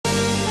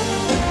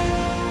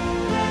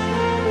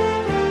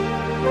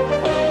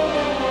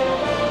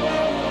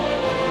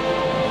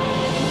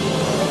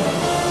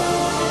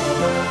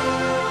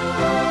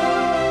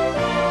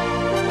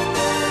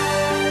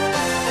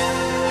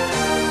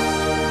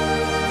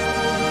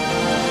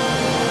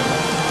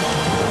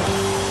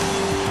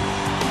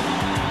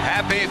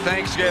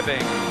Thanksgiving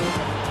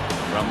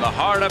from the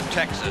heart of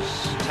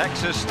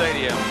Texas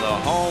Stadium, the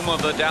home of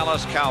the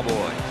Dallas Cowboys.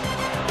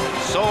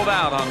 Sold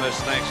out on this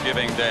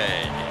Thanksgiving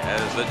Day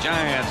as the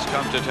Giants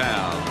come to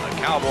town.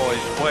 The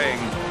Cowboys playing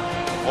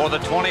for the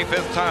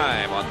 25th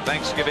time on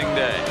Thanksgiving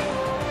Day.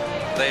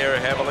 They are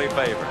heavily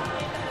favored.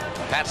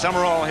 Pat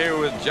Summerall here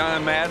with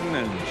John Madden.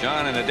 And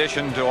John, in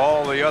addition to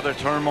all the other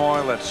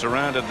turmoil that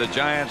surrounded the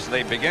Giants,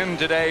 they begin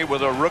today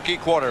with a rookie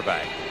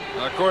quarterback.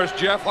 Of course,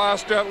 Jeff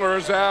Hostetler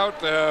is out,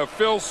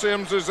 Phil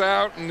Simms is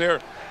out, and they're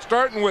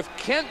starting with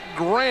Kent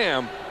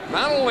Graham.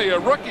 Not only a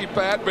rookie,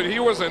 Pat, but he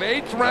was an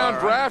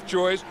 8th-round draft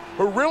choice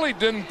who really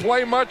didn't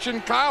play much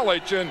in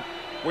college. And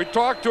we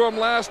talked to him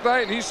last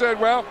night, and he said,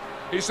 well,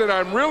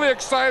 I'm really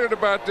excited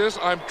about this.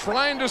 I'm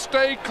trying to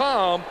stay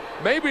calm.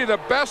 Maybe the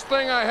best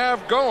thing I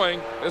have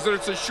going is that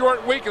it's a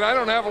short week and I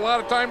don't have a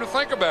lot of time to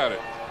think about it.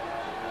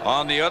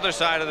 On the other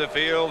side of the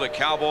field, the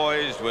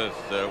Cowboys with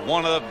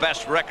one of the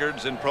best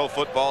records in pro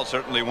football,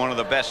 certainly one of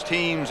the best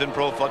teams in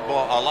pro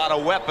football. A lot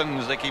of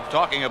weapons they keep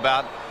talking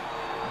about,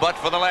 but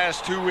for the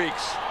last 2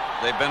 weeks,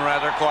 they've been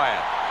rather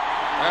quiet.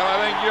 Well,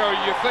 I think,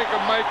 you think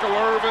of Michael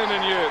Irvin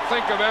and you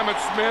think of Emmitt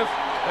Smith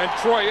and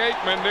Troy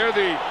Aikman. They're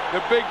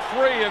the big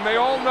three, and they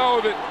all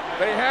know that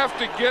they have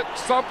to get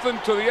something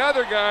to the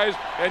other guys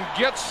and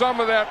get some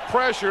of that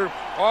pressure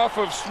off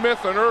of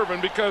Smith and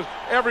Irvin because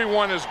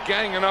everyone is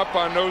ganging up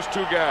on those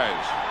two guys.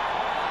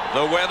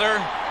 The weather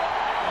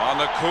on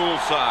the cool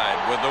side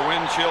with the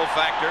wind chill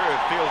factor.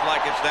 It feels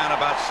like it's down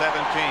about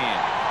 17.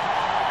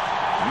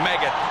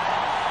 Meggett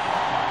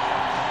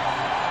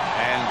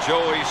and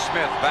Joey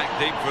Smith back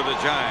deep for the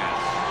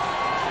Giants.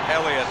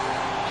 Elliott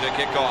to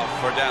kick off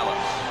for Dallas.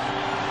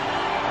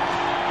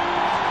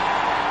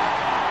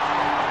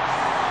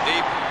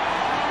 Deep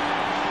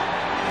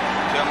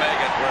to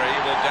Meggett where he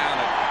will down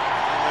it.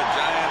 The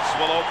Giants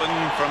will open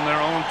from their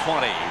own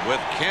 20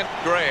 with Kent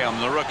Graham,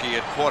 the rookie,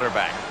 at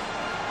quarterback.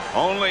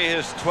 Only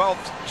his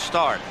 12th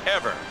start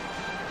ever.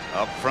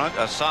 Up front,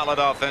 a solid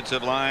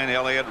offensive line.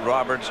 Elliott,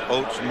 Roberts,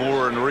 Oates,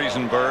 Moore, and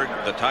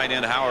Riesenberg. The tight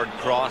end Howard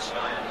Cross.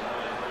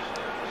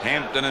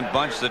 Hampton and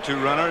Bunch, the two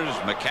runners.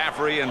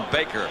 McCaffrey and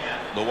Baker,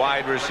 the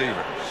wide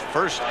receivers.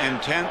 1st and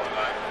 10th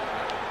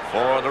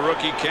for the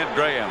rookie Kent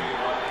Graham.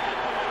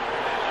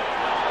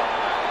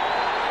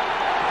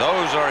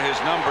 Those are his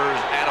numbers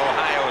at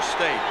Ohio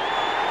State.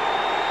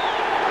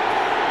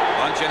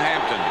 Bunch and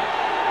Hampton.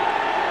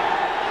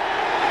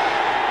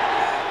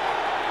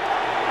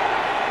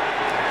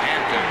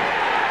 Hampton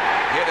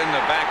hit in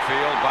the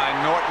backfield by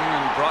Norton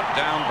and brought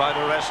down by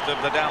the rest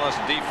of the Dallas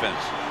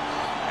defense.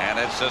 And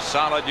it's a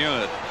solid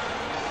unit.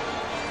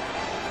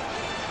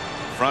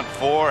 Front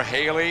four,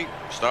 Haley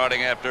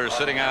starting after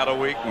sitting out a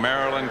week.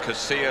 Maryland,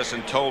 Casillas,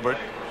 and Tolbert.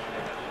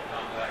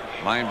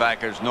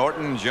 Linebackers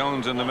Norton,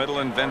 Jones in the middle,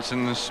 and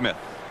Vincent and Smith.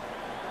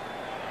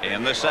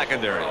 In the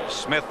secondary,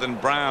 Smith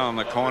and Brown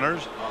the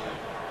corners.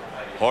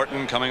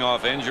 Horton coming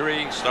off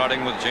injury,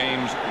 starting with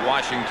James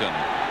Washington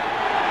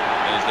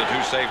as the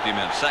two safety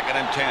men. 2nd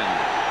and 10.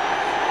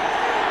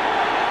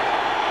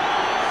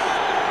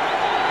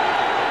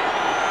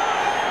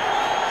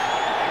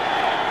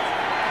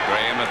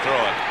 Graham to throw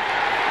it.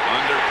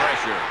 Under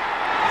pressure.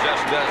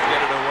 Just does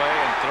get it away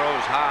and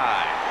throws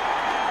high.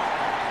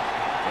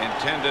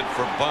 Intended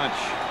for Bunch.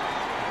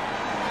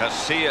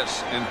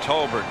 Casillas and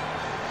Tolbert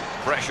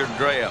pressured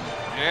Graham.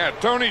 Yeah,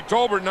 Tony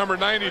Tolbert, number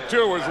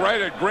 92, was right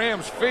at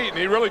Graham's feet, and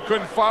he really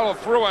couldn't follow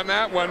through on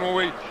that one. When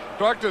we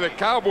talked to the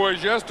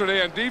Cowboys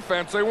yesterday on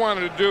defense, they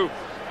wanted to do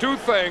two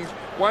things.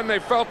 One, they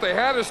felt they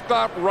had to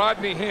stop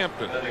Rodney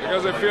Hampton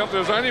because they feel if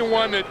there's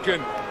anyone that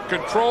can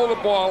control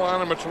the ball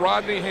on him, it's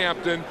Rodney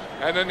Hampton.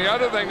 And then the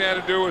other thing they had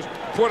to do was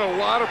put a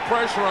lot of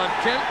pressure on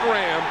Kent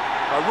Graham,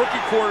 a rookie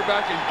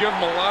quarterback, and give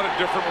him a lot of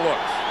different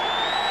looks.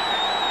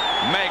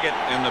 Meggett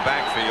in the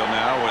backfield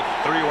now with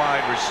 3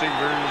 wide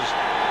receivers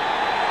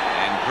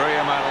and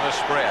Graham out of the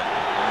spread.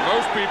 And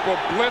most people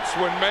blitz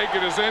when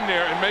Meggett is in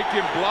there and make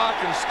him block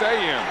and stay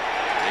in.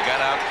 He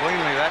got out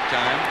cleanly that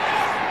time.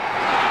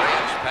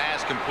 Graham's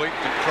pass complete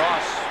to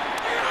Cross.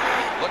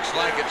 Looks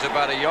like it's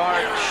about a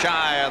yard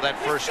shy of that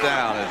 1st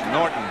down as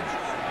Norton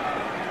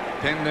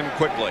pinned him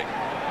quickly.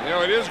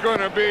 It is going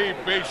to be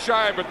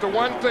shy, but the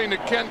one thing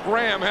that Kent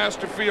Graham has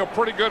to feel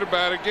pretty good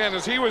about, again,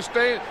 is he was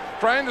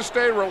trying to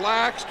stay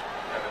relaxed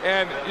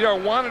and,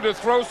 wanted to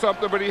throw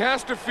something, but he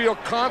has to feel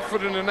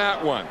confident in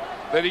that one,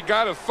 that he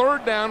got a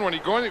 3rd down when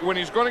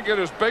he's going to get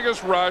his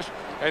biggest rush,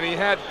 and he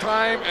had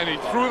time, and he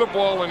threw the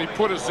ball, and he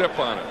put a zip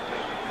on it.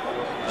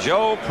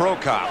 Joe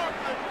Prokop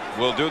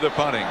will do the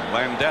punting.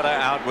 Landetta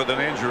out with an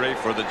injury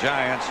for the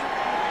Giants.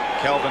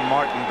 Kelvin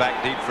Martin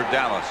back deep for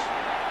Dallas.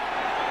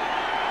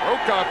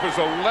 Prokop is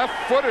a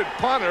left-footed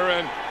punter,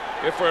 and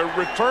if a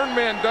return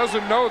man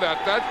doesn't know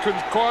that, that could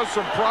cause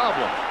some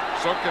problems.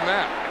 So can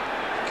that.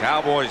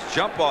 Cowboys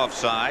jump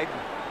offside.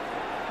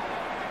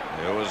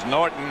 It was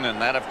Norton, and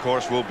that, of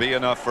course, will be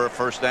enough for a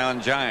 1st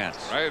down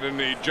Giants. Right, and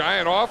the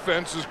Giant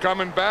offense is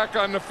coming back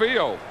on the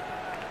field.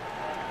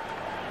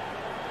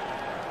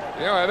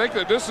 You know, I think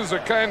that this is the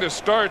kind of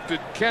start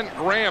that Kent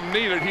Graham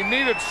needed. He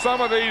needed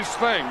some of these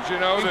things, you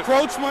know.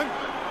 Encroachment,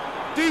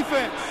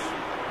 defense.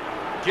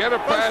 Get a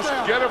pass,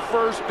 get a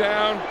first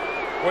down.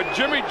 What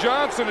Jimmy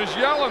Johnson is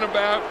yelling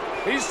about,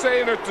 he's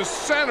saying that the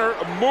center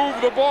move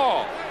the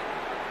ball.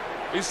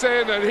 He's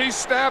saying that he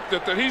snapped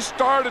it, that he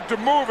started to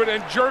move it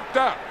and jerked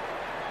up.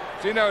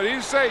 See, now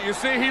he's saying, you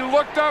see, he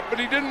looked up, but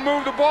he didn't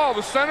move the ball.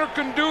 The center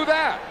can do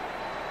that.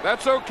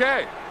 That's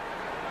okay.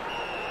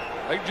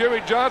 I think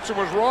Jimmy Johnson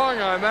was wrong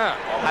on that.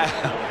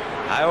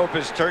 I hope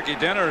his turkey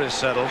dinner is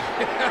settled.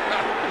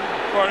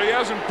 Or he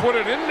hasn't put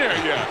it in there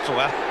yet.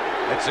 Well,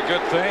 it's a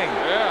good thing.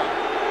 Yeah.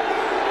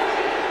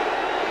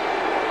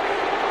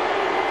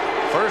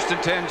 1st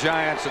and 10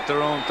 Giants at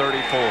their own 34.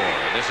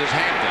 This is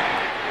Hampton.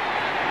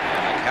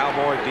 And the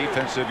Cowboy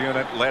defensive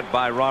unit led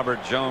by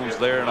Robert Jones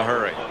there in a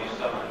hurry.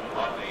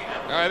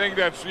 I think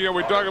that's, you know,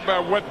 we talk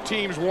about what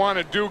teams want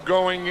to do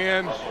going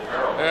in.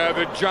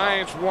 The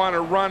Giants want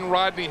to run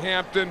Rodney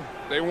Hampton.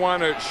 They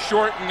want to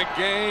shorten the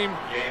game.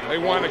 They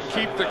want to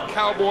keep the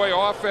Cowboy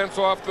offense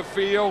off the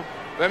field.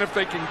 Then if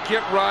they can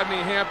get Rodney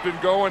Hampton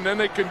going, then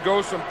they can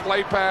go some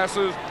play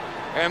passes.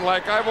 And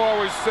like I've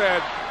always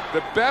said,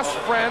 the best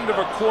friend of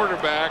a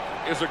quarterback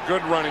is a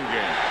good running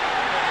game.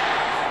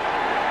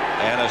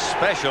 And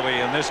especially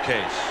in this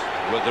case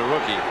with the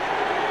rookie.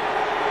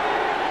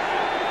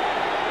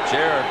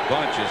 Jared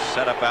Bunch is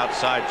set up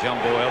outside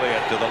Jumbo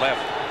Elliott to the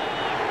left.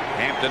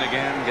 Hampton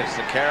again gets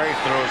the carry,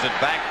 throws it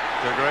back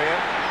to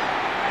Graham.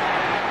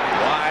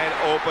 Wide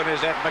open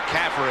is at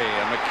McCaffrey,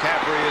 and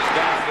McCaffrey is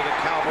down to the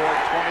Cowboy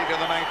 20 to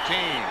the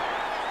 19.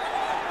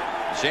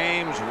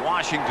 James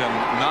Washington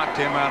knocked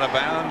him out of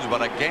bounds,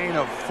 but a gain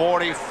of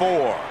 44.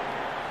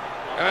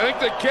 And I think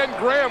that Ken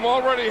Graham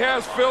already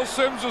has Phil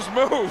Sims's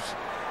moves.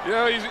 You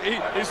know,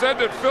 he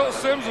said that Phil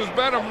Simms has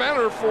been a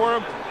mentor for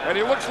him, and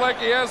he looks like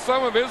he has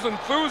some of his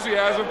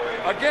enthusiasm.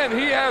 Again,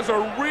 he has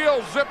a real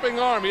zipping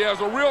arm. He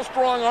has a real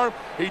strong arm.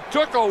 He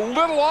took a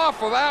little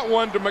off of that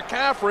one to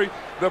McCaffrey.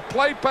 The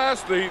play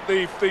pass, the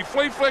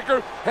flea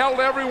flicker, held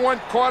everyone,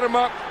 caught him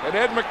up, and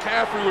Ed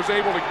McCaffrey was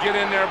able to get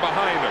in there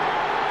behind him.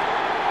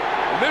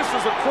 And this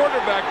is a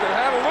quarterback that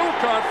had a little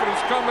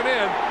confidence coming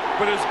in,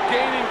 but is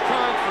gaining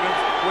confidence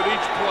with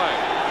each play.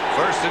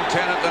 1st and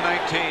 10 at the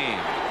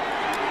 19.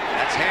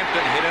 That's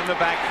Hampton, hit in the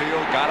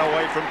backfield, got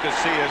away from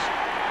Casillas,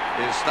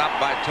 is stopped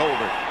by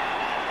Tolbert.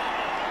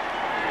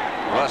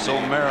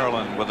 Russell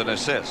Maryland with an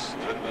assist.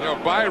 You know,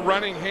 by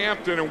running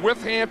Hampton, and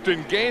with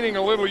Hampton gaining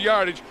a little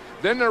yardage,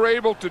 then they're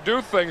able to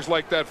do things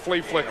like that flea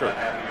flicker.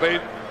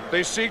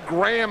 They see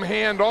Graham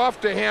hand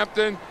off to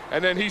Hampton,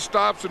 and then he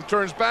stops and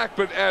turns back.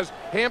 But as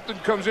Hampton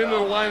comes into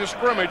the line of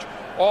scrimmage,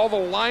 all the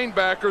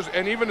linebackers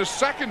and even the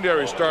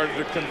secondary started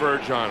to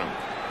converge on him.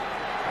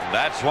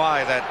 That's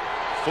why that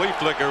flea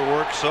flicker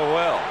works so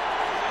well.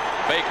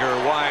 Baker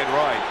wide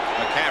right,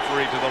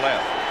 McCaffrey to the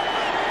left.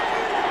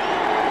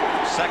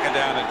 2nd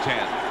down and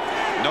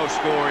 10. No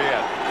score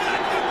yet.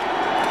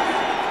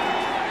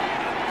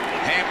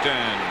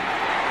 Hampton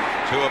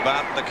to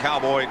about the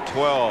Cowboy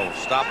 12,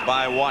 stopped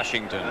by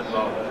Washington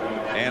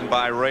and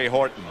by Ray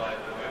Horton.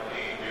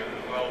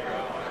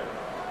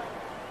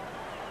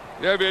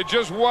 Yeah, but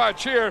just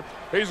watch here.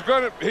 He's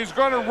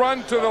gonna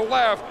run to the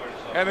left.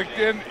 And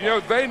again, you know,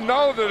 they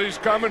know that he's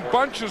coming.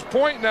 Bunch is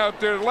pointing out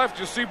there to the left.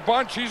 You see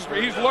Bunch, he's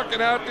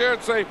looking out there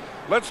and say,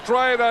 let's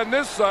try it on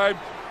this side.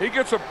 He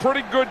gets a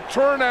pretty good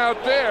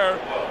turnout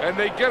there, and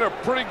they get a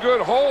pretty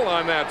good hole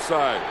on that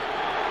side.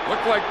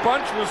 Looked like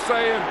Bunch was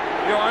saying,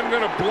 you know, I'm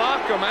going to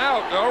block him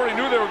out. I already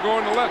knew they were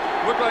going to left.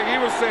 Looked like he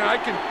was saying, I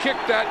can kick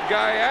that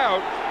guy out,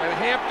 and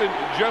Hampton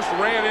just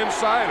ran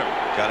inside him.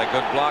 Got a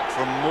good block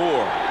from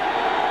Moore.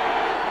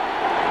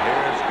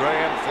 Here's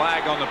Graham,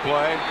 flag on the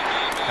play.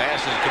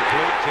 Pass is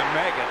complete to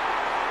Meggett.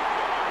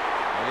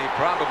 And he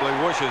probably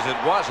wishes it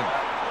wasn't.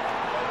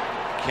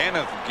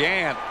 Kenneth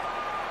Gant.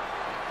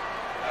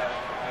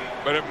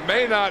 But it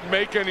may not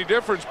make any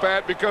difference,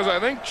 Pat, because I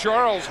think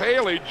Charles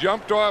Haley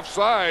jumped off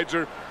sides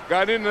or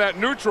got into that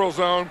neutral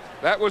zone.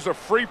 That was a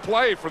free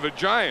play for the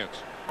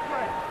Giants.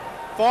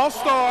 False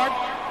start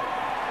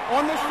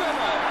on the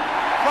center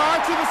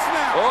prior to the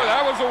snap. Oh,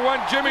 that was the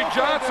one Jimmy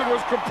Johnson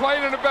was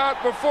complaining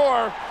about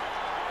before.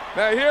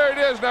 Now here it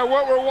is. Now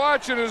what we're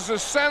watching is the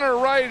center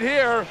right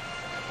here,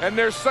 and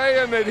they're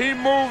saying that he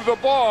moved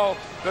the ball,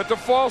 that the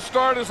false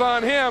start is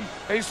on him.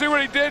 And you see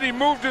what he did? He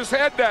moved his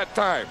head that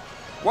time.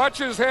 Watch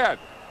his head.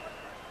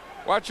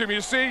 Watch him.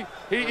 You see,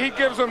 he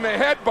gives him the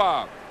head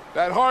bob,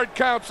 that hard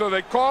count, so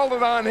they called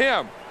it on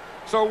him.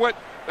 So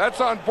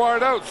that's on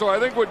barred out. So I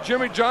think what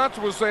Jimmy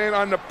Johnson was saying,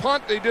 on the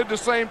punt, they did the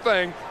same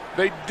thing.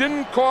 They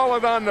didn't call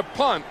it on the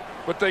punt,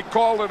 but they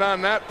called it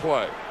on that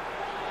play.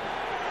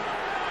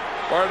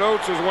 Bart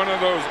Oates is one of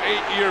those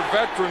 8-year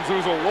veterans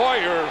who's a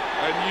lawyer,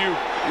 and you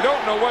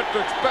don't know what to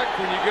expect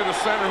when you get a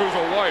center who's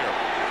a lawyer.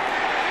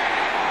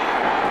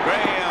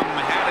 Graham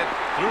had it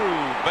through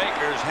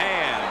Baker's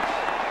hands.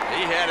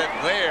 He had it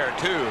there,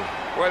 too.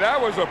 Well,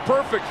 that was a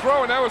perfect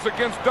throw, and that was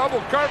against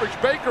double coverage.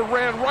 Baker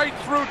ran right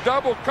through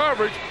double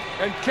coverage,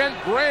 and Kent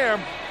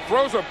Graham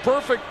throws a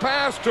perfect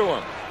pass to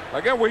him.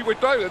 Again, we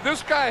tell you,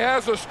 this guy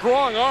has a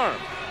strong arm.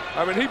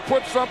 I mean, he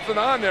puts something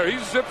on there. He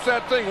zips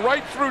that thing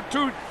right through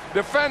 2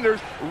 defenders,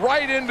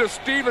 right into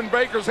Stephen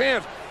Baker's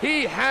hands.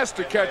 He has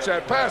to catch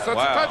that pass. That's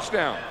a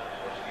touchdown.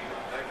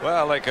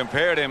 Well, they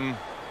compared him.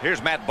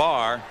 Here's Matt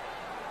Barr.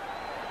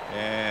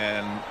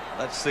 And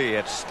let's see,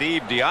 it's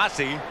Steve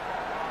Diassi.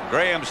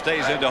 Graham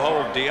stays in to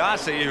hold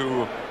Diassi,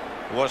 who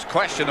was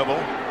questionable,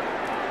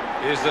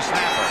 is the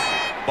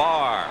snapper.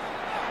 Barr.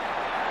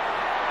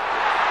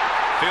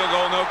 Field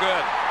goal no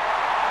good.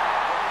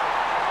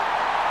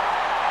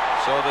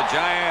 So the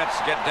Giants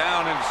get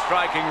down in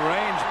striking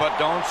range, but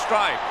don't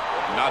strike.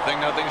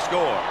 Nothing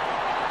score.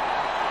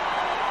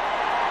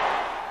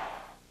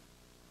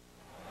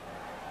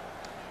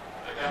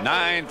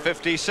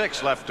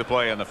 .9:56 left to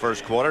play in the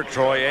first quarter.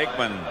 Troy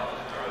Aikman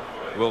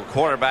will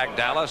quarterback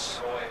Dallas.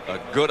 A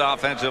good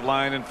offensive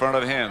line in front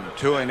of him.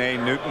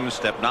 Tuine, Newton,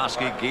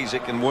 Stepnoski,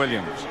 Giesick, and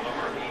Williams.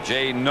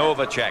 Jay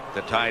Novacek,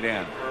 the tight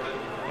end.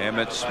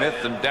 Emmett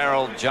Smith and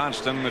Darrell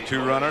Johnston, the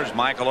 2 runners.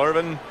 Michael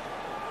Irvin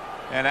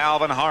and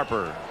Alvin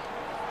Harper,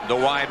 the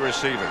wide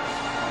receivers.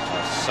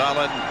 A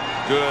solid,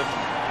 good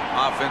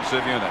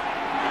offensive unit.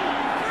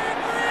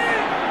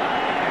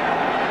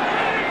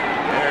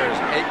 There's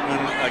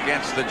Aikman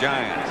against the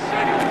Giants.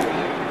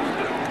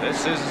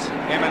 This is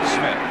Emmett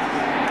Smith.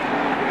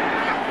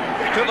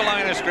 To the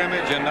line of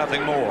scrimmage and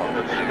nothing more.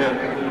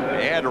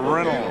 Ed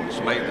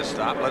Reynolds made the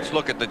stop. Let's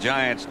look at the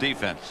Giants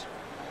defense.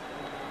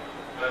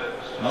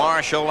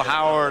 Marshall,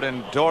 Howard,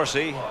 and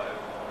Dorsey,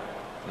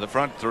 the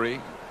front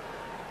 3.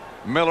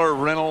 Miller,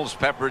 Reynolds,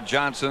 Pepper,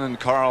 Johnson, and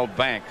Carl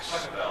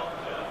Banks.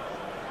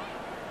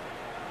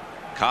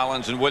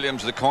 Collins and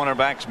Williams, the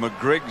cornerbacks.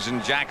 McGriggs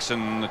and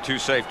Jackson, the 2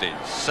 safeties.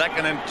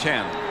 2nd and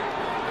 10.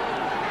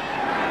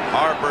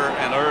 Harper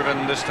and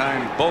Irvin this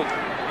time both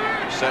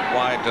set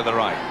wide to the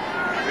right.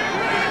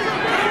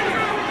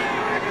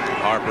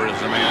 Harper is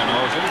the man in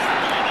motion.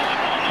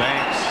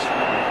 Banks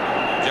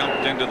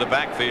jumped into the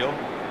backfield.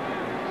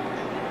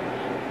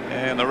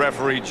 And the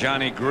referee,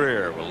 Johnny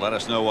Greer, will let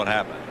us know what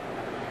happened.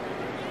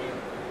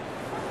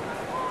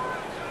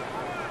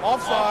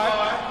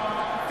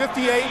 Offside,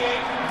 58,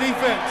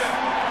 defense.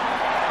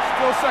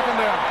 Still 2nd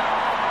down.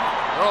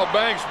 Well,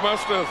 Banks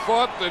must have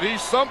thought that he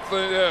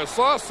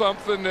saw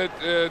something that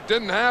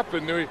didn't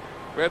happen. We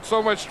had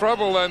so much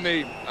trouble on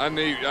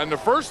the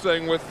first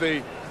thing with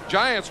the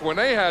Giants when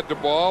they had the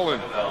ball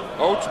and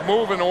Oates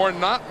moving or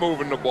not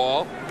moving the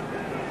ball.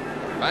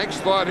 Banks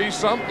thought he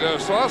saw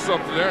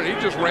something there, and he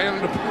just ran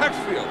in the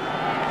backfield.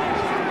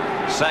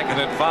 2nd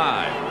and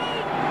 5.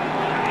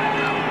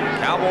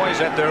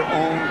 Cowboys at their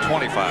own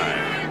 25.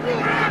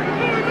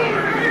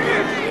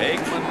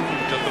 Aikman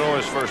to throw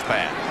his first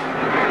pass.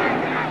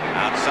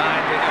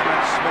 Outside to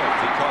Emmett Smith.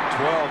 He caught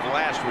 12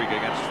 last week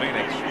against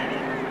Phoenix.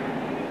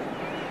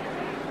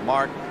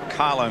 Mark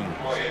Collins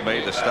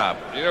made the stop.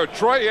 You know,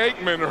 Troy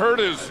Aikman hurt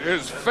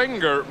his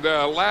finger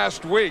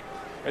last week.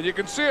 And you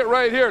can see it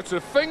right here. It's a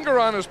finger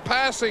on his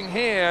passing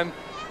hand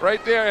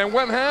right there. And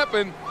what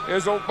happened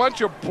is a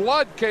bunch of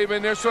blood came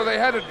in there, so they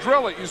had to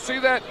drill it. You see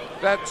that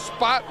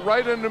spot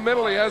right in the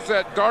middle? He has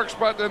that dark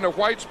spot and the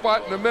white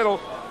spot in the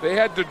middle. They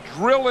had to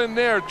drill in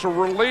there to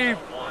relieve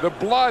the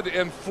blood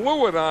and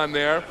fluid on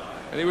there.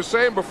 And he was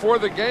saying before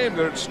the game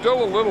that it's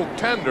still a little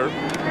tender.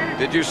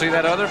 Did you see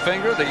that other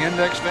finger, the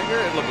index finger?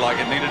 It looked like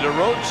it needed a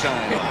road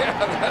sign.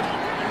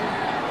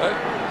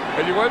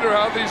 And you wonder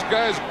how these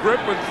guys grip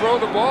and throw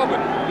the ball, but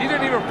he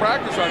didn't even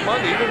practice on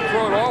Monday. He didn't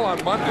throw it all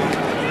on Monday.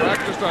 He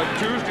practiced on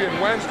Tuesday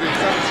and Wednesday. He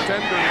said it's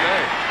tender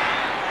today.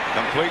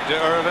 Complete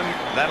to Irvin.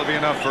 That'll be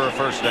enough for a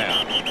first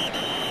down.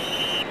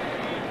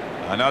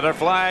 Another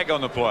flag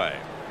on the play.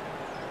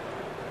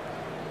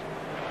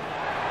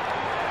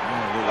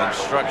 A little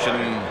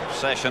instruction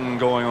session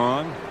going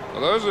on. Well,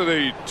 those are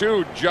the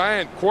 2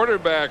 Giant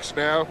quarterbacks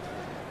now.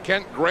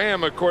 Kent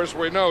Graham, of course,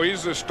 we know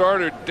he's the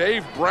starter.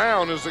 Dave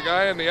Brown is the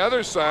guy on the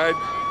other side.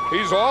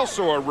 He's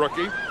also a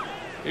rookie.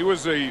 He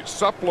was a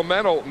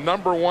supplemental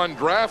 #1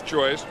 draft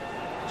choice.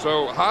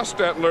 So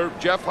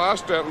Jeff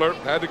Hostetler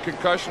had a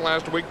concussion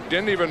last week,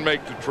 didn't even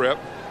make the trip.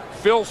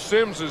 Phil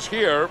Simms is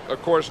here,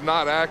 of course,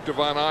 not active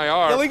on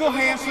IR. Illegal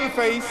hands to the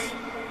face.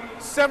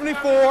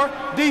 74,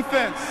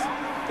 defense.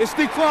 It's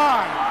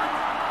declined.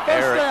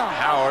 Eric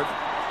Howard.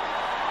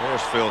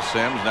 There's Phil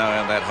Simms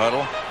now in that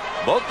huddle.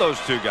 Both those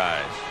 2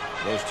 guys,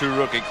 those 2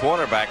 rookie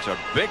quarterbacks, are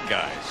big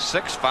guys.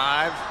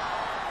 6'5",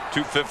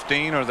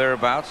 215 or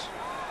thereabouts.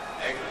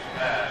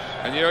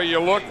 And you know, you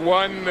look,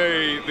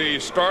 the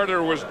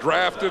starter was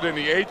drafted in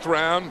the 8th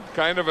round,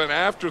 kind of an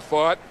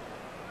afterthought.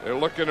 They're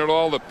looking at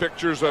all the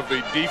pictures of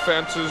the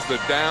defenses, the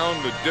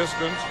down, the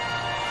distance.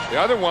 The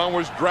other one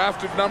was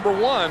drafted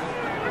 #1,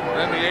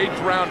 and the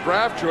 8th round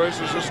draft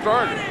choice as a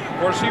starter. Of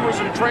course, he was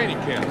in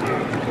training camp.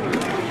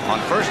 On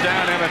first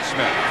down, Emmett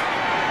Smith.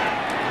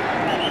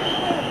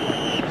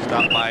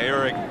 Stopped by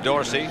Eric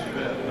Dorsey,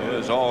 who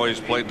has always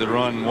played the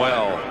run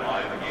well.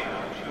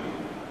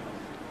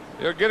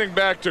 You know, getting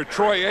back to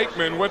Troy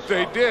Aikman, what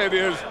they did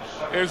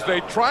is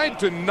they tried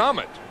to numb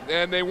it,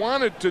 and they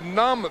wanted to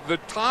numb the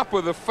top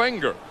of the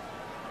finger.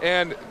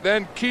 and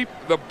then keep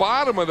the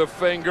bottom of the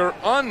finger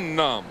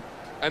unnumb,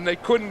 and they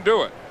couldn't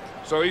do it.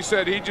 So he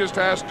said he just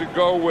has to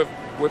go with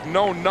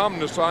no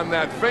numbness on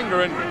that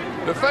finger. And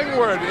the thing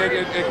where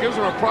it gives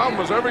him a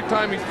problem is every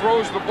time he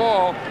throws the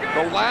ball,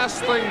 the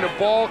last thing the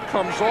ball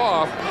comes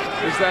off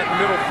is that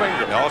middle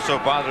finger. It also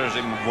bothers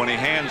him when he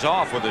hands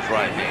off with his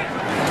right hand.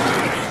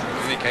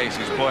 In any case,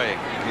 he's playing.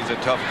 He's a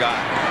tough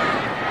guy.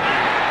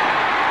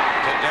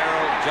 To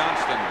Darrell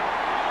Johnston.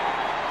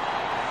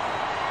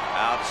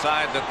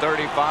 Outside the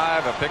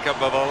 35, a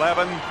pickup of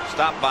 11.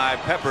 Stopped by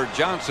Pepper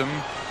Johnson,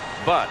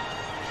 but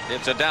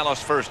it's a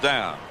Dallas first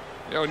down.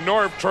 You know,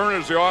 Norv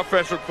Turner's the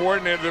offensive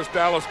coordinator of this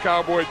Dallas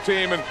Cowboy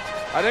team, and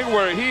I think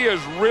where he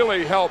has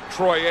really helped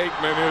Troy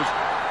Aikman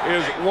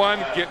is one,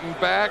 getting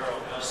back,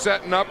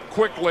 setting up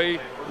quickly,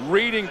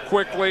 reading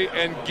quickly,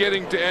 and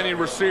getting to any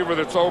receiver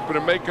that's open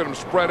and making them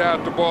spread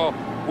out the ball.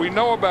 We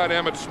know about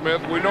Emmitt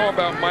Smith, we know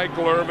about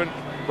Michael Irvin,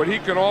 but he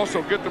can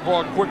also get the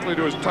ball quickly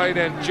to his tight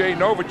end Jay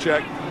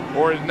Novacek,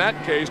 or in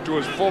that case to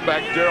his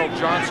fullback Darrell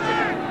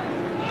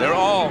Johnston. They're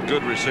all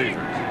good receivers.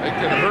 They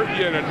can hurt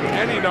you in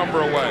any number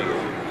of ways.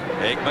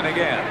 Aikman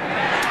again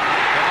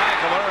to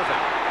Michael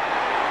Irvin,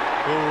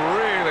 who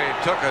really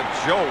took a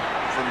jolt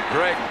from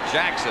Greg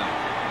Jackson,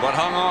 but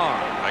hung on.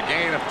 A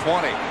gain of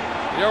 20.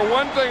 You know,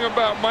 one thing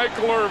about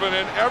Michael Irvin,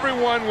 and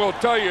everyone will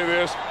tell you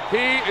this,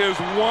 he is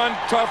one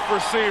tough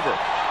receiver.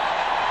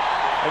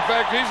 In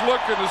fact, he's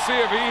looking to see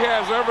if he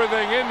has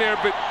everything in there,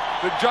 but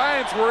the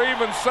Giants were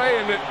even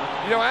saying that,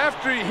 you know,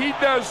 after he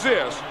does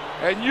this,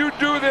 and you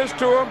do this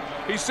to him,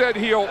 he said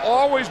he'll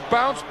always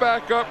bounce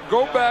back up,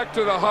 go back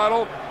to the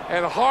huddle,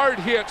 and hard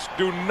hits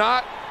do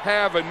not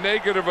have a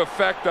negative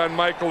effect on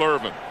Michael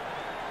Irvin.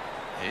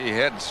 He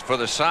heads for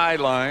the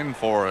sideline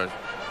for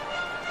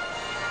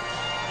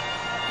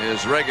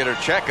his regular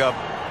checkup.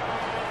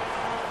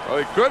 Well,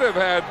 he could have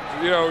had,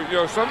 you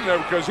know, something there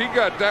because he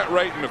got that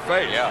right in the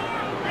face. Yeah.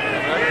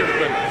 That could have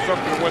been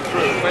something that went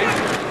through his face.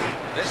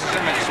 This is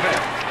Emmitt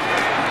Smith.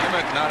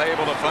 Emmitt not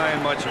able to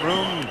find much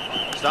room.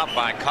 Stopped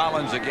by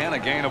Collins again, a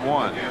gain of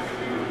 1.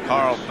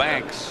 Carl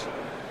Banks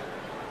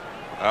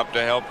up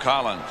to help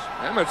Collins.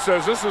 Emmitt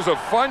says this is a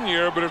fun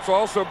year, but it's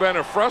also been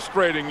a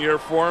frustrating year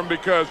for him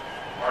because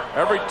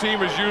every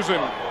team is using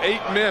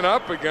 8 men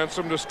up against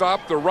him to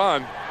stop the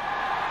run.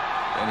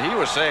 And he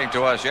was saying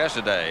to us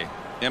yesterday,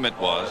 Emmitt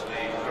was,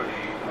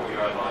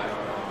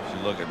 if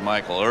you look at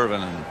Michael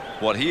Irvin and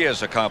what he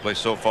has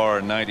accomplished so far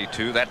in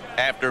 '92, that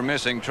after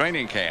missing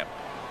training camp.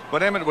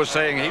 But Emmitt was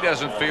saying he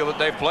doesn't feel that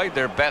they've played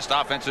their best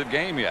offensive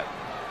game yet.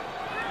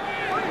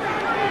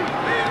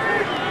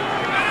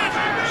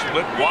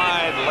 Split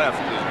wide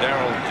left is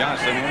Darrell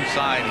Johnston.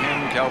 Inside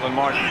him, Kelvin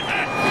Martin.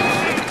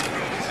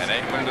 And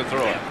Aikman to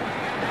throw it.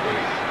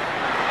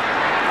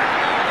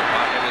 Out of the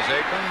pocket is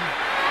Aikman.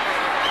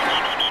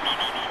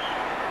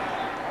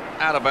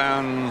 Out of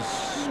bounds,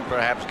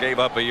 perhaps gave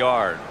up a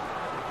yard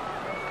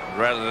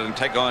rather than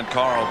take on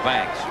Carl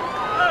Banks.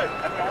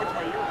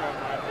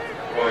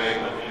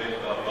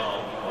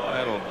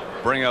 That'll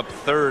bring up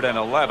 3rd and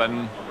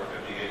 11.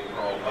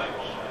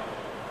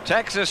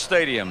 Texas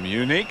Stadium,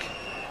 unique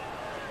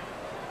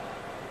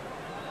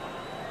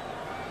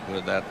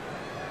with that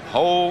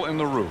hole in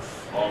the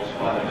roof.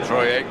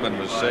 Troy Aikman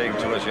was saying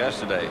to us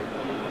yesterday,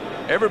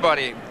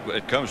 everybody, when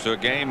it comes to a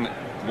game,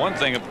 one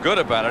thing good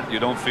about it, you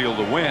don't feel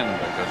the wind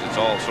because it's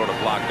all sort of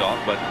blocked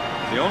off, but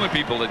the only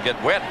people that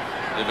get wet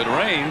if it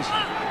rains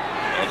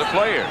are the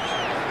players.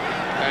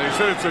 And he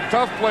said it's a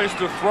tough place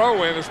to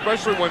throw in,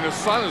 especially when the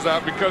sun is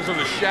out because of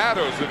the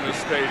shadows in the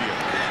stadium.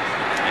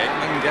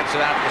 Aikman gets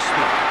it out to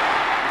Smith.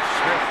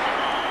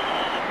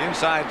 Smith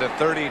inside the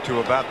 30 to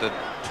about the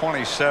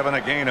 27,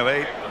 a gain of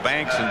 8.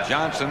 Banks and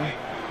Johnson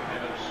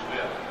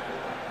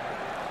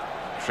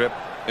trip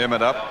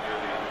Emmitt up,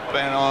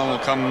 and on will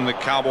come the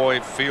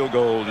Cowboy field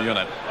goal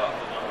unit.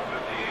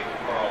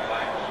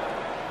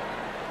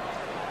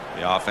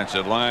 The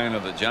offensive line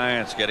of the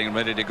Giants getting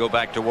ready to go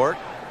back to work.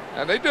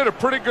 And they did a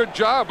pretty good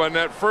job on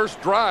that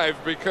first drive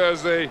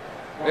because they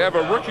have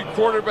a rookie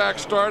quarterback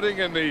starting,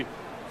 and the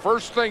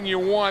first thing you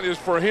want is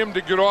for him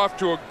to get off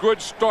to a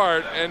good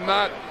start and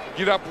not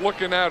get up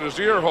looking out his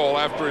ear hole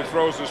after he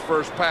throws his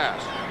first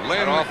pass.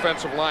 That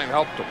offensive line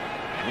helped him.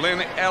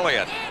 Lynn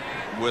Elliott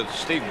with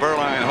Steve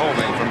Berline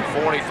holding from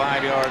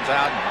 45 yards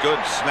out. Good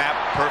snap,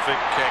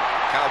 perfect kick.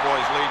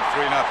 Cowboys lead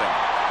 3-0.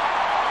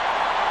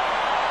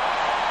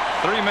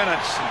 3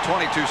 minutes and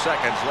 22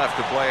 seconds left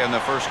to play in the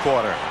first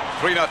quarter.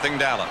 3-0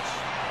 Dallas.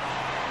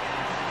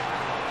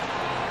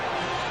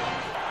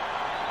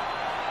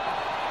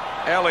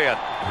 Elliott,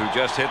 who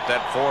just hit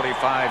that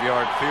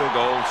 45-yard field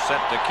goal,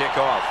 set to kick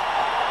off.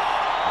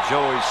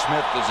 Joey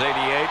Smith is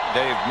 88.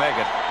 Dave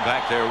Meggett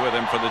back there with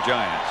him for the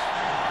Giants.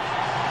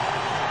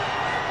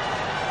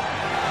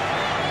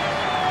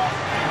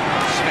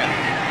 Smith.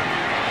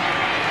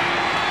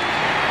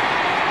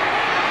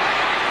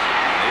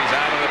 He's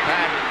out of the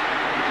pack.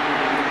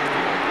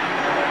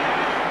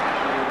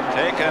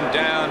 Taken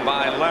down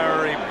by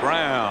Larry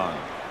Brown.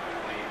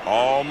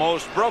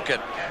 Almost broke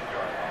it.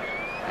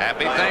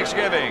 Happy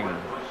Thanksgiving.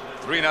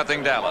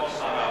 3-0 Dallas.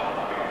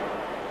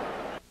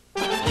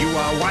 You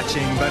are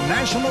watching the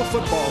National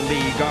Football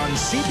League on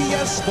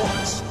CBS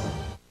Sports.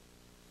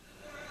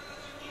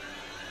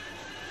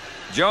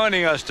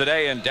 Joining us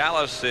today in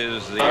Dallas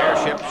is the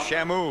airship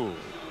Shamu,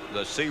 the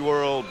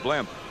SeaWorld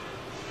blimp.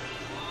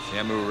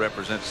 Shamu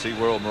represents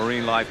SeaWorld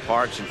marine life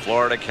parks in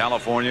Florida,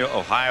 California,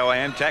 Ohio,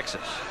 and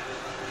Texas.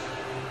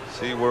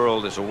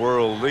 SeaWorld is a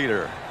world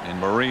leader in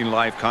marine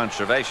life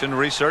conservation,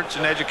 research,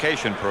 and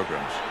education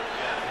programs.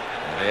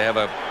 They have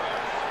a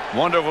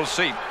wonderful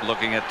seat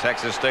looking at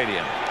Texas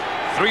Stadium.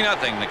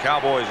 3-0, the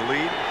Cowboys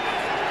lead.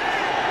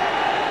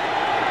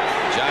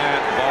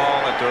 Giant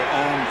ball at their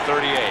own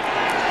 38.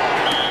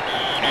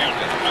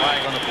 Hampton,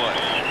 flag on the play.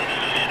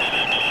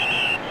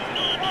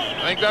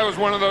 I think that was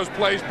one of those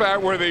plays,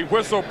 Pat, where the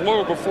whistle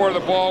blew before the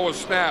ball was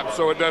snapped,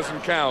 so it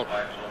doesn't count.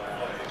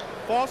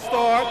 False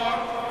start.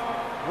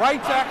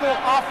 Right tackle,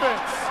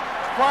 offense.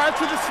 Prior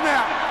to the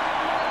snap.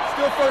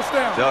 Still first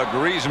down. Doug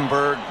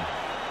Riesenberg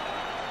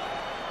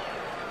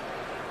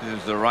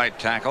is the right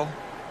tackle.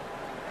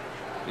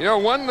 You know,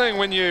 one thing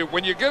when you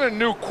get a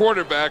new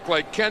quarterback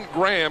like Kent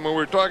Graham, and we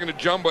were talking to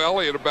Jumbo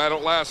Elliott about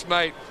it last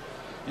night,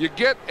 you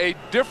get a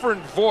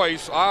different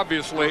voice,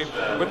 obviously,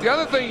 but the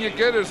other thing you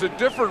get is a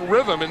different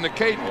rhythm in the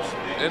cadence,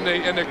 in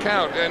the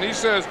count. And he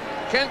says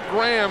Kent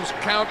Graham's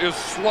count is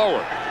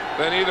slower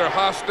than either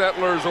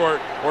Hostetler's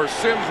or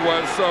Sims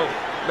was. So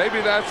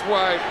maybe that's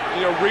why,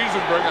 you know,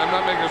 Riesenberg, I'm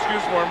not making an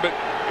excuse for him, but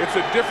it's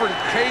a different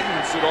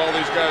cadence that all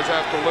these guys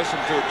have to listen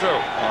to, too.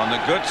 On the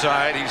good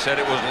side, he said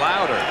it was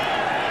louder.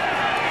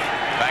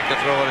 Back to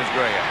throw it is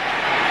Graham.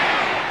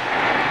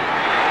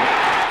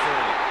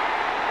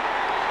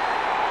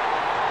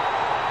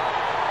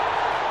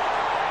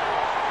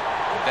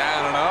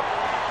 Down and up.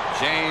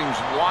 James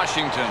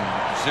Washington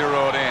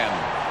zeroed in.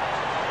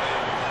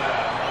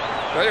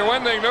 Tell you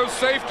one thing, those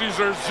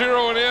safeties are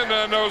zeroing in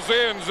on those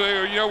ends.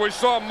 You know, we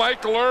saw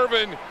Michael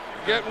Irvin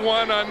get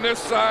one on this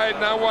side.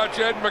 Now watch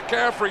Ed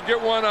McCaffrey get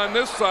one on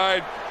this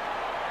side.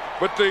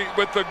 But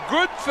the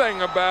good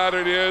thing about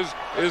it is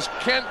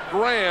Kent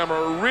Graham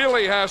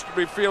really has to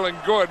be feeling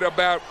good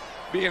about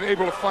being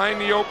able to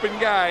find the open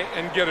guy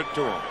and get it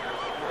to him.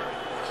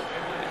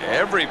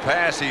 Every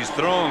pass he's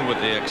thrown, with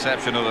the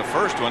exception of the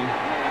first one,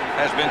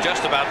 has been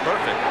just about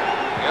perfect.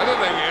 The other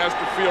thing he has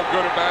to feel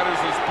good about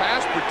is his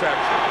pass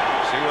protection.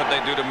 See what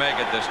they do to make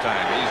it this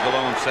time. He's the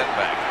lone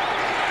setback.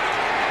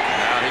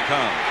 Now he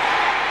comes.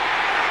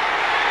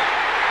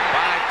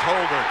 By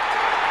Tolbert.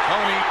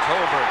 Tony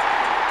Tolbert.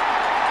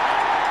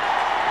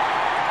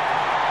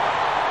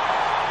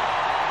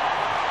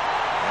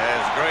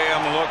 As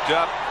Graham looked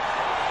up,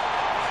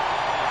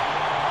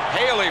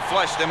 Haley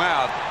flushed him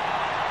out.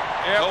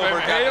 Yep,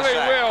 and Haley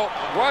will.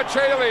 Watch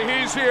Haley.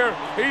 He's here.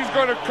 He's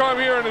going to come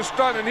here in a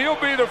stunt, and he'll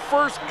be the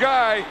first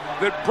guy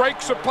that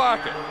breaks a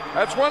pocket.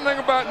 That's one thing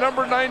about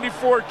number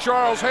 94,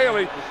 Charles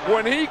Haley.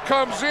 When he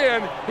comes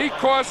in, he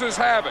causes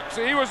havoc.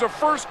 See, he was the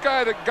first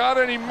guy that got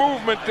any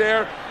movement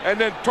there, and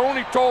then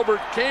Tony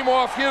Tolbert came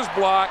off his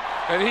block,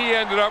 and he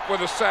ended up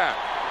with a sack.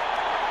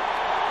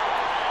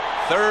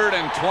 3rd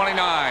and 29,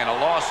 a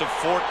loss of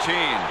 14.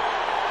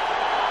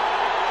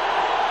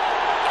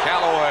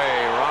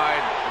 Callaway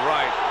right.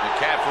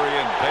 McCaffrey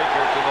and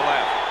Baker to the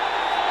left.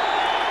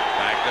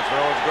 Back to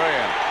throw is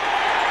Graham.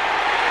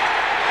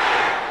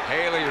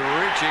 Haley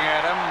reaching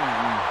at him.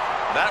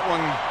 That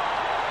one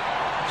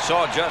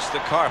saw just the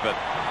carpet.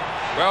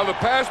 Well, the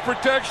pass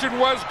protection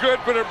was good,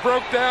 but it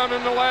broke down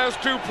in the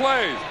last 2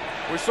 plays.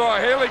 We saw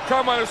Haley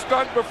come on a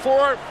stunt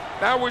before.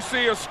 Now we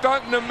see a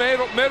stunt in the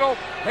middle.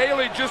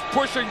 Haley just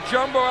pushing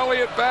Jumbo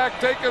Elliott back,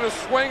 taking a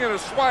swing and a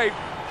swipe,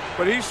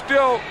 but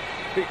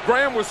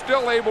Graham was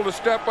still able to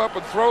step up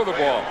and throw the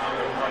ball.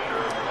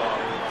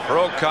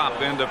 Prokop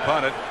in to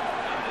punt it.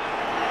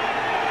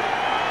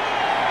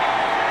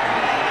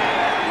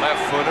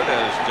 Left-footed,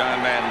 as John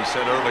Madden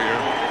said earlier,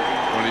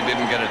 when he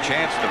didn't get a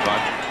chance to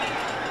punt.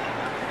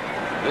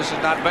 This is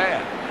not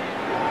bad.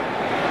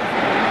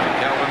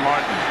 Kelvin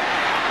Martin.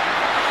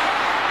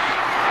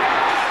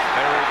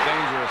 Very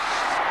dangerous.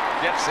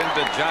 Gets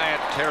into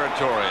Giant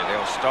territory.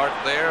 They'll start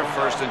there.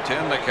 1st and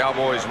 10. The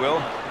Cowboys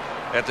will.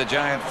 At the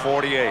Giant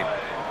 48.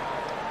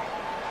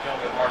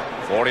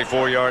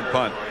 44-yard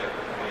punt.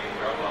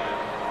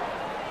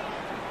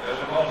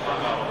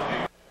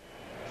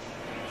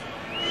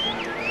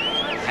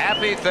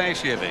 Happy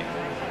Thanksgiving.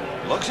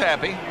 Looks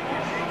happy.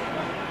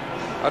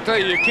 I'll tell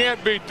you, you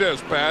can't beat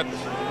this, Pat.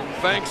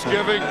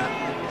 Thanksgiving,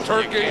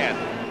 turkey,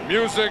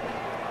 music,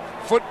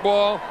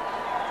 football,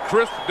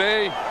 crisp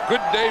day,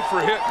 good day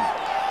for hitting.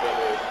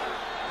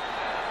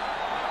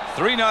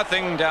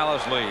 3-0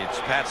 Dallas leads.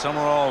 Pat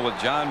Summerall with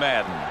John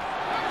Madden.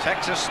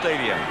 Texas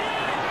Stadium.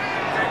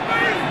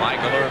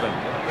 Michael Irvin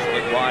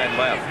split wide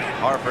left.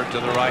 Harper to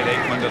the right.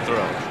 Aikman to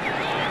throw.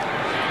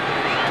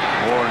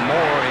 More and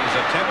more he's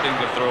attempting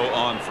to throw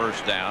on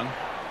 1st down.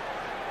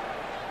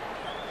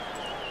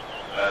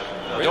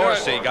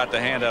 Dorsey got the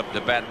hand up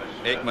to bat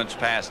Aikman's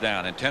pass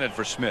down, intended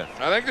for Smith.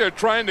 I think they're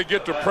trying to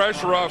get the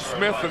pressure off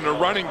Smith in the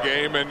running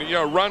game and, you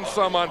know, run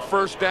some on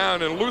 1st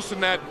down and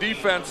loosen that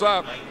defense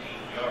up.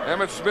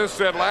 Emmitt Smith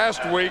said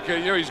last week,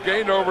 he's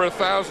gained over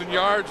 1,000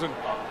 yards, and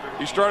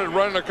he started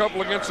running a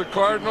couple against the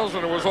Cardinals,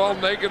 and it was all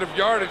negative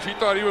yardage. He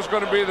thought he was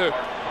going to be the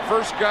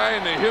first guy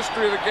in the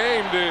history of the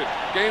game to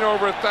gain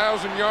over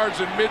 1,000 yards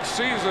in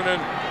mid-season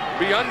and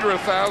be under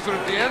 1,000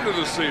 at the end of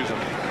the season.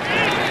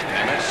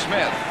 Emmitt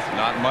Smith,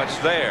 not much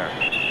there.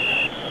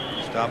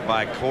 Stopped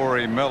by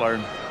Corey Miller.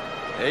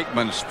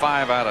 Aikman's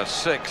 5 out of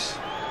 6.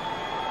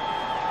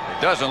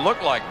 It doesn't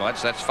look like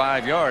much. That's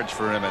 5 yards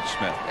for Emmitt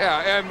Smith.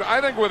 Yeah, and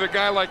I think with a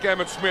guy like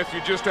Emmitt Smith,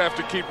 you just have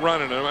to keep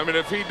running him. I mean,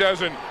 if he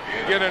doesn't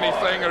get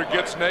anything or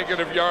gets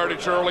negative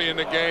yardage early in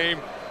the game,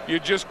 you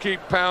just keep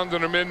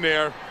pounding him in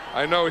there.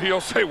 I know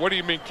he'll say, what do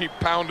you mean keep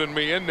pounding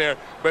me in there?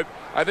 But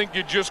I think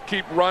you just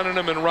keep running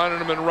him and running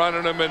him and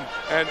running him,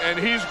 and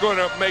he's going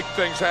to make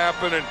things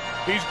happen, and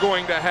he's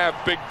going to have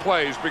big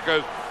plays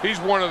because he's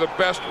one of the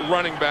best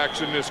running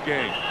backs in this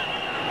game.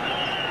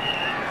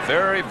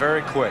 Very,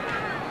 very quick.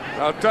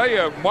 I'll tell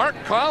you, Mark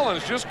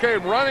Collins just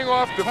came running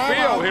off the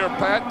field here,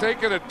 Pat,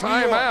 taking a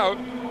timeout.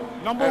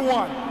 Number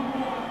 1.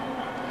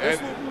 And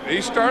he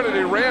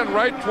ran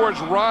right towards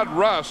Rod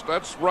Rust.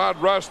 That's Rod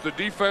Rust, the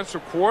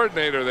defensive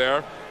coordinator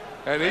there.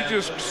 And he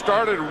just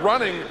started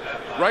running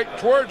right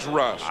towards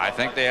Rust. I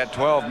think they had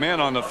 12 men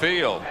on the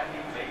field.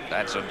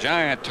 That's a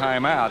giant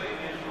timeout.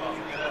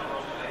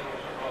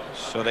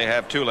 So they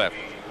have 2 left.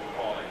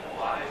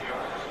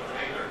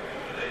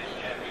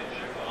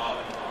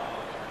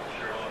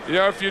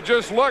 If you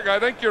just look, I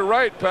think you're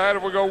right, Pat.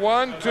 If we go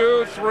 1,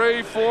 2,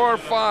 3, 4,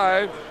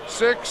 5,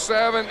 6,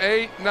 7,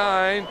 8,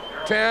 9,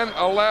 10,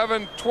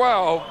 11,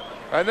 12.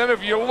 And then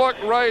if you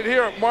look right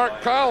here at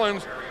Mark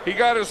Collins, he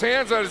got his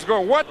hands out. He's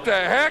going, what the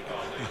heck?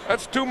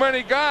 That's too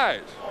many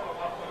guys.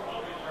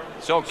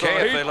 It's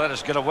okay if they let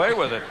us get away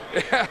with it.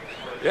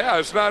 Yeah,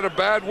 it's not a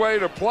bad way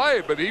to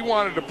play, but he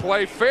wanted to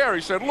play fair.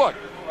 He said, look,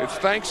 it's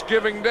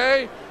Thanksgiving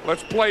Day.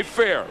 Let's play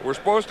fair. We're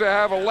supposed to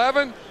have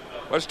 11.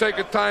 Let's take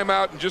a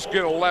timeout and just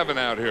get 11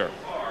 out here.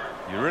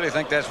 You really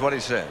think that's what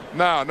he said?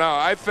 No,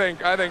 I think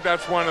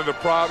that's one of the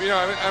problems.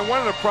 And one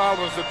of the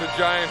problems that the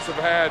Giants have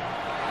had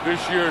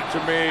this year, to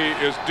me,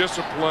 is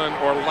discipline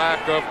or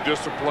lack of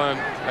discipline.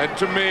 And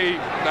to me,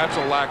 that's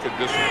a lack of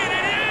discipline.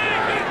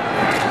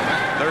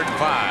 3rd and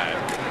 5.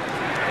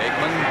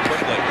 Aikman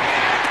quickly.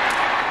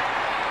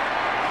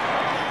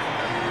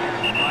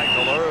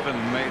 Michael Irvin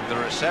made the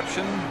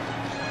reception.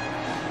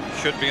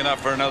 Should be enough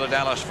for another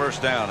Dallas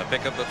first down. A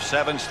pickup of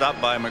 7, stopped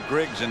by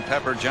McGriggs and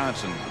Pepper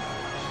Johnson.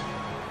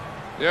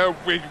 Yeah,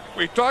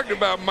 we talked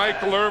about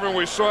Michael Irvin.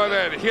 We saw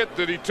that hit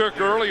that he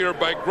took earlier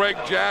by Greg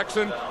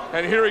Jackson,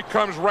 and here he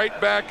comes right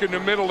back in the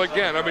middle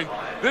again. I mean,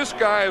 this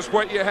guy is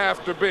what you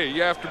have to be.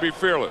 You have to be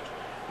fearless.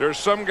 There's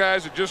some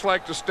guys that just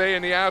like to stay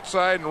in the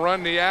outside and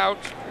run the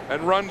outs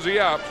and runs the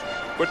ups,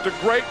 but the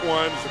great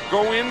ones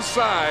go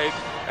inside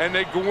and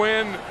they go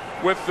in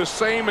with the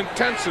same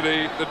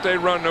intensity that they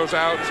run those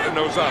outs and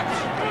those ups.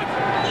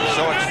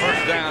 So it's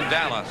first down,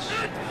 Dallas.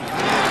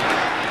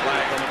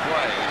 Flag on the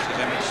play. This is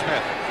Emmitt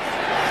Smith.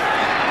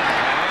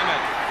 And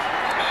Emmitt,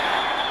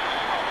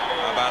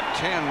 about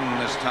 10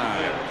 this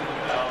time.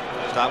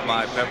 Stopped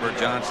by Pepper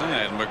Johnson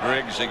and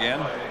McGriggs again.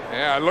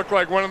 Yeah, it looked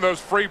like one of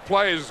those free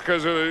plays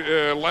because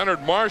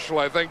Leonard Marshall,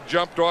 I think,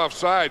 jumped off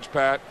sides,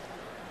 Pat.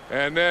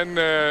 And then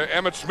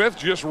Emmitt Smith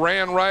just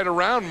ran right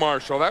around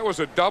Marshall. That was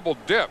a double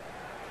dip.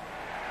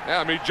 Yeah,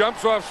 I mean, he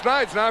jumps off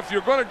sides. Now, if you're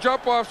going to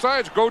jump off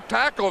sides, go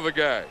tackle the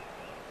guy.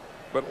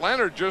 But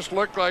Leonard just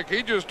looked like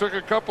he just took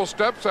a couple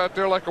steps out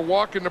there like a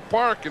walk in the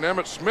park, and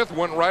Emmitt Smith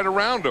went right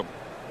around him.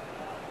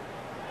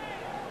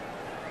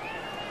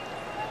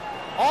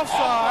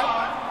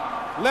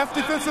 Offside, left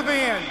defensive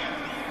end.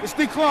 It's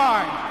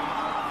declined.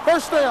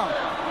 First down.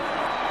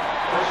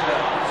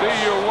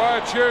 See, you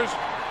watch.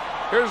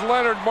 Here's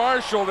Leonard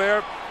Marshall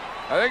there.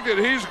 I think that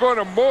he's going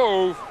to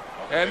move.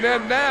 And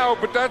then now,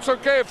 but that's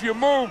okay. If you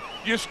move,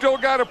 you still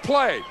got to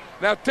play.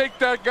 Now take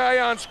that guy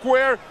on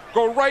square,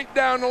 go right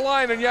down the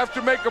line, and you have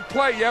to make a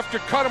play. You have to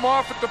cut him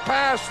off at the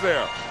pass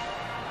there.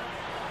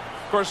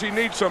 Of course, he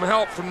needs some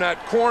help from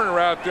that corner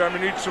out there. I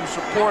mean, he needs some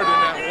support in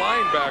that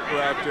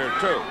linebacker out there,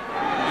 too.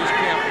 You just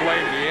can't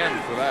blame the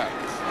end for that.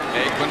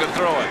 Aikman to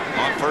throw it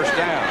on first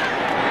down.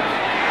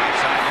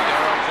 Outside to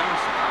Darrell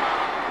Johnson.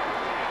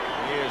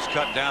 He is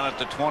cut down at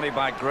the 20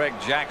 by Greg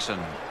Jackson.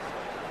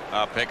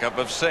 A pickup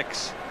of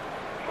 6.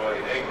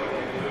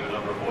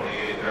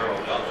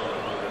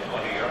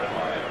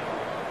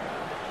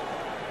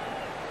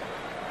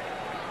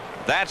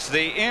 That's the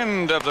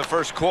end of the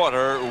first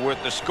quarter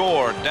with the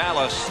score.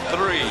 Dallas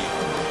 3,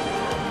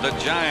 the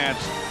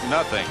Giants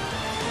nothing.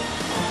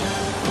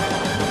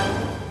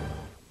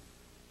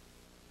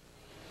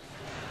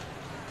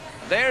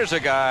 There's a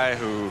guy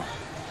who,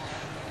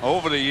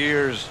 over the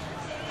years,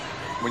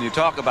 when you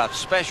talk about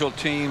special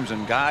teams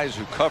and guys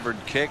who covered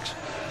kicks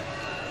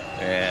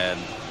and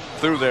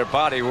threw their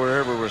body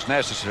wherever was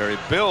necessary,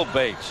 Bill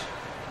Bates.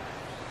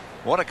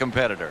 What a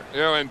competitor.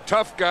 You know, and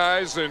tough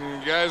guys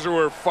and guys who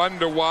were fun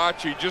to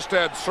watch. He just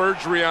had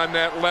surgery on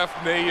that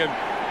left knee, and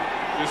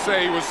you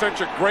say he was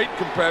such a great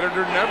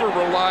competitor, never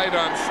relied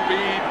on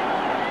speed,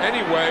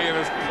 anyway, and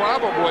is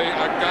probably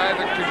a guy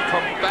that can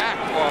come back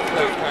off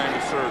that kind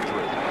of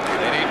surgery.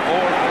 They need 4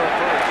 for a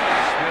first.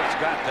 Smith's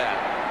got that.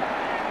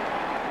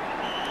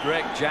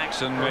 Greg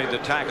Jackson made the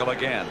tackle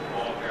again.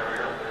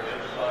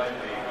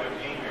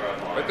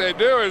 What they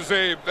do is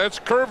that's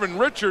Curvin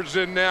Richards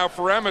in now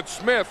for Emmitt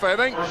Smith. I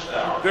think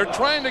they're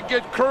trying to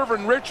get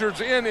Curvin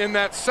Richards in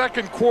that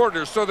second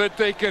quarter so that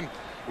they can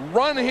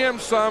run him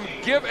some,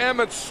 give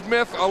Emmitt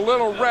Smith a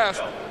little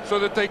rest so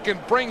that they can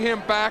bring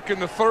him back in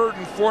the third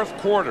and fourth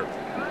quarter.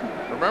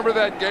 Remember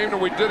that game that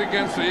we did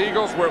against the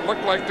Eagles where it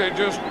looked like they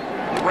just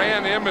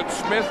ran Emmitt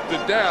Smith to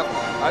death?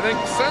 I think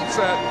since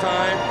that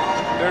time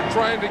they're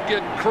trying to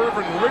get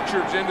Curvin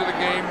Richards into the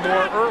game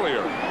more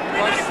earlier.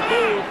 Plus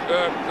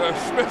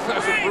Smith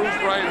has a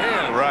bruised right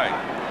hand. Right.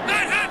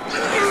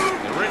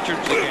 And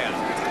Richards again.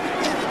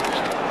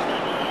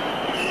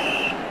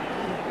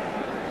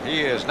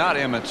 He is not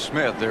Emmitt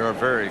Smith. There are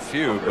very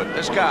few, but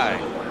this guy,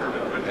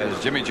 as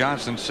Jimmy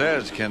Johnson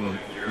says, can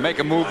make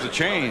a move to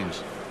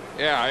change.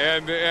 Yeah,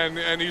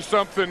 and he's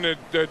something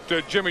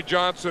that Jimmy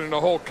Johnson and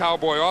the whole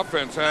Cowboy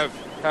offense have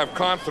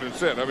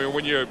confidence in. I mean,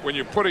 when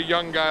you put a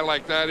young guy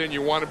like that in,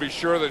 you want to be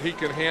sure that he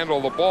can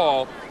handle the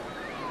ball.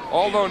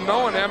 Although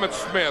knowing Emmitt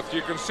Smith,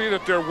 you can see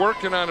that they're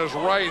working on his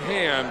right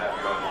hand.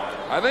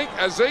 I think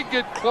as they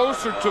get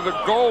closer to the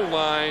goal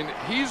line,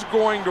 he's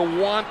going to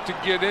want to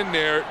get in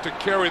there to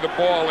carry the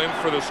ball in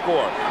for the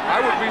score. I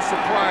would be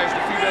surprised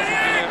if he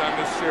doesn't get in on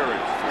this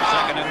series.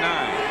 2nd and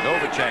 9.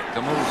 Novacek,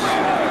 the move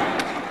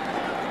man.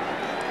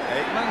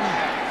 Aikman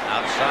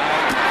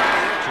outside.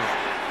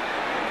 Richards.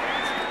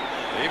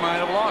 He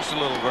might have lost a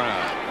little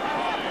ground.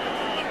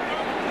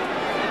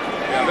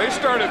 Yeah, they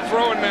started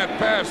throwing that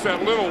pass,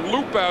 that little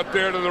loop out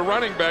there to the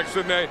running backs,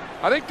 and I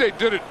think they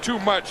did it too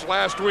much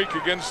last week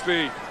against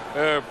the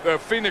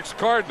Phoenix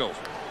Cardinals.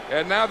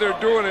 And now they're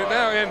doing it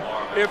now. And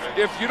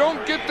if you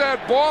don't get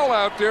that ball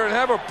out there and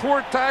have a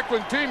poor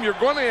tackling team, you're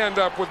going to end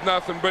up with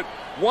nothing. But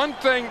one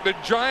thing the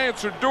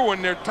Giants are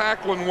doing, they're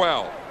tackling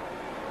well.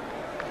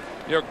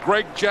 You know,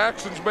 Greg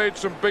Jackson's made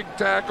some big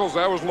tackles.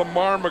 That was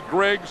Lamar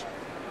McGriggs.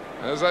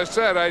 As I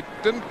said, I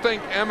didn't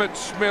think Emmitt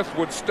Smith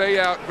would stay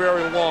out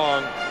very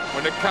long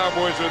when the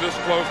Cowboys are this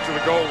close to the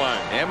goal line.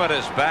 Emmitt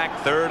is back,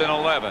 3rd and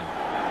 11.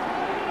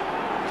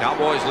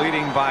 Cowboys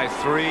leading by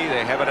 3.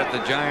 They have it at the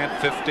Giant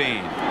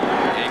 15.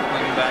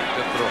 Aikman back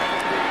to throw.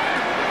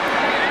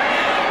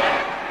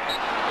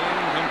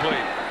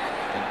 Incomplete.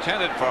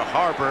 Intended for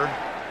Harper.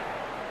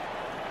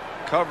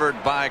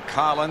 Covered by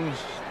Collins.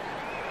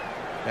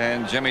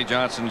 And Jimmy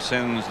Johnson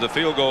sends the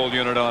field goal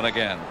unit on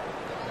again.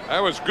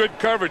 That was good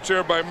coverage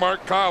there by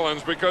Mark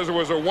Collins because it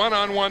was a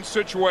one-on-one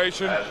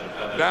situation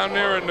down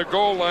there in the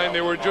goal line. They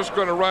were just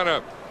going to run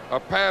a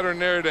pattern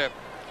there to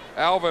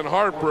Alvin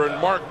Harper, and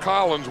Mark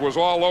Collins was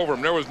all over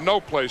him. There was no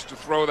place to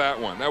throw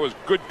that one. That was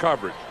good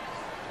coverage.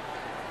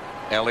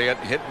 Elliott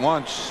hit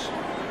once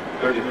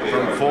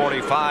from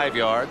 45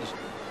 yards.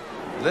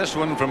 This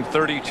one from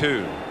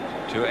 32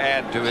 to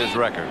add to his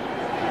record.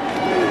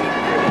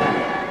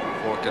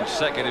 4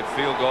 consecutive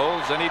field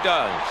goals, and he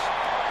does.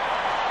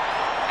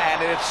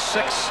 And it's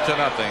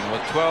 6-0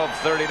 with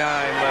 12:39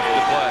 left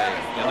to play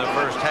in the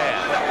first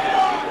half.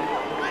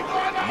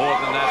 More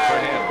than that for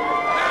him.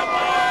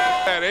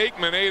 At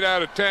Aikman, 8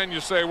 out of 10, you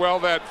say, well,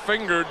 that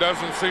finger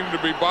doesn't seem to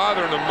be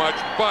bothering him much,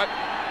 but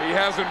he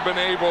hasn't been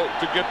able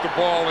to get the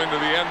ball into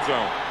the end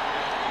zone.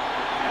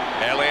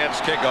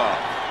 Elliott's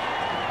kickoff.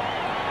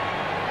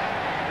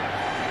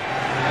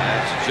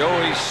 That's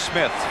Joey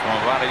Smith from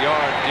about a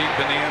yard deep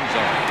in the end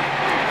zone.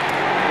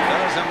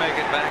 Doesn't make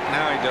it back.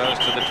 Now he does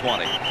to the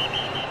 20.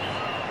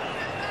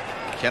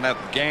 Kenneth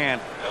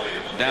Gant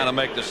down to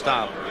make the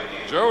stop.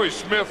 Joey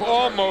Smith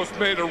almost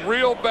made a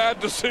real bad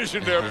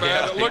decision there, man.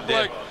 Yeah, it looked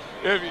like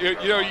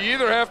you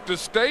either have to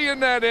stay in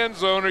that end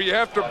zone or you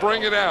have to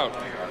bring it out.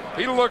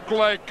 He looked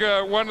like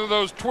one of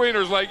those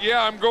tweeners, like,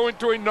 yeah, I'm going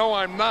to, no,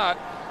 I'm not.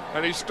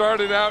 And he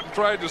started out and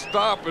tried to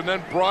stop and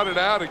then brought it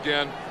out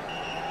again.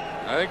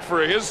 I think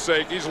for his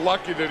sake, he's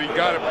lucky that he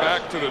got it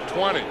back to the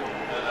 20.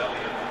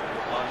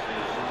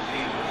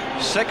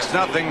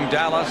 6-0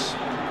 Dallas.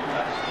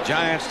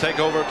 Giants take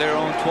over at their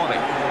own 20.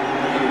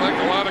 Like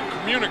a lot of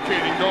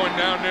communicating going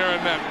down there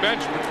on that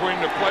bench between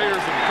the players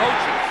and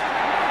coaches.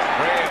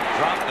 Graham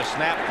dropped the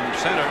snap from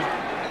center.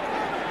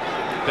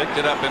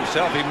 Picked it up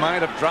himself. He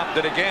might have dropped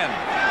it again.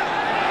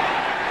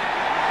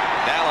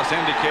 Dallas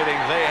indicating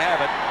they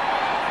have it.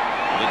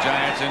 The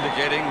Giants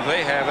indicating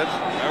they have it.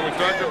 And we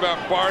talked about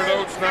Bart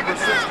Oates, number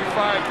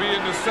 65,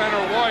 being the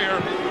center wire.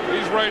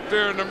 He's right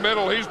there in the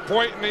middle. He's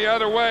pointing the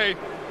other way.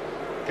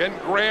 Ken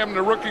Graham,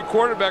 the rookie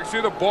quarterback, see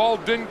the ball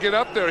didn't get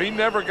up there. He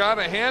never got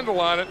a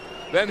handle on it.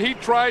 Then he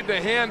tried to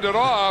hand it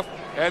off,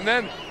 and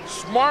then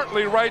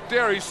smartly right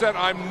there he said,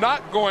 I'm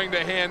not going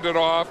to hand it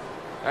off.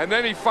 And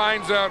then he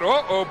finds out,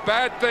 uh-oh,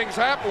 bad things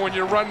happen when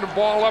you run the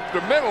ball up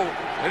the middle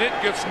and it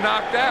gets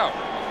knocked out.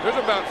 There's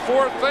about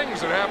 4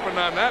 things that happened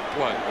on that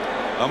play.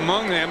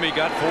 Among them, he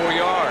got 4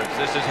 yards.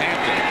 This is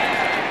Hampton.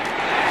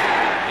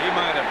 He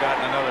might have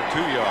gotten another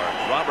 2 yards.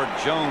 Robert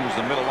Jones,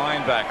 the middle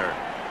linebacker.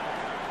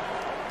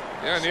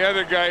 Yeah, and the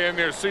other guy in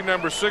there, see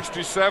number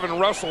 67,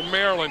 Russell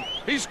Maryland.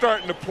 He's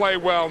starting to play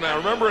well now.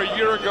 Remember a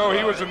year ago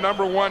he was a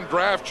 #1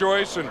 draft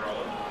choice, and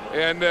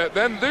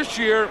then this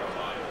year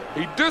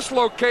he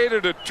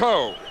dislocated a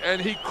toe, and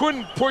he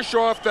couldn't push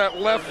off that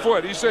left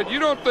foot. He said, "You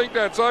don't think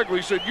that's ugly?"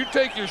 He said, "You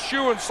take your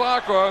shoe and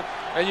sock off,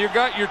 and you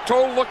got your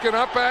toe looking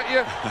up at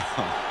you."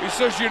 He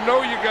says, "You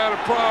know you got a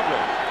problem."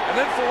 And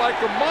then for like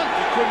a month,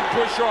 he couldn't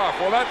push off.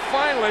 Well, that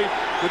finally,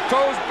 the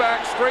toe's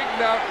back,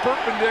 straightened out,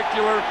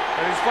 perpendicular,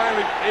 and he's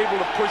finally able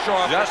to push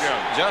off again.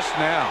 Just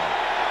now,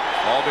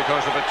 all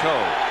because of a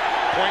toe.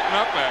 Pointing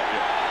up at you.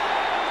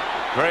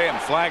 Graham,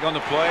 flag on the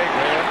play.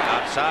 Graham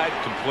outside,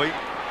 complete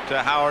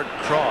to Howard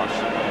Cross.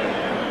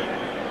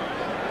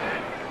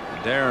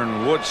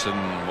 Darren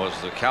Woodson was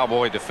the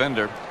Cowboy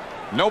defender.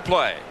 No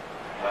play.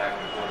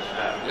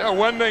 Yeah,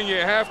 one thing you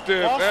have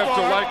to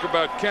like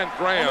about Kent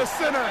Graham. On the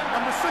center,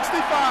 number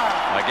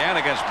 65. Again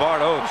against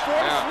Bart Oates. Before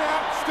the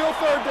snap, still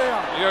third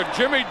down. You know,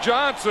 Jimmy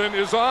Johnson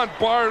is on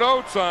Bart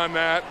Oates on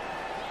that.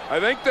 I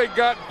think they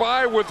got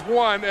by with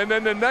one, and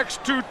then the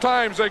next 2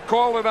 times they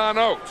call it on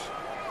Oates.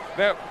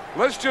 Now,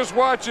 let's just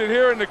watch it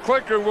here in the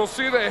clicker. We'll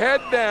see the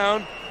head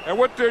down, and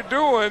what they're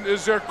doing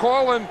is they're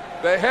calling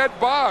the head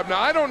bob. Now,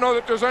 I don't know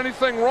that there's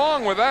anything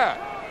wrong with that.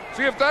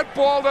 See, if that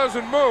ball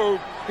doesn't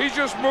move, he's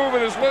just moving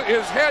his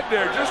head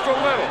there just a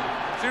little.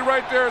 See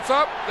right there, it's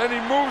up, then he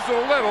moves it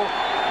a little.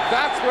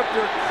 That's what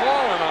they're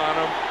calling on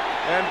him.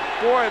 And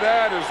boy,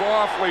 that is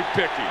awfully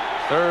picky.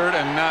 3rd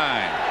and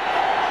 9.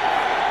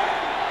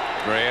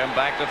 Graham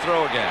back to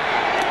throw again.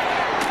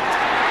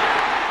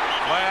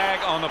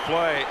 Flag on the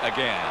play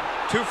again.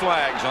 2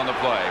 flags on the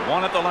play.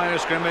 One at the line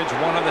of scrimmage,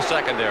 one in the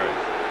secondary.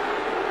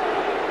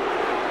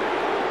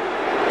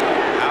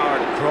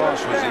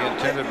 Cross was the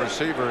intended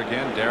receiver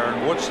again.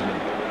 Darren Woodson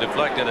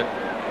deflected it.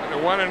 And the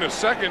one in the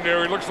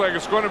secondary looks like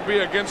it's going to be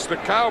against the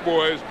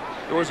Cowboys.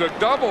 It was a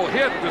double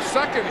hit. The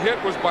second hit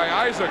was by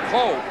Isaac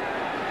Holt,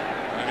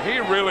 and he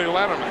really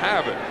let him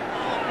have it.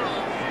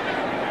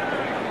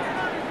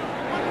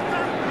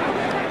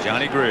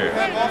 Johnny Greer. We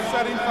have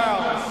offsetting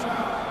fouls.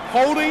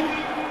 Holding,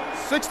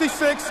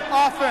 66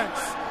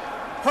 offense.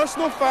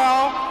 Personal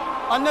foul,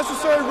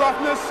 unnecessary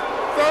roughness,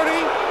 30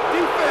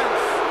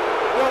 defense.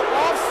 They'll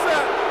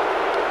offset.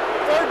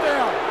 3rd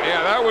down.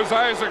 Yeah, that was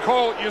Isaac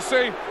Holt. You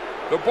see,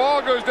 the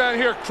ball goes down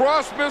here.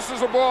 Cross misses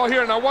the ball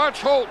here. Now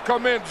watch Holt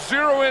come in,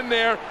 zero in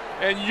there,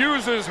 and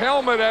use his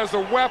helmet as a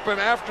weapon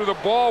after the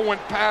ball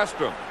went past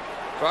him.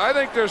 So I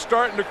think they're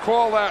starting to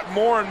call that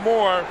more and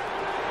more.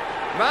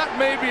 Not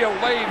maybe a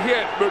late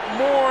hit, but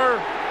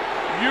more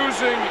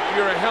using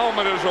your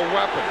helmet as a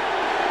weapon.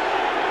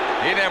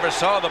 He never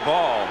saw the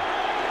ball.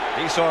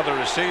 He saw the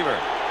receiver.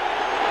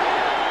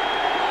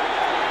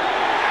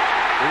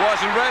 He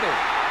wasn't ready.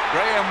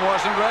 Graham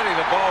wasn't ready.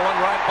 The ball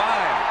went right by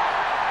him.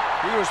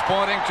 He was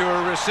pointing to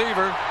a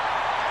receiver,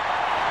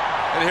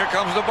 and here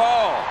comes the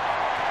ball.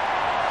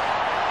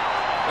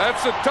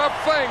 That's a tough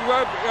thing.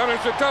 And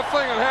it's a tough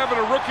thing on having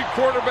a rookie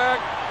quarterback.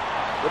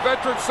 The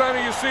veteran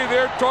center, you see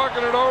there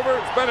talking it over.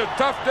 It's been a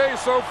tough day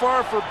so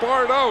far for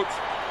Bart Oates.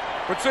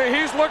 But see,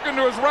 he's looking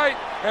to his right,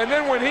 and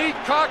then when he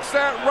cocks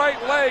that right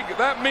leg,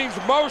 that means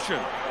motion.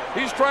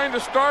 He's trying to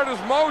start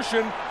his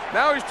motion.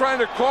 Now he's trying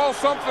to call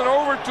something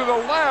over to the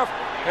left,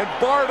 and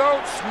Bart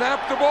Oates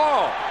snapped the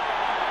ball.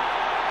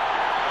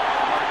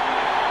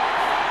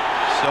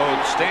 So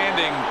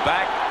standing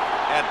back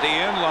at the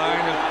end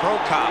line is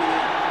Prokop.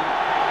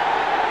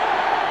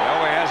 Well,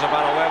 he has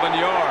about 11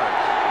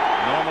 yards.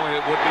 Normally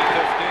it would be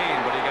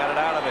 15, but he got it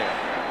out of there.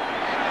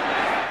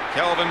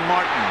 Kelvin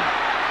Martin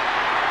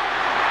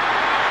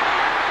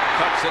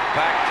cuts it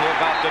back to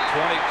about the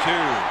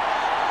 22.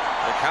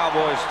 The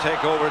Cowboys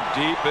take over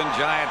deep in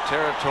Giant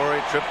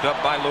territory, tripped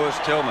up by Lewis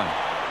Tillman.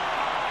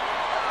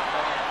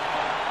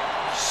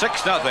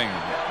 6-0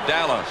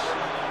 Dallas.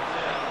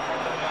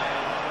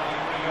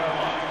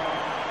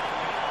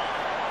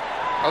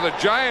 Well, the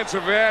Giants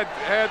have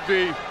had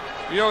the,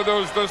 you know,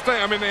 those things.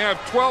 I mean, they have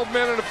 12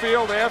 men in the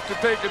field. They have to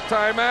take a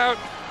timeout.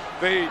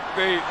 They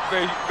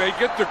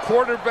get the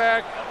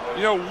quarterback,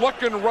 you know,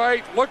 looking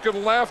right,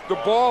 looking left. The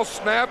ball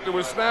snapped. It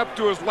was snapped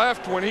to his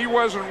left when he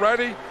wasn't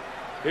ready.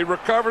 He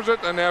recovers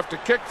it, and they have to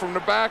kick from the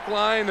back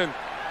line. And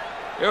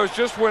it was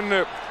just when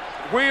the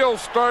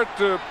wheels start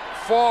to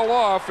fall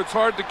off, it's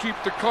hard to keep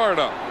the cart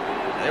up.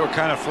 They were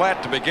kind of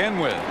flat to begin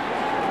with.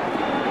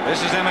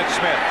 This is Emmitt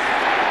Smith.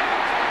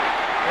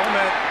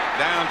 Emmitt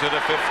down to the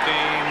 15.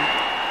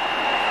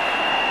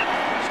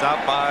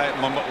 Stopped by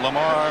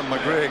Lamar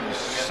McGriggs.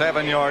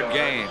 7-yard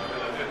gain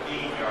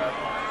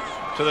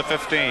to the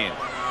 15.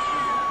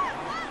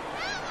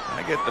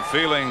 I get the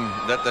feeling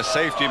that the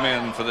safety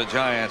men for the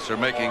Giants are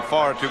making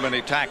far too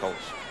many tackles.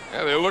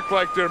 Yeah, they look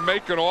like they're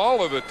making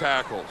all of the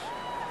tackles.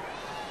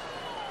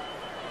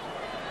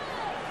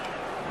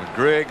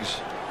 McGriggs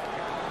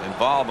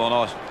involved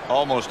on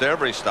almost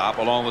every stop,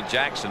 along with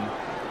Jackson.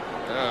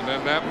 Yeah, and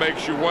then that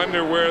makes you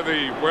wonder where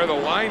the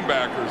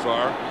linebackers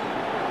are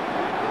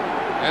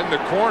and the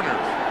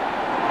corners.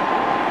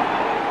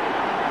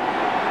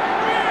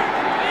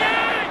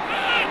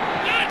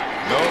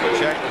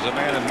 Novacek was a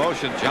man in in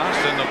motion.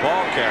 Johnston, the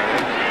ball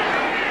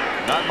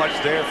carrier. Not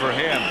much there for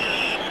him.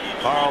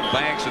 Carl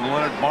Banks and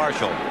Leonard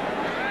Marshall.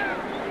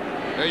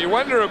 Now you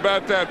wonder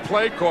about that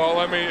play call.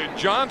 I mean,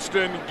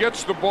 Johnston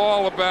gets the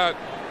ball about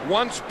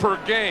once per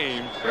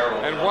game,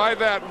 and why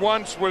that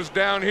once was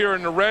down here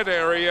in the red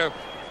area,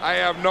 I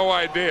have no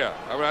idea.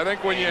 I mean, I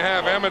think when you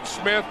have Emmitt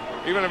Smith,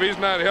 even if he's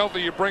not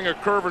healthy, you bring a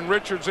Kervin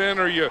Richards in,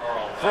 or you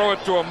throw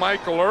it to a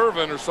Michael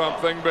Irvin or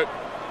something. But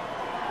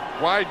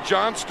why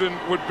Johnston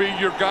would be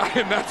your guy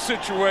in that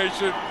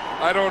situation,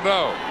 I don't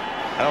know.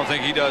 I don't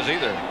think he does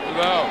either.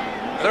 No.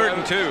 3rd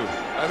and 2.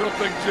 I don't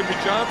think Jimmy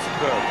Johnson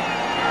does.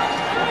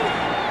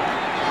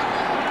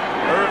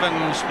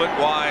 Irvin split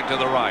wide to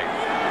the right.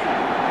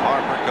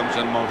 Harper comes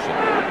in motion.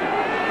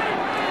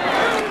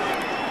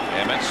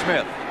 Emmitt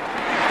Smith.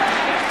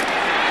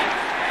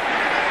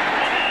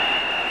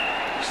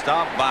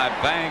 Stopped by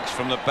Banks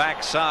from the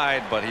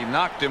backside, but he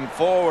knocked him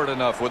forward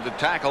enough with the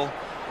tackle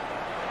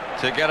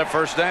to get a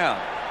first down.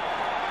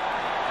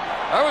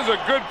 That was a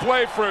good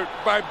play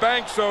by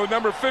Banks, though.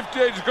 Number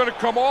 58 is going to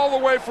come all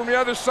the way from the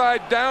other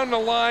side down the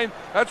line.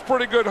 That's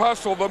pretty good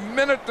hustle. The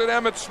minute that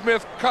Emmitt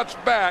Smith cuts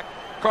back,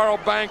 Carl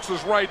Banks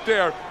is right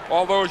there,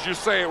 although, as you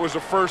say, it was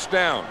a first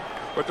down.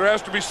 But there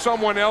has to be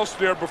someone else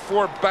there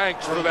before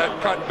Banks for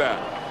that cutback,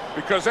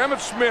 because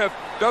Emmitt Smith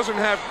doesn't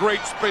have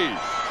great speed.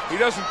 He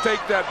doesn't take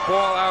that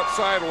ball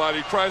outside a lot.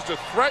 He tries to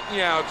threaten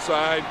you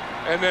outside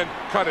and then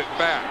cut it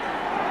back.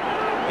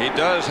 He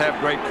does have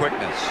great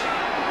quickness.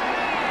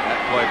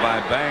 That play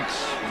by Banks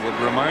would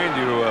remind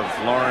you of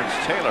Lawrence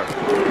Taylor.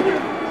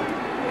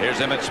 Here's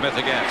Emmitt Smith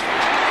again.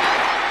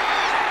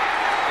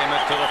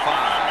 Emmitt to the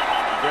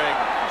 5. Greg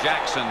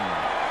Jackson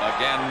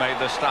again made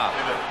the stop.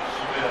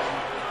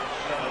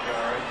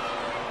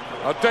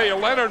 I'll tell you,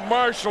 Leonard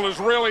Marshall is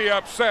really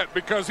upset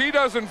because he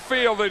doesn't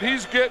feel that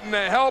he's getting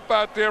the help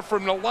out there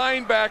from the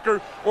linebacker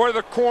or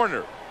the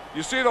corner.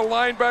 You see the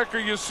linebacker,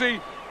 you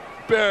see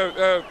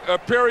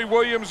Perry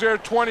Williams there,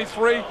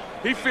 23.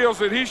 He feels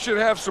that he should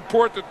have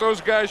support, that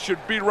those guys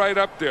should be right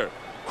up there.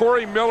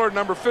 Corey Miller,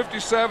 number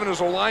 57, is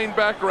a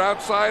linebacker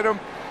outside him.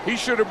 He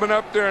should have been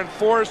up there in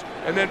force,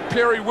 and then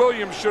Perry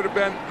Williams should have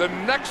been the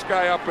next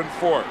guy up in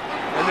force.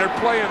 And they're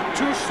playing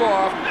too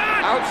soft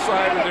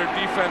outside of their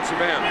defensive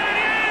end.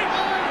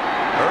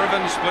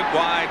 Irvin split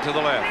wide to the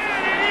left.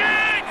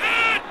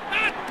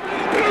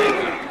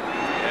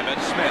 Emmitt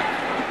Smith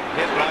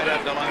hit right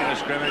at the line of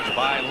scrimmage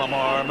by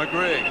Lamar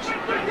McGriggs.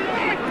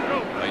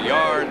 A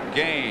yard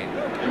gain.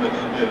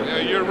 Yeah,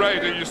 you're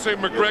right. You see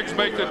McGriggs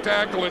make the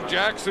tackle and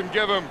Jackson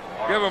give him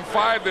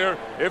 5 there.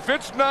 If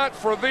it's not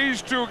for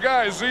these two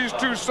guys, these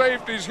two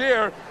safeties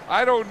here,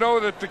 I don't know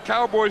that the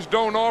Cowboys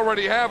don't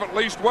already have at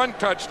least one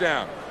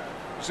touchdown.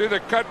 See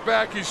the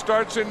cutback, he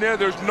starts in there.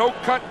 There's no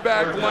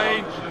cutback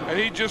lane, and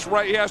he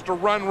has to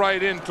run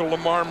right into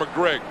Lamar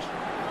McGriggs.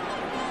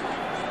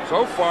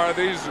 So far,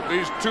 these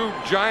two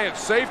giant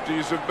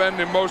safeties have been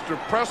the most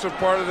impressive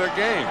part of their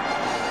game.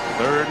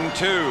 3rd and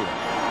 2.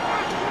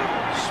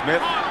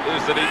 Smith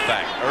is the deep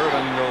back.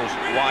 Irvin goes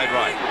wide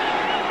right.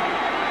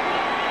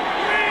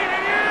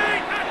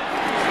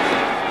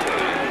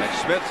 And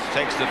Smith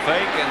takes the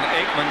fake, and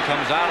Aikman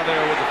comes out of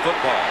there with the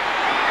football.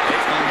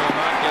 Aikman will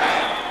not get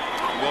out.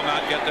 Will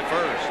not get the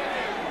first.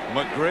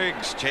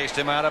 McGriggs chased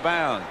him out of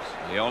bounds.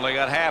 He only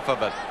got half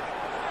of it.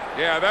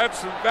 Yeah,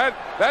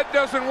 that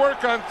doesn't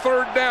work on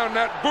 3rd down.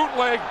 That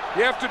bootleg,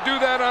 you have to do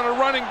that on a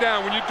running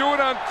down. When you do it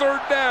on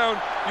 3rd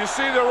down, you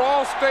see they're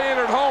all staying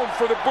at home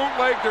for the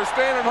bootleg. They're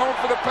staying at home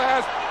for the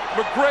pass.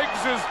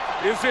 McGriggs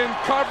is in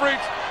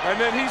coverage, and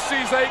then he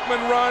sees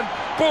Aikman run.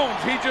 Boom,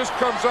 he just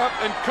comes up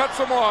and cuts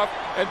him off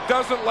and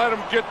doesn't let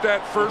him get that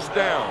first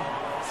down.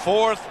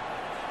 4th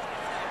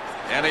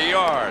and a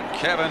yard.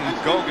 Kevin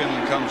Gogan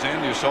comes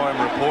in. You saw him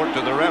report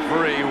to the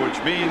referee, which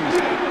means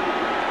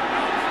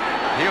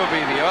he'll be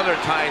the other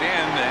tight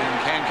end and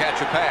can catch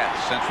a pass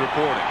since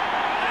reporting.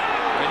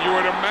 And you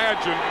would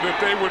imagine that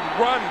they would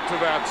run to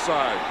that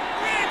side.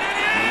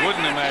 You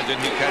wouldn't imagine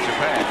he'd catch a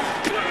pass.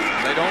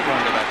 They don't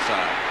run to that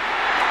side.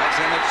 That's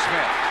Emmitt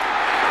Smith.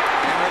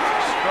 Emmitt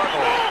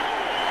struggled.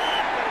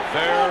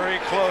 Very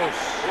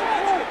close.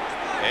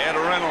 Ed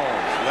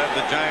Reynolds led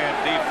the Giant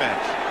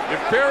defense. If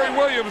Perry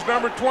Williams,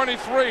 number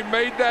 23,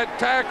 made that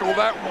tackle,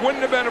 that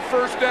wouldn't have been a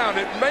first down.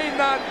 It may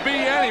not be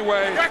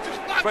anyway,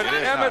 but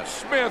Emmitt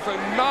Smith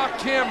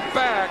knocked him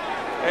back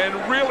and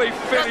really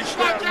finished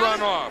that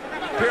run off.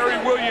 Perry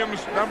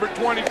Williams, number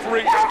 23,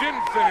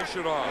 didn't finish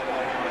it off.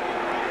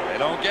 They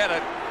don't get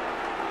it.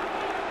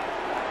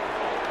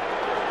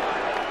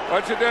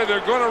 Watch it there.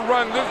 They're going to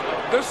run.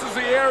 This is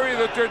the area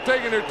that they're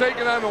taking. They're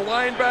taking on the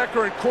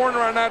linebacker and corner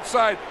on that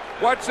side.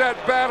 Watch that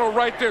battle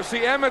right there. See,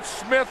 Emmitt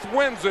Smith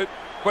wins it,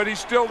 but he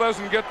still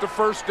doesn't get the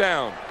first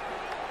down.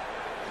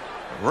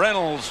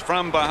 Reynolds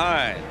from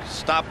behind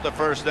stopped the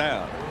first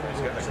down.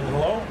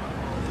 Hello?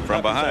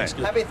 From behind.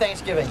 Happy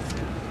Thanksgiving.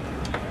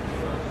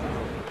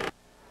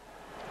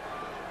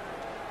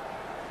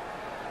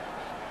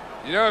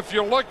 You know, if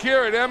you look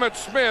here at Emmitt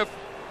Smith,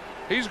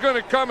 he's going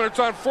to come, and it's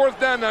on 4th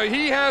down. Now,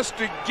 he has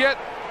to get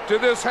to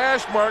this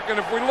hash mark, and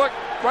if we look,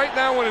 right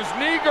now when his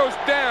knee goes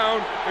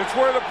down, it's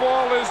where the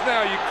ball is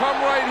now. You come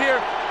right here.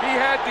 He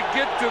had to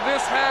get to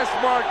this hash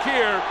mark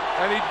here,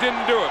 and he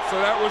didn't do it. So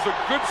that was a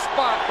good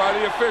spot by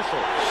the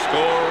official.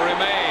 Score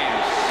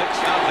remains 6-0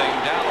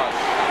 Dallas.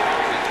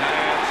 The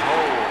Giants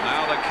hold.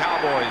 Now the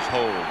Cowboys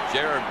hold.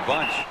 Jared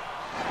Bunch,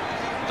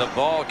 the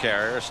ball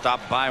carrier,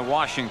 stopped by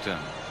Washington.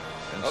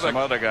 And some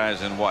other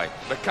guys in white.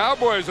 The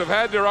Cowboys have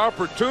had their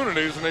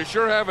opportunities, and they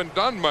sure haven't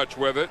done much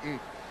with it. And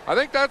I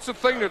think that's the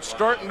thing that's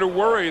starting to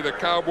worry the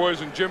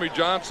Cowboys and Jimmy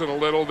Johnson a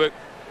little, that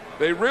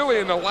they really,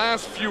 in the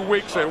last few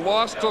weeks, they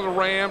lost to the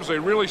Rams. They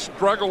really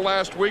struggled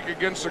last week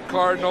against the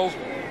Cardinals.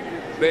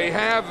 They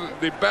have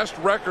the best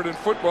record in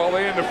football,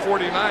 they and the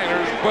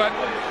 49ers, but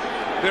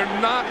they're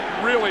not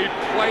really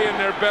playing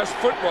their best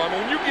football. I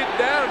mean, when you get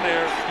down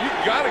there,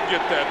 you've got to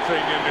get that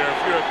thing in there if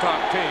you're a top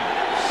team.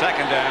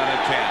 2nd down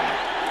and 10.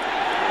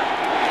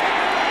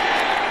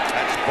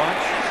 That's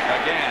Bunch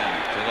again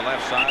to the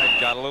left side.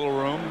 Got a little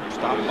room.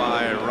 Stopped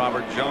by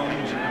Robert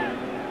Jones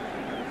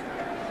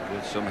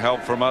with some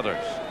help from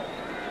others.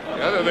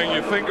 The other thing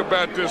you think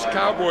about this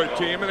Cowboy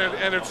team,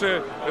 and it's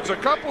a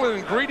couple of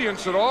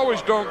ingredients that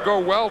always don't go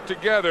well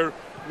together.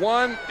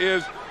 One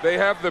is they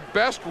have the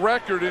best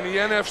record in the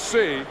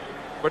NFC,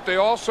 but they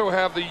also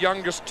have the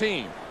youngest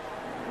team.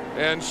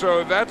 And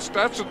so that's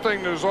the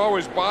thing that's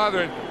always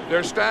bothering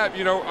their staff.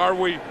 You know, are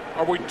we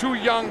too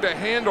young to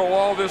handle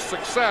all this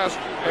success?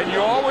 And you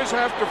always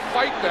have to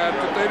fight that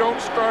they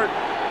don't start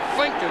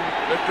thinking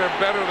that they're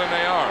better than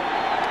they are.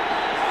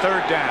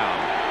 3rd down.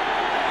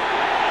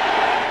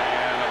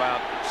 And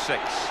about 6.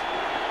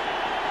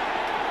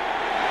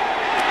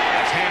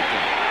 That's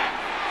Hampton.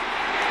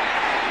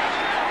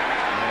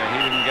 Yeah, he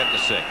didn't get the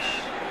 6.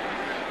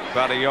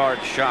 About a yard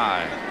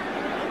shy.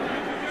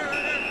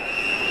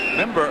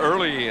 Remember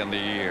early in the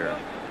year,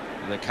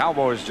 the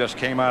Cowboys just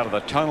came out of the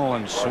tunnel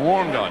and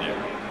swarmed on you.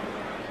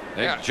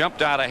 They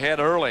jumped out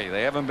ahead early.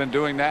 They haven't been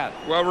doing that.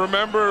 Well,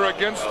 remember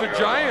against the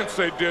Giants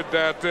they did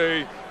that.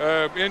 They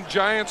in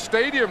Giant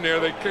Stadium there,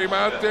 they came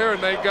out there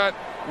and they got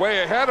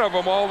way ahead of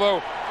them,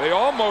 although they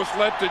almost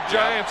let the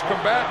Giants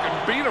come back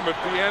and beat them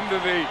at the end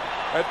of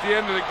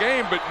the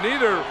game. But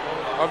neither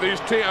of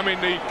these teams, I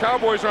mean, the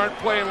Cowboys aren't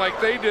playing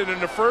like they did in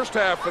the first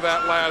half of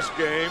that last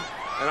game.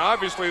 And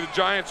obviously the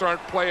Giants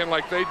aren't playing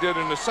like they did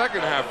in the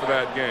second half of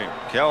that game.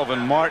 Kelvin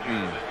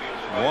Martin,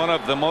 one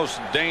of the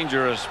most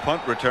dangerous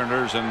punt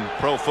returners in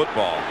pro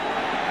football.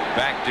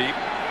 Back deep.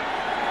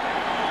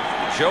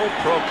 Joe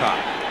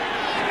Prokop.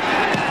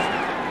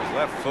 His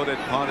left-footed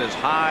punt is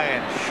high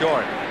and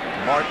short.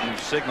 Martin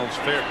signals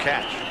fair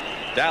catch.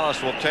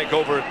 Dallas will take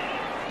over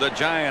the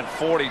Giant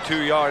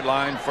 42-yard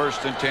line,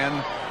 1st and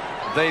 10.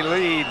 They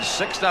lead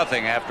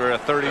 6-0 after a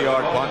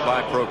 30-yard punt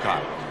by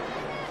Prokop.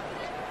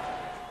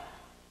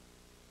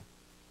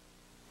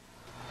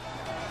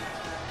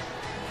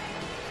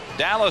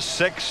 Dallas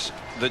 6,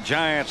 the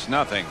Giants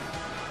nothing.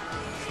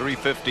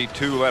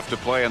 3:52 left to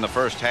play in the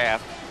first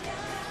half.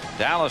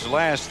 Dallas'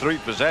 last 3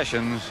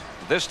 possessions.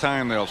 This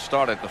time they'll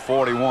start at the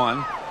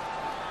 41.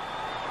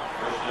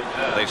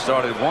 They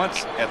started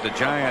once at the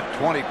Giant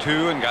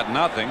 22 and got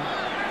nothing.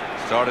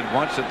 Started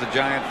once at the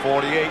Giant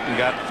 48 and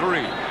got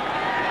 3.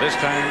 This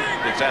time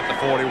it's at the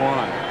 41.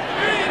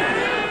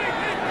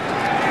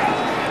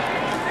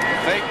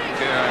 Fake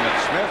to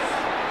Smith.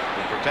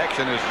 The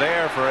protection is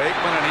there for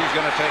Aikman, and he's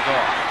going to take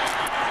off.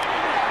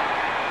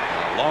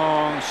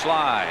 Long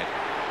slide.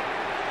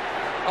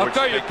 I'll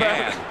tell you,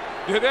 Pat,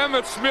 did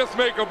Emmitt Smith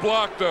make a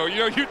block, though? You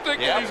know, you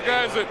think of these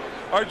guys that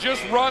are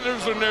just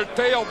runners and they're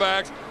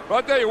tailbacks. But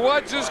I'll tell you,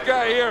 watch this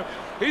guy here.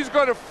 He's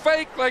going to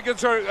fake like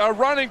it's a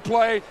running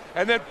play,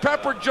 and then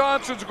Pepper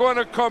Johnson's going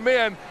to come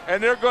in,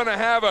 and they're going to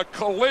have a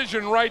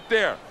collision right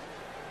there.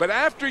 But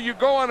after you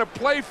go on a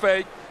play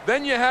fake,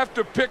 then you have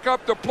to pick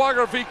up the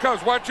plugger if he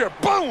comes. Watch here.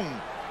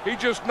 Boom! He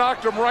just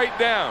knocked him right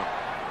down.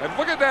 And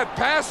look at that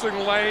passing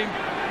lane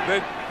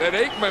that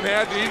Aikman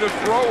had to either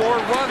throw or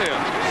run in.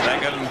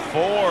 2nd and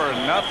 4,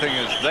 nothing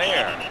is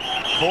there.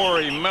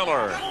 Corey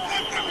Miller.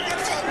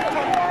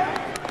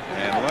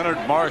 And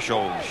Leonard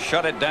Marshall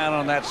shut it down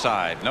on that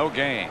side. No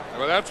gain.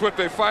 Well, that's what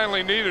they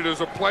finally needed, is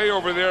a play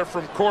over there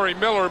from Corey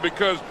Miller,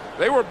 because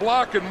they were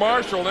blocking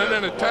Marshall and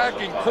then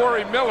attacking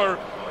Corey Miller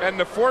and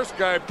the 4th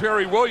guy,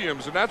 Perry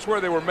Williams, and that's where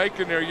they were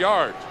making their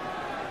yards.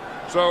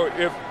 So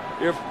if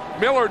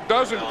Miller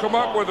doesn't come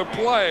up with a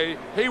play,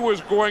 he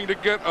was going to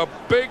get a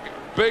big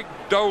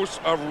dose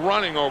of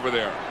running over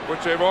there,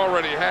 which they've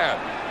already had.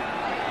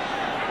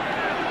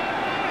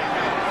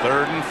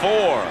 3rd and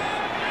 4.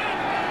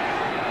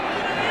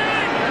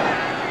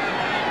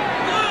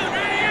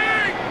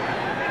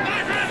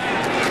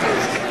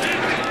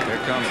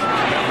 Comes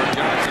Pepper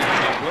Johnson.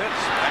 The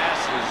blitz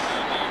passes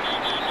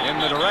in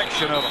the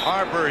direction of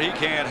Harper. He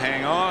can't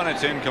hang on.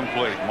 It's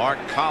incomplete. Mark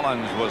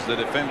Collins was the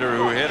defender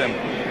who hit him.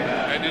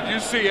 And did you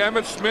see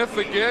Emmitt Smith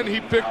again?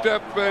 He picked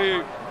up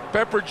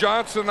Pepper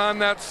Johnson on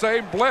that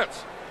same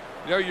blitz.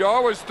 You know, you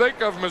always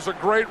think of him as a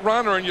great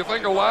runner, and you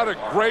think a lot of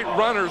great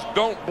runners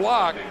don't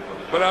block.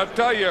 But I'll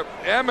tell you,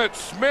 Emmitt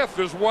Smith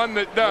is one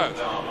that does.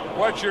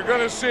 What you're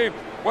going to see,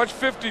 Watch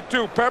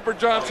 52. Pepper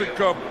Johnson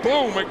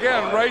kaboom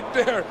again right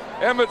there.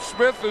 Emmitt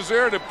Smith is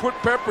there to put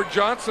Pepper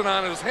Johnson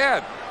on his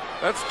head.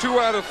 That's 2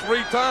 out of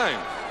 3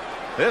 times.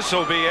 This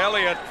will be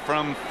Elliott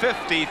from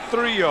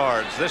 53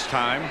 yards this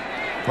time.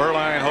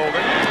 Berline holding.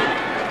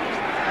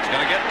 It's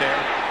going to get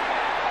there.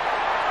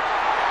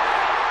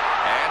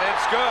 And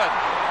it's good.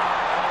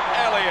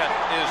 Elliott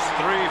is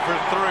 3 for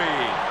 3.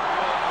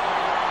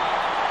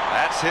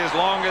 That's his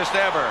longest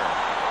ever.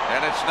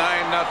 And it's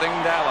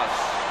 9-0 Dallas.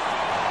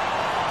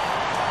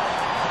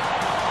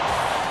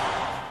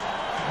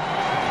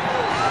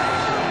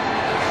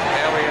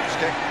 Elliott's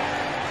kick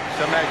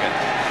to Megan.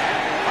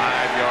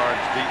 5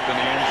 yards deep in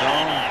the end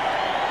zone.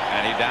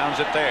 And he downs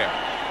it there.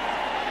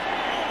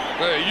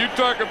 Hey, you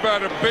talk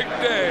about a big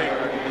day.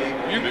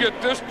 You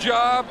get this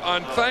job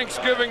on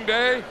Thanksgiving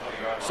Day.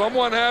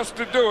 Someone has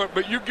to do it,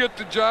 but you get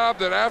the job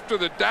that after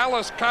the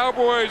Dallas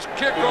Cowboys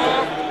kick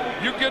off,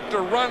 you get to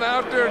run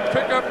out there and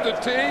pick up the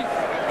tee,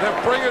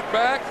 then bring it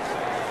back.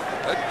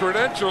 That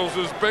credential's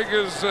as big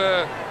as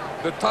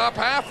the top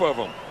half of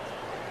them.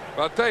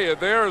 I'll tell you,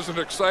 there is an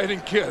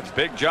exciting kid.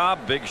 Big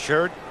job, big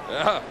shirt.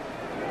 Yeah,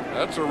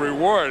 that's a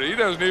reward. He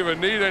doesn't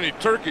even need any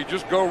turkey.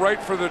 Just go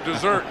right for the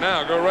dessert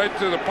now. Go right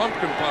to the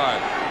pumpkin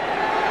pie.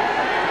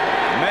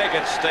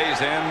 Meggett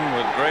stays in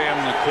with Graham,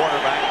 the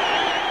quarterback.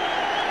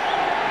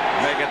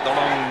 Meggett, the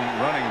lone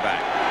running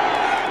back.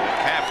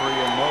 McCaffrey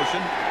in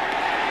motion.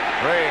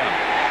 Graham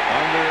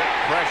under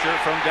pressure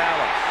from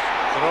Dallas.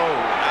 Throw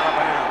out of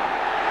bounds.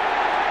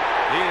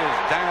 He is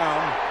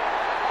down.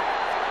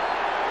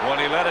 When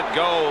he let it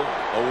go,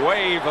 a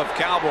wave of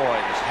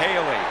Cowboys.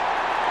 Haley,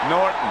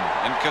 Norton,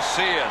 and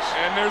Casillas.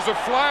 And there's a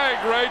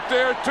flag right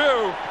there,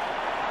 too.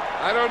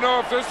 I don't know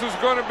if this is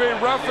going to be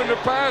roughing the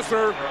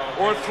passer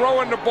or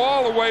throwing the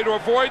ball away to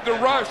avoid the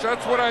rush.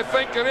 That's what I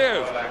think it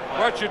is.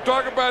 But you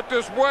talk about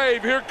this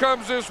wave. Here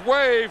comes this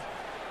wave.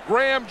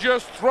 Graham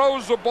just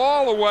throws the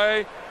ball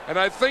away, and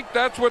I think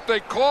that's what they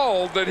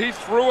called, that he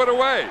threw it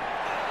away.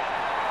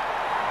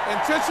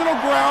 Intentional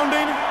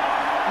grounding,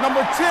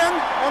 number 10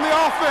 on the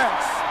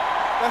offense.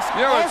 That's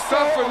it's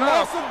tough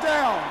enough. Loss of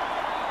down.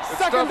 It's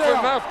Second tough down.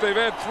 enough. They've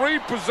had 3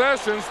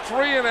 possessions,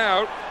 3 and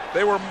out.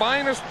 They were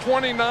minus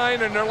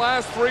 29 in their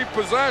last 3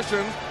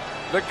 possessions.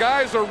 The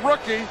guy's a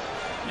rookie.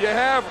 You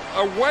have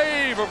a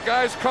wave of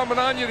guys coming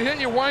on you to hit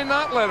you. Why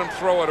not let him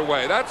throw it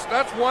away? That's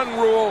one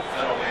rule.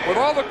 With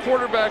all the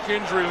quarterback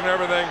injuries and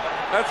everything,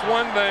 that's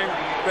one thing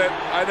that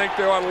I think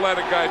they ought to let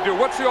a guy do.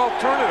 What's the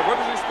alternative?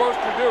 What is he supposed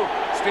to do?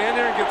 Stand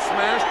there and get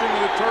smashed into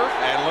the turf?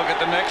 And look at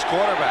the next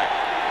quarterback.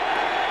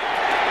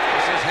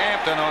 This is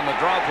Hampton on the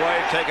draw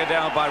play, taken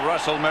down by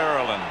Russell,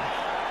 Maryland.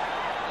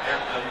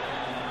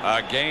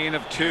 A gain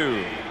of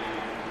 2.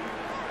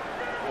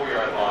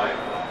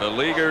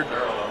 Beleaguered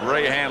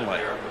Ray Hanley.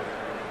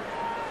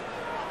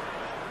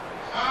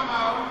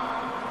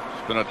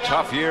 It's been a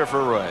tough year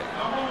for Ray.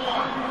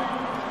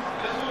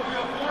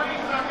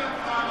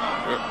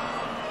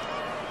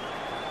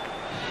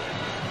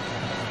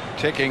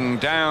 Ticking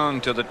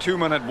down to the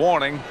 2-minute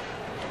warning,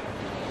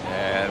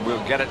 and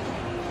we'll get it.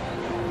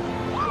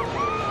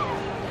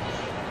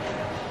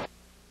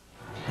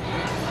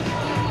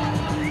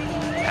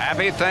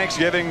 Happy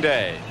Thanksgiving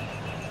Day.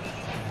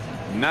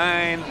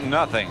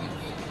 9-0.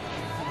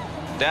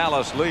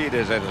 Dallas lead,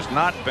 as it has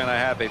not been a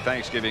happy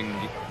Thanksgiving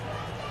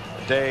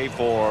Day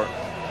for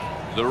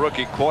the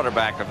rookie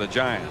quarterback of the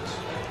Giants.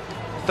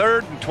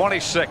 3rd and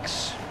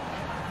 26.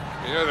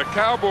 Yeah, the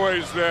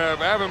Cowboys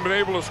haven't been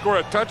able to score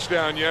a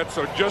touchdown yet,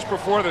 so just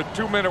before the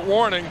 2-minute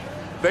warning,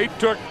 they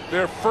took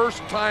their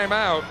first time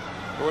out.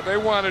 What they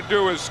want to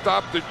do is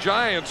stop the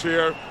Giants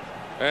here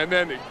and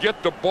then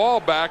get the ball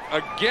back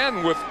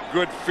again with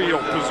good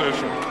field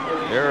position.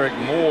 Eric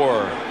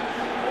Moore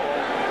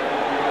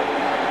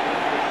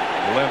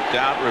limped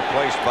out,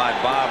 replaced by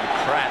Bob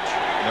Cratch,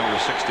 number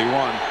 61.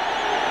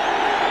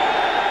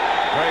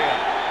 Graham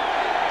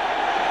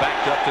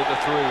backed up to the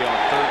 3 on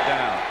 3rd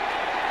down.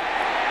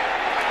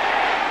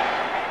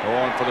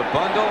 Going for the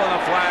bundle and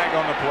a flag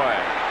on the play.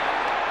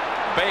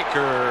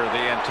 Baker,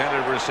 the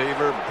intended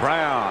receiver.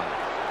 Brown.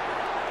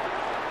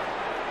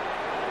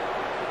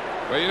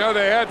 Well, you know,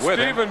 they had With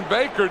Stephen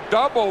Baker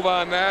doubled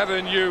on that,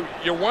 and you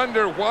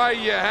wonder why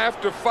you have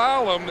to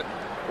foul him.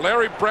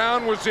 Larry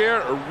Brown was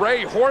there.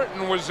 Ray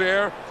Horton was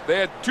there. They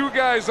had 2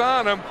 guys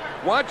on him.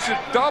 Watch it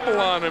double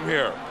on him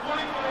here.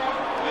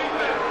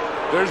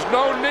 There's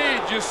no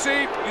need. You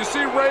see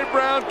Ray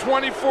Brown,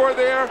 24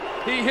 there.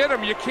 He hit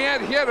him. You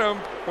can't hit him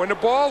when the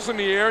ball's in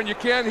the air, and you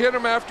can't hit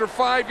him after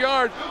 5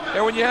 yards.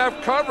 And when you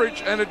have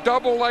coverage and a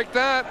double like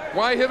that,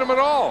 why hit him at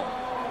all?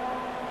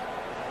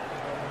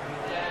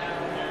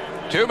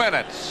 2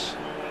 minutes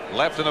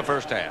left in the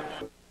first half.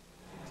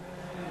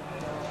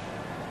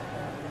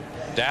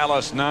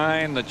 Dallas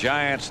 9, the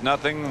Giants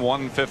nothing.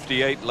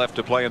 1:58 left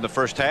to play in the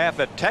first half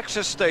at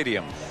Texas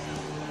Stadium.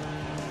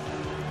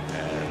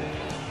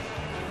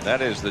 And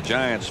that is the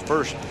Giants'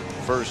 first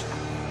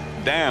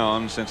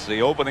down since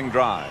the opening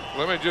drive.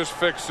 Let me just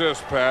fix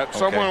this, Pat. Okay.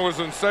 Someone was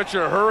in such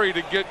a hurry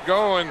to get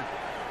going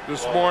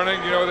this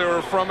morning. You know, they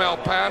were from El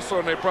Paso,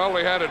 and they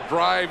probably had to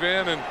drive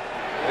in and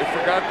They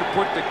forgot to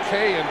put the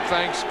K in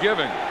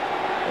Thanksgiving.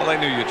 Well, they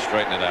knew you'd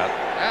straighten it out.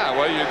 Yeah,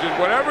 well, you just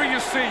whatever you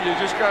see, you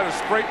just got to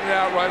straighten it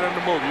out right on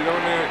the move. You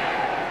don't need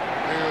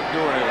to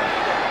do anything.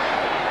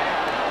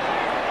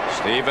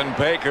 Stephen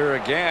Baker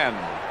again.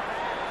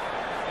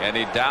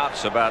 Any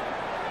doubts about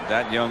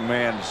that young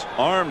man's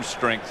arm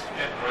strength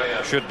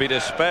should be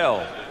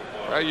dispelled.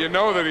 You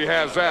know that he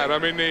has that. I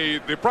mean,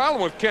 the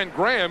problem with Kent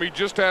Graham, he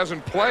just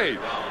hasn't played.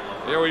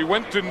 You know, he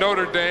went to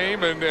Notre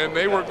Dame, and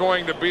they were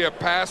going to be a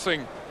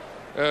passing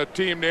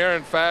team there.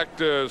 In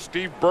fact,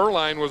 Steve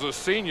Berline was a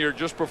senior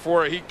just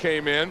before he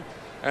came in,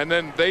 and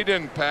then they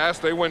didn't pass.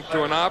 They went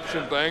to an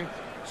option thing.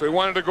 So he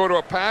wanted to go to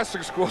a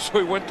passing school, so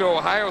he went to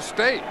Ohio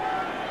State.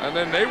 And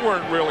then they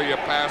weren't really a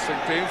passing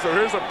team. So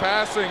here's a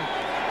passing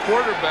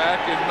quarterback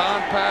in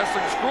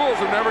non-passing schools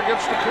who never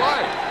gets to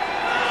play.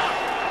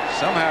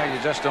 Somehow you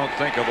just don't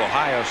think of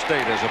Ohio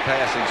State as a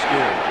passing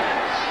school.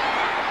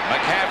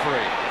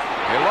 McCaffrey,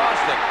 he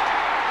lost it.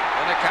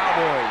 And the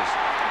Cowboys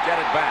get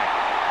it back.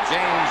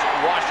 James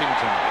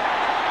Washington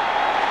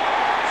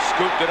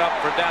scooped it up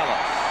for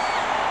Dallas.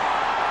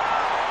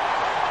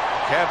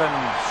 Kevin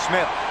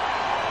Smith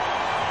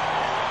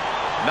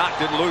knocked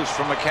it loose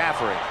from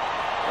McCaffrey.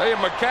 Hey,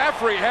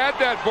 McCaffrey had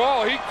that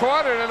ball. He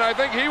caught it, and I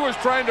think he was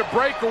trying to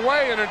break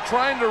away and then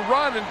trying to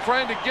run and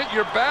trying to get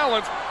your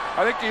balance.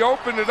 I think he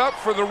opened it up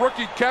for the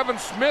rookie Kevin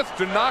Smith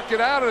to knock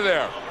it out of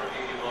there.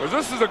 Because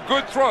this is a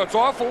good throw. It's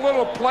off a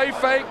little play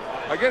fake.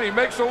 Again, he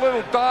makes a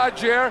little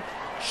dodge there.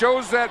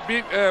 Shows that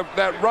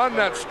that run,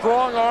 that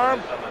strong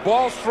arm.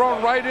 Ball's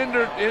thrown right in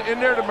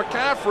there to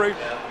McCaffrey.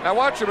 Now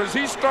watch him as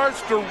he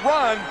starts to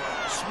run.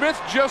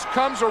 Smith just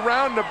comes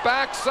around the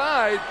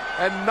backside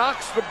and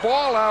knocks the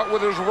ball out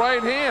with his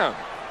right hand.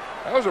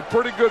 That was a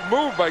pretty good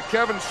move by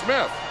Kevin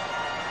Smith.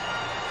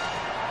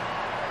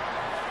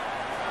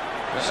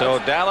 So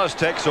Dallas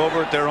takes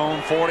over at their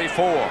own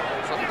 44.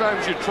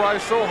 Sometimes you try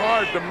so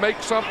hard to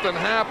make something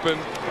happen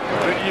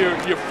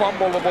that you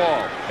fumble the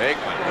ball.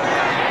 Hickman.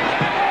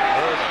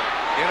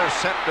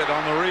 Intercepted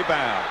on the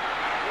rebound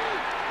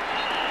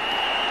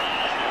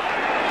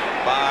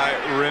by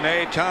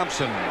Renee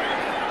Thompson.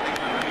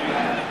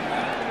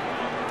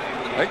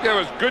 I think that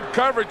was good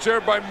coverage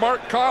there by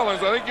Mark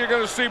Collins. I think you're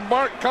going to see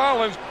Mark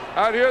Collins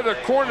out here, the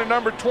corner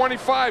number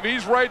 25.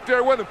 He's right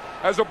there with him.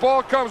 As the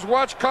ball comes,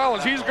 watch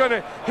Collins. He's going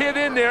to hit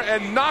in there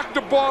and knock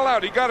the ball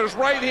out. He got his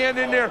right hand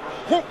in there,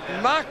 whoop,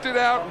 knocked it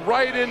out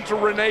right into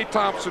Renee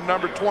Thompson,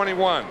 number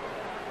 21.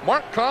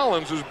 Mark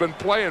Collins has been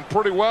playing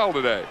pretty well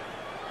today.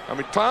 I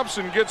mean,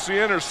 Thompson gets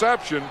the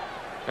interception,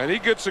 and he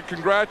gets the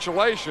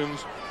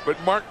congratulations, but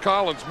Mark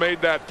Collins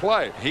made that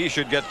play. He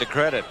should get the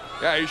credit.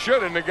 Yeah, he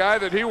should, and the guy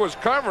that he was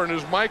covering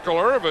is Michael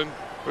Irvin,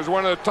 who's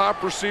one of the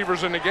top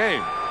receivers in the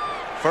game.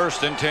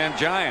 1st and 10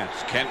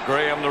 Giants. Kent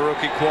Graham, the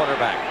rookie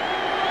quarterback.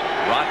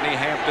 Rodney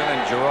Hampton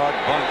and Gerard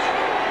Bunch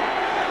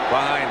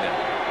behind him.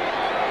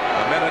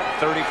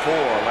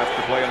 1:34 left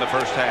to play in the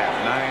first half.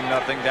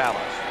 9-0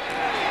 Dallas.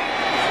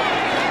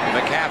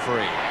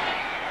 McCaffrey,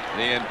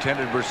 the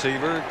intended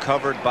receiver,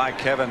 covered by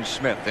Kevin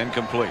Smith,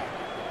 incomplete.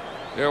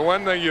 Yeah,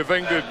 one thing you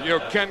think that, you know,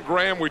 Kent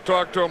Graham, we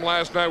talked to him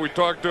last night, we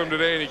talked to him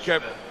today, and he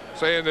kept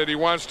saying that he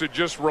wants to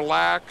just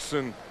relax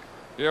and,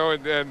 you know,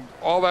 and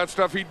all that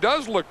stuff. He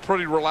does look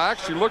pretty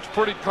relaxed. He looks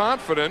pretty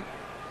confident,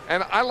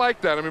 and I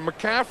like that. I mean,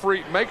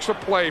 McCaffrey makes a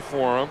play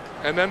for him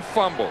and then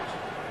fumbles.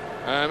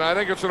 And I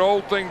think it's an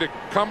old thing to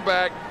come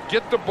back,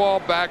 get the ball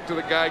back to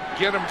the guy,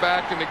 get him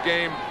back in the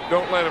game.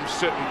 Don't let him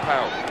sit and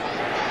pout.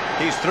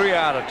 He's 3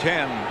 out of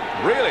 10,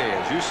 really,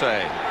 as you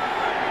say.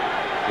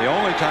 The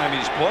only time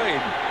he's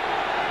played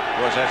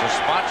was as a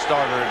spot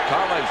starter in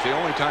college, the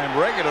only time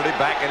regularly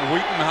back in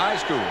Wheaton High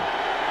School.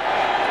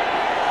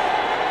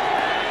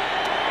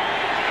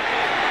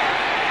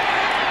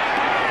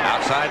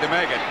 Outside to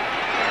Megan.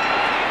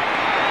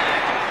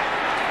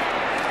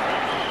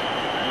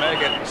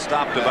 Megan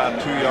stopped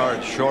about 2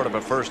 yards short of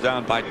a first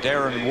down by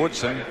Darren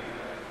Woodson.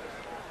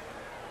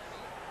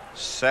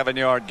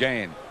 7-yard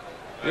gain.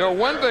 You know,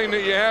 one thing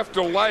that you have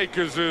to like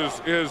is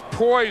his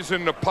poise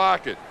in the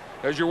pocket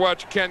as you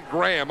watch Kent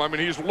Graham. I mean,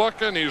 he's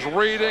looking, he's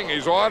reading,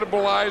 he's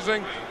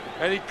audibleizing,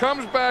 and he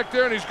comes back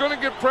there and he's going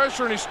to get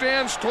pressure and he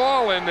stands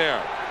tall in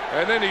there.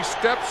 And then he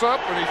steps up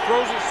and he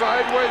throws it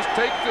sideways,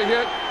 takes the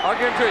hit. I'll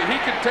guarantee you, he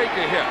can take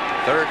a hit.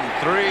 3rd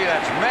and 3,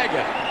 that's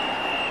Megan,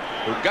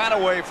 who got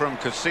away from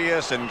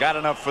Casillas and got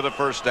enough for the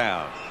first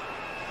down.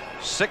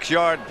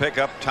 6-yard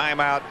pickup,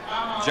 timeout,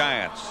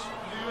 Giants.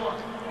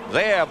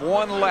 They have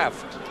one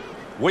left.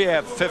 We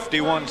have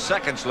 51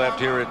 seconds left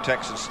here at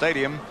Texas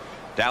Stadium.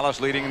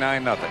 Dallas leading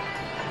 9-0.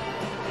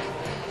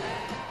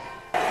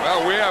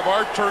 Well, we have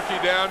our turkey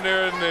down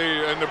there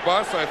in the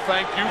bus. I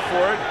thank you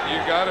for it. You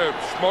got a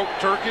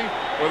smoked turkey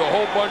with a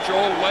whole bunch of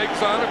old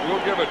legs on it.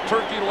 We'll give a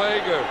turkey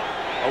leg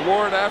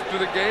award after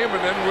the game,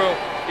 and then we'll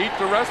eat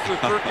the rest of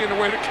the turkey on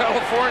the way to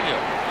California.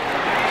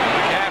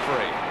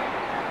 McCaffrey.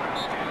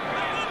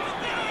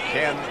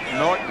 Ken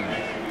Norton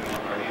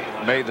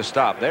made the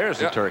stop. There's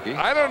the turkey.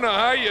 I don't know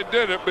how you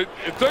did it, but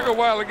it took a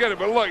while to get it.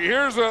 But look,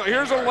 here's a leg,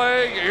 here's a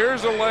leg,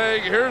 here's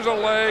a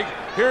leg,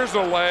 here's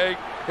a leg.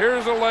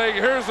 Here's a leg.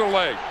 Here's a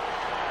leg.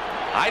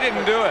 I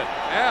didn't do it.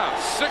 Yeah,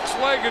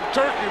 six-legged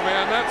turkey,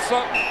 man. That's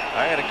something.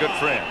 I had a good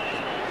friend.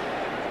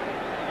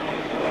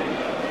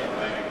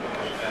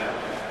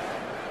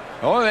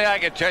 The only thing I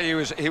can tell you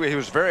is he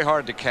was very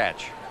hard to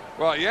catch.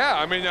 Well, yeah.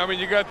 I mean,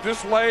 you got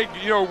this leg,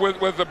 you know,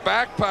 with the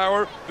back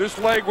power, this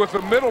leg with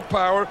the middle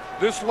power,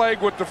 this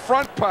leg with the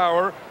front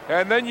power,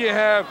 and then you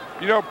have,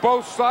 you know,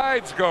 both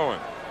sides going.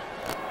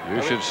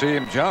 You should see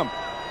him jump.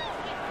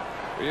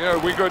 You know,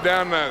 we go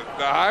down the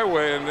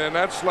highway, and then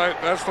that's like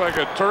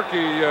a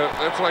turkey.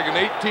 That's like an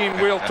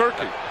 18-wheel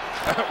turkey.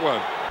 That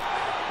one.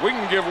 We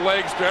can give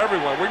legs to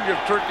everyone. We can give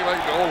turkey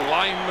legs to old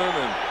linemen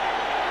and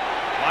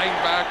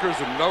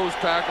linebackers and nose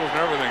tackles and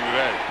everything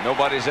today.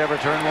 Nobody's ever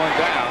turned one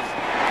down.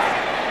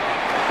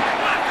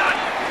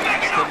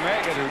 It's to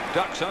Meggett, who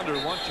ducks under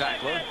one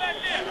tackler.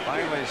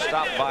 Finally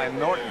stopped by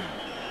Norton.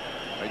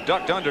 They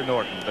ducked under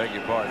Norton, beg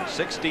your pardon.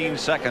 16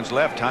 seconds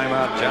left.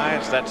 Timeout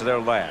Giants. That's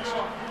their last.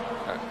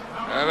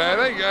 And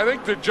I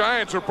think the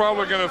Giants are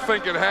probably going to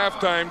think at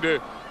halftime to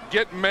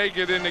get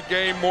Meggett in the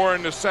game more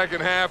in the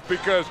second half,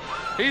 because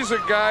he's a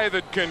guy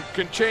that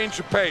can change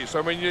the pace.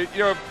 I mean, you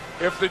know,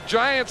 if the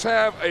Giants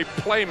have a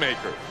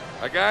playmaker,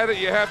 a guy that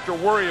you have to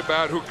worry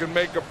about who can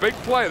make a big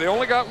play, they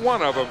only got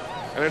one of them,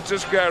 and it's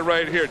this guy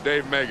right here,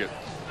 Dave Meggett.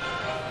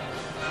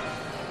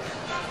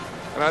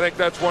 And I think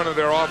that's one of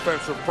their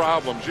offensive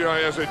problems. You know,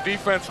 as a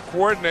defensive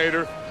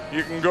coordinator,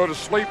 you can go to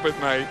sleep at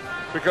night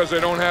because they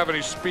don't have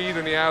any speed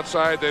on the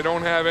outside. They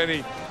don't have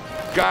any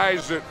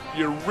guys that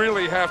you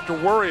really have to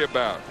worry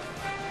about.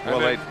 And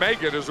well,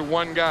 Meggett is the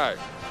one guy.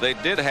 They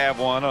did have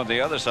one on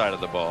the other side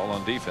of the ball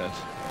on defense.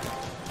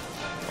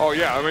 Oh,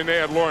 yeah. I mean, they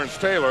had Lawrence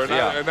Taylor.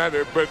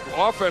 But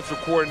offensive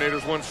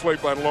coordinators wouldn't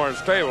sleep on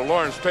Lawrence Taylor.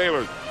 Lawrence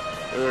Taylor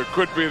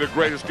could be the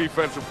greatest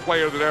defensive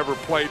player that ever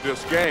played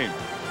this game.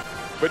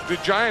 But the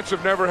Giants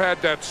have never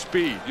had that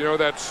speed. You know,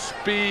 that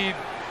speed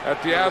at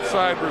the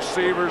outside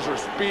receivers or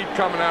speed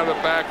coming out of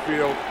the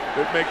backfield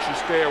that makes you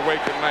stay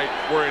awake at night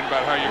worrying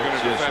about how you're going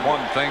to defend. Just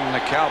one thing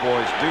the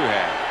Cowboys do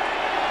have.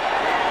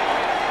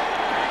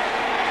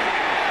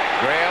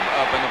 Graham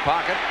up in the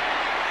pocket.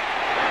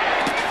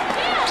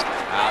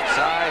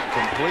 Outside,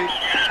 complete,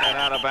 and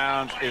out of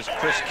bounds is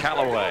Chris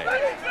Callaway.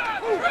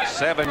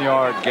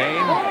 7-yard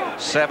gain,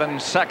 7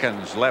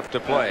 seconds left to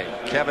play.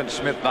 Kevin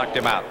Smith knocked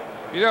him out.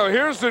 You know,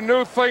 here's the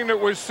new thing that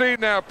we see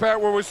now,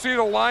 Pat, where we see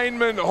the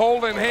linemen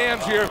holding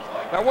hands here.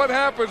 Now what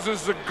happens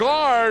is the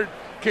guard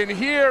can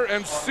hear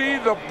and see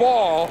the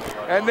ball,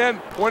 and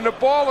then when the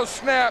ball is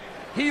snapped,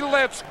 he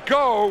lets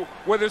go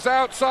with his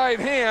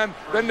outside hand,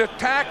 then the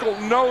tackle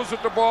knows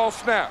that the ball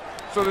snapped.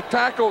 So the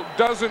tackle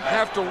doesn't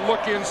have to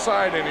look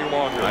inside any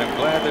longer. I'm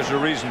glad there's a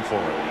reason for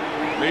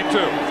it. Me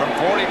too. From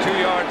 42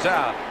 yards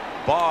out,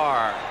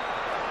 Barr.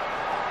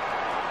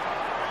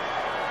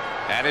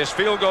 And his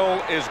field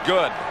goal is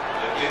good.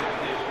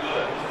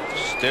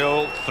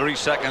 Still 3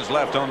 seconds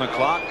left on the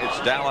clock. It's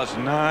Dallas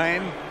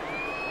 9,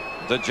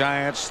 the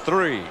Giants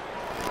 3.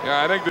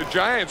 Yeah, I think the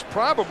Giants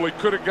probably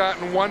could have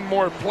gotten one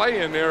more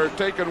play in there or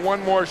taken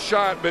one more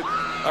shot. But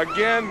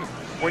again,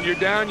 when you're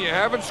down, you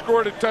haven't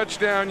scored a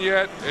touchdown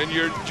yet, and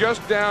you're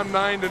just down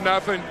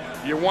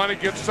 9-0. You want to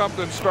get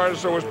something started,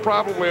 so it was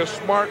probably a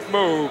smart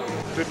move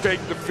to take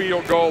the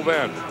field goal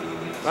then.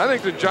 I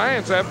think the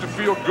Giants have to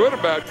feel good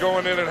about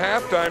going in at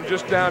halftime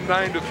just down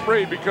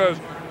 9-3, because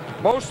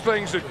most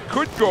things that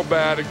could go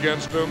bad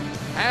against them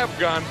have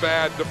gone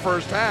bad the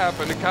first half,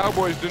 and the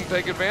Cowboys didn't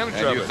take advantage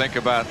of it. And you think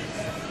about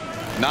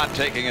not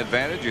taking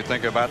advantage, you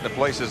think about the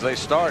places they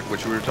start,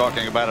 which we were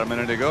talking about a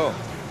minute ago.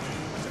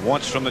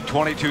 Once from the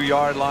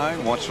 22-yard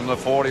line, once from the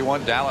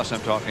 41, Dallas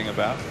I'm talking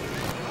about,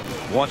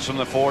 once from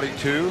the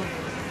 42,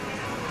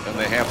 and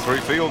they have 3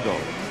 field goals.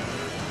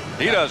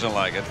 He doesn't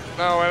like it.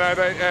 No,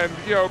 and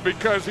you know,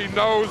 because he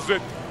knows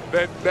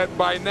that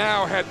by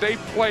now, had they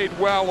played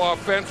well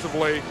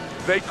offensively,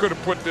 they could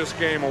have put this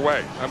game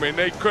away. I mean,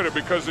 they could have,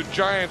 because the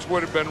Giants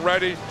would have been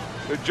ready.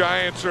 The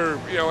Giants are,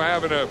 you know,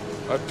 having a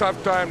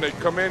tough time. They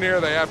come in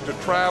here, they have to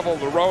travel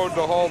the road,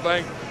 the whole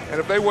thing. And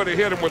if they would have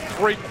hit him with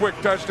 3 quick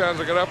touchdowns,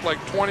 they got up like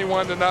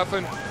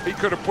 21-0, he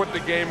could have put the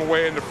game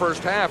away in the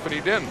first half, and he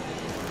didn't.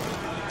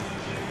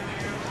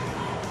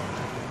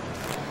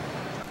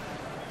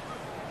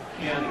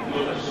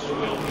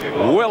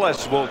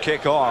 Willis will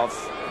kick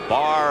off.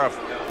 Barr,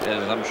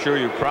 as I'm sure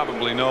you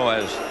probably know,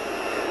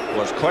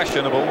 was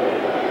questionable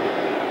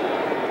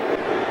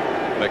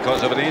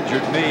because of an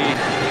injured knee.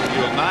 He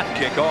will not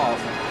kick off.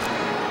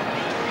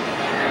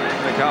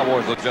 The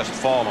Cowboys will just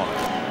fall on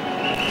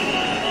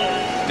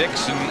it.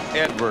 Dixon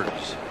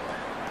Edwards.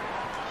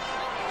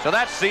 So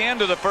that's the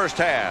end of the first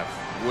half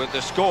with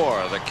the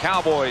score: the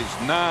Cowboys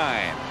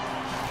 9,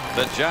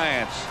 the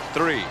Giants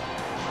 3.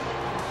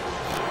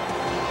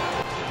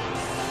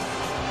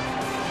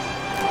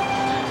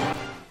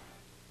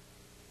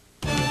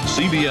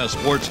 CBS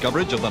Sports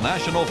coverage of the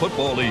National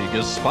Football League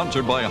is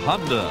sponsored by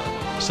Honda,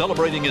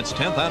 celebrating its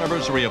 10th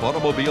anniversary of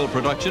automobile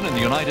production in the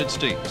United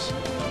States.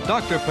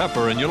 Dr.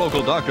 Pepper and your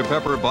local Dr.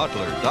 Pepper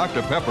bottler.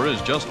 Dr. Pepper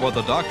is just what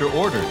the doctor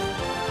ordered.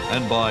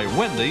 and by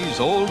Wendy's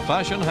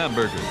old-fashioned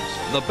hamburgers.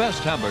 The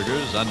best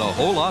hamburgers and a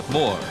whole lot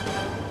more.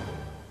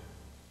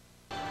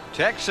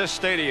 Texas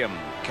Stadium,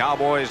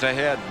 Cowboys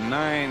ahead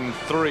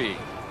 9-3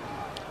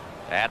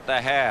 at the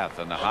half,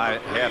 and the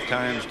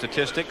halftime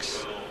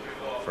statistics: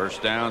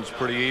 first downs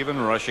pretty even,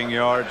 rushing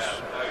yards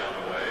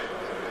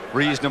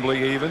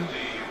reasonably even.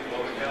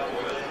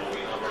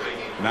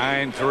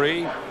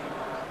 9-3.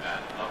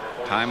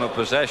 Time of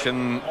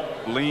possession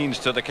leans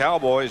to the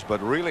Cowboys,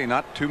 but really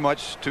not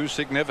too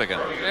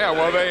significant. Yeah,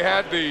 well, they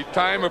had the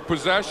time of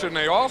possession.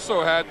 They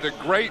also had the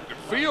great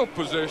field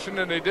position,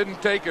 and they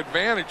didn't take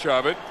advantage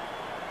of it.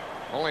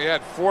 Only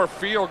had 4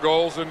 field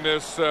goals in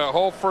this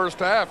whole first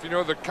half. You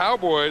know, the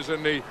Cowboys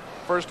in the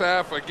first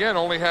half, again,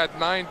 only had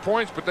 9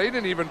 points, but they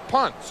didn't even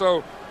punt.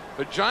 So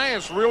the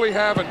Giants really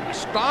haven't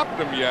stopped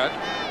them yet.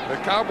 The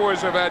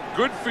Cowboys have had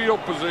good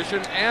field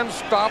position and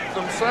stopped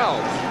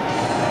themselves.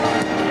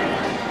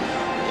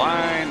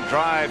 Line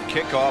drive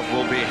kickoff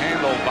will be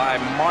handled by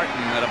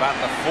Martin at about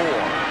the 4.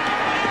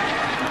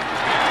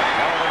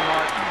 Calvin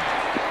Martin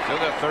to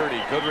the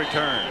 30. Good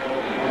return.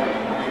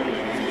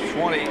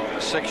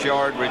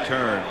 26-yard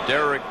return.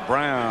 Derek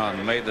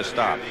Brown made the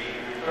stop.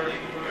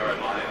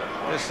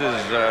 This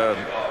is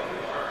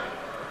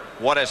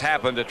what has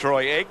happened to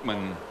Troy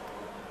Aikman.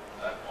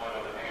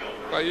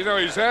 Well, you know,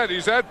 he's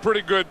had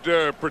pretty good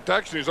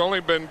protection. He's only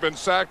been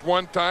sacked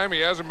 1 time.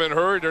 He hasn't been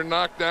hurried or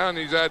knocked down.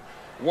 He's had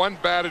 1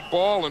 batted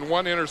ball and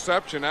 1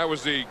 interception. That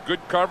was the good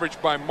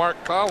coverage by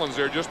Mark Collins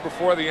there just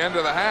before the end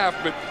of the half.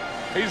 But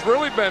he's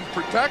really been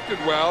protected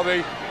well.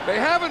 They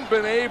haven't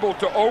been able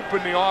to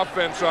open the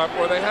offense up,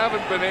 or they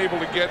haven't been able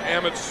to get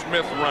Emmitt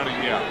Smith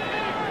running yet.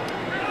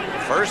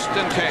 1st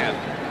and 10.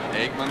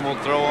 Aikman will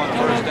throw on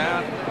first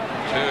down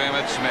to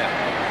Emmitt Smith.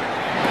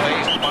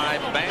 Faced by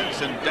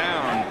Banks and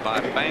down by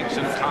Banks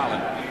and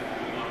Collins.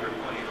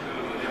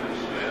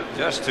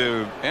 Just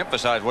to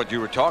emphasize what you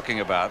were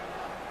talking about,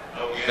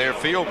 their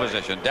field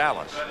position,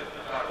 Dallas.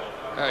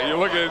 You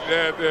look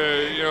at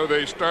you know,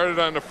 they started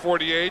on the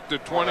 48, the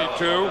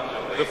 22,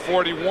 the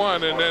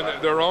 41, and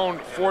then their own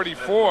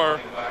 44.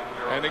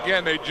 And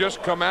again, they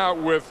just come out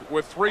with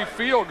 3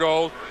 field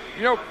goals.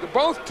 You know,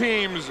 both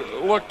teams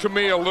look to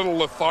me a little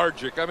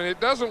lethargic. I mean, it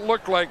doesn't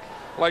look like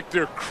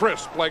they're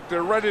crisp, like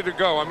they're ready to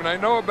go. I mean, I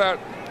know about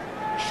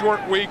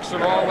short weeks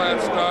and all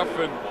that stuff,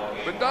 but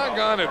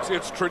doggone,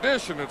 it's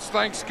tradition. It's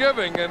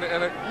Thanksgiving, and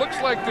it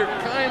looks like they're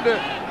kind of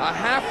a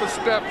half a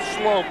step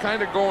slow,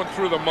 kind of going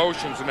through the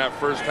motions in that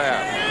first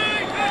half.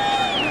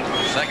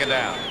 2nd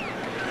down.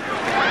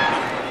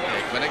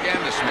 Aikman again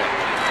to Smith.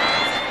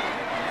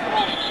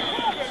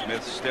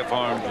 Smith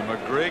stiff-armed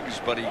McGriggs,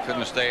 but he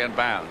couldn't stay in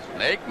bounds.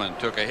 And Aikman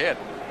took a hit.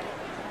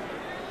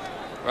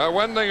 Well,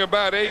 one thing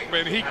about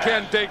Aikman, he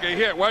can take a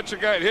hit. Watch the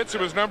guy that hits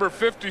him is number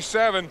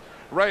 57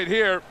 right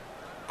here,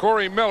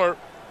 Corey Miller.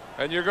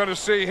 And you're going to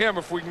see him,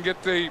 if we can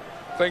get the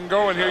thing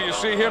going here, you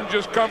see him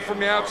just come from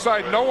the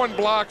outside. No one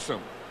blocks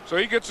him. So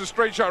he gets a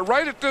straight shot.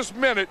 Right at this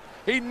minute,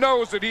 he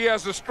knows that he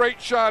has a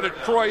straight shot at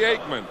Troy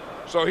Aikman.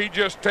 So he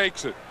just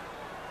takes it.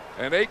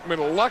 And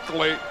Aikman,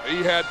 luckily,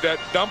 he had that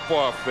dump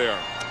off there.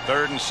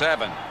 3rd and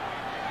 7.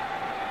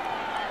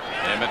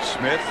 Emmitt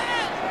Smith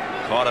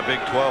caught a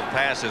Big 12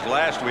 passes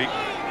last week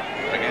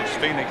against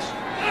Phoenix.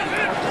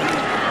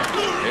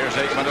 Here's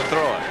Aikman to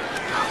throw it.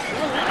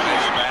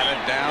 It's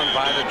batted down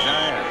by the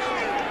Giants,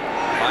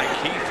 by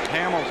Keith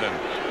Hamilton.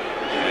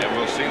 And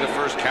we'll see the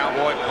first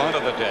Cowboy punt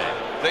of the day.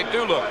 They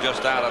do look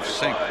just out of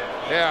sync.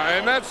 Yeah,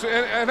 and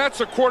that's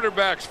the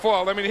quarterback's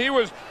fault. I mean, he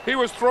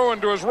was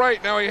throwing to his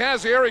right. Now he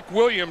has Eric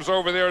Williams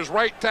over there, his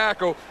right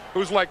tackle,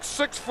 who's like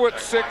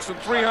 6'6" and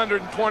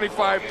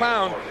 325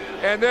 pounds.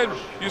 And then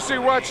you see,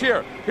 watch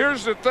here.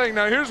 Here's the thing.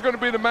 Now here's going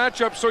to be the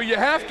matchup. So you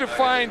have to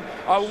find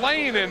a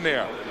lane in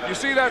there. You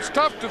see, that's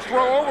tough to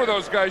throw over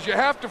those guys. You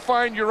have to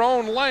find your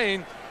own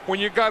lane when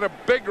you got a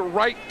big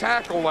right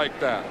tackle like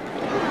that.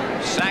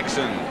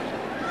 Saxon.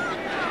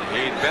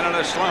 He'd been in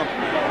a slump,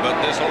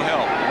 but this will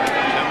help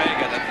to make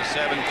it at the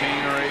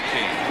 17 or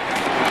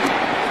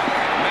 18.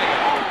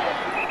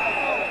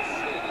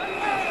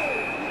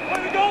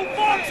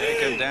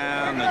 Taken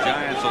down. The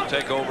Giants will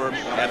take over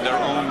at their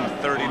own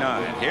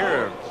 39.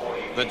 Here,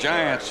 the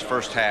Giants'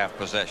 first half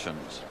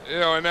possessions. You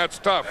know, and that's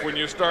tough when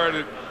you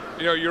started,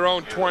 you know, your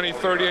own 20,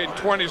 38, and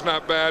 20 is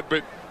not bad,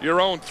 but your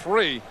own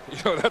 3, you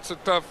know, that's a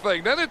tough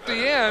thing. Then at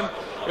the end,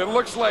 it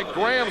looks like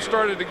Graham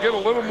started to get a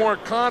little more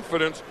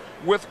confidence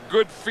with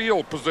good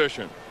field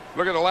position.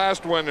 Look at the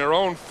last one, their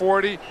own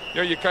 40. You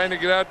know, you kind of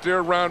get out there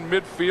around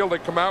midfield. They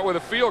come out with a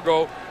field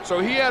goal. So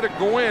he had to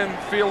go in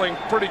feeling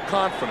pretty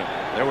confident.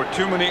 There were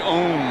too many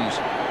owns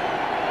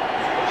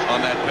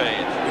on that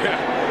page. Yeah,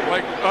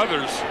 like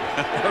others.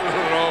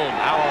 Other than own.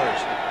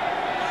 Ours.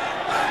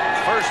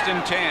 1st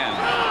and 10.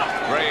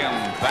 Graham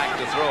back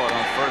to throw it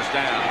on first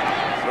down.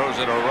 Throws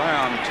it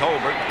around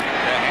Tolbert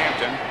to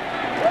Hampton.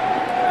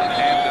 And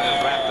Hampton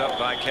is wrapped up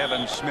by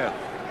Kevin Smith.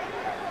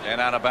 and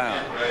out of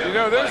bounds. You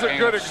know, there's a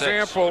good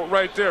example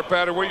right there,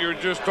 Pat, of what you were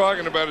just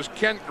talking about. Is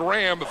Kent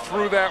Graham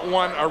threw that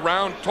one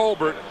around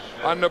Tolbert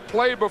on the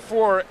play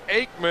before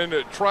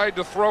Aikman tried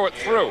to throw it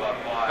through.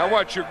 Now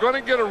watch, you're going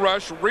to get a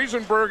rush.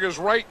 Riesenberg's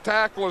right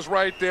tackle is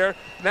right there.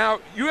 Now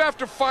you have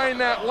to find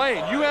that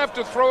lane. You have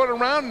to throw it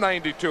around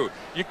 92.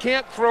 You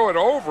can't throw it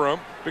over him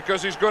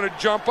because he's going to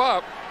jump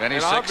up. And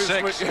he's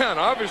 6'6". Yeah, and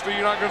obviously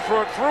you're not going to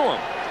throw it through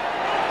him.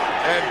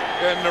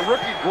 And the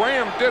rookie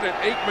Graham did it.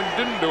 Aikman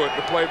didn't do it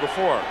the play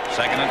before.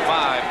 2nd and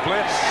 5,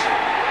 blitz.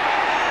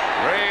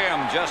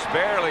 Graham just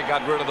barely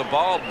got rid of the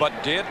ball, but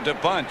did to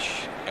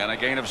bunch. And a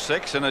gain of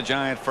 6 and a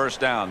Giant first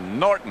down.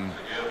 Norton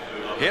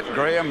hit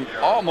Graham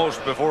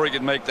almost before he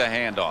could make the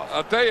handoff.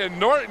 I'll tell you,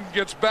 Norton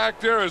gets back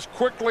there as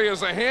quickly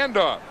as a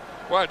handoff.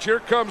 Watch, here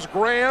comes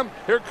Graham.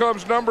 Here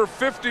comes number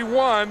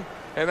 51.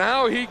 And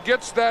how he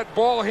gets that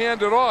ball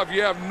handed off,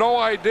 you have no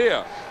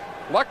idea.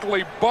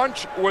 Luckily,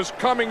 Bunch was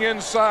coming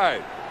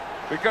inside,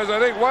 because I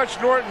think, watch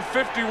Norton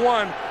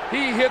 51,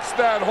 he hits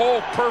that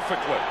hole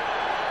perfectly.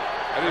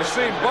 And you've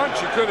seen Bunch,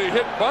 he could have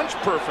hit Bunch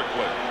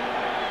perfectly.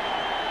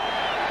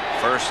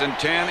 1st and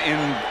 10 in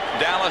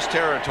Dallas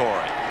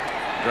territory.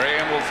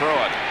 Graham will throw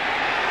it.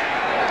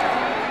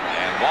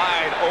 And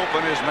wide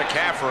open is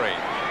McCaffrey.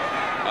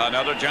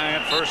 Another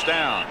Giant first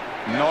down.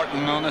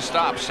 Norton on the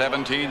stop,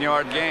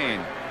 17-yard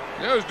gain.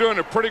 He was doing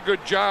a pretty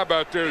good job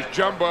out there as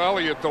Jumbo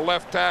Elliott, the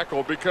left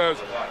tackle,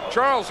 because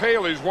Charles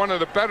Haley's one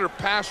of the better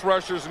pass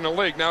rushers in the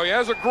league. Now, he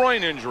has a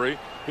groin injury.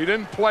 He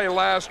didn't play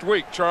last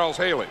week, Charles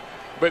Haley.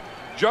 But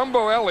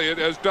Jumbo Elliott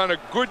has done a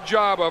good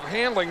job of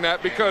handling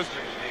that, because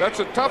that's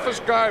the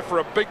toughest guy for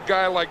a big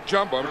guy like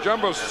Jumbo.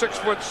 Jumbo's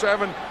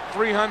 6'7",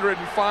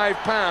 305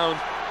 pounds,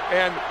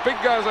 and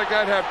big guys like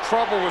that have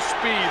trouble with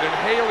speed, and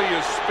Haley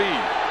is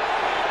speed.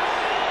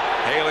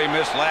 Haley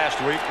missed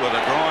last week with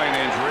a groin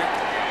injury.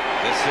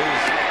 This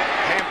is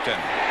Hampton.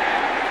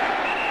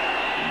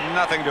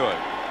 Nothing to it.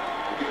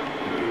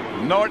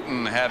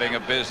 Norton having a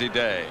busy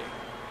day.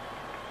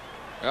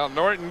 Well,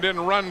 Norton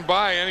didn't run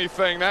by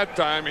anything that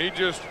time. He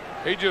just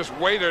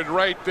waited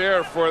right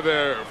there for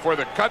the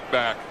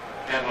cutback.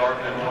 Ken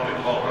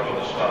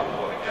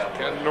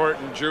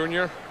Norton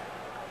Jr.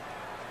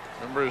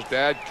 Remember his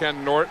dad,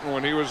 Ken Norton,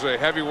 when he was a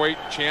heavyweight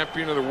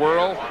champion of the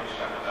world?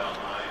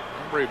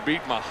 Remember he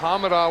beat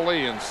Muhammad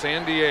Ali in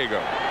San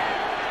Diego.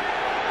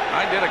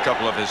 I did a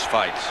couple of his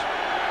fights.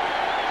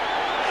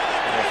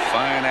 A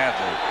fine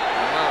athlete.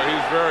 Well,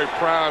 he's very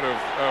proud of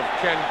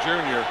Ken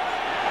Jr.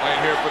 playing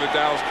here for the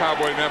Dallas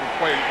Cowboys. Never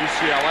played at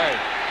UCLA.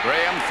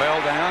 Graham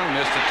fell down,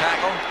 missed a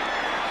tackle,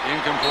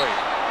 incomplete.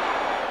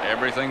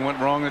 Everything went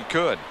wrong that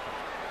could.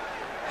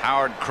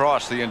 Howard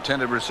crossed the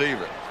intended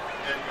receiver.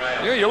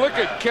 Yeah, you look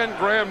at Ken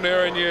Graham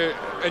there, and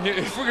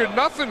you figure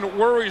nothing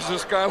worries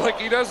this guy like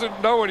he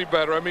doesn't know any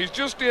better. I mean, he's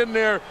just in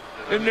there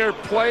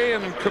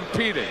playing and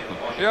competing.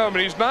 Yeah, I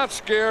mean, he's not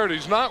scared,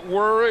 he's not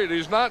worried,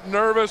 he's not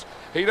nervous.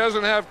 He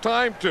doesn't have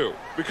time to,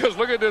 because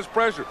look at this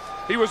pressure.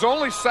 He was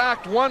only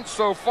sacked once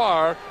so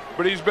far,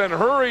 but he's been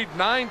hurried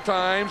 9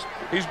 times.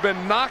 He's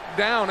been knocked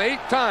down 8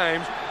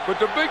 times. But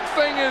the big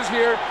thing is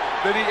here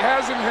that he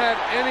hasn't had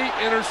any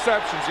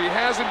interceptions. He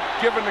hasn't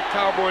given the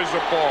Cowboys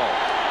a ball.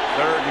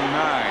 3rd and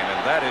 9,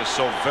 and that is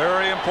so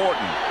very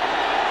important.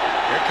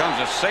 Here comes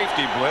a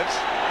safety blitz.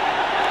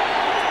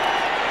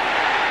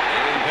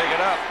 They didn't pick it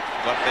up,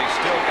 but they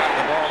still got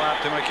the ball out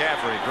to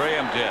McCaffrey.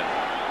 Graham did.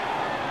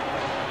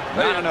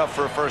 Not enough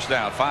for a first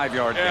down,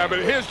 5-yard gain. Yeah, but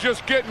his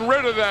just getting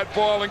rid of that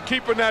ball and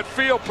keeping that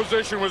field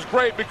position was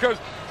great, because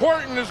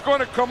Horton is going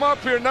to come up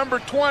here, number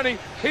 20.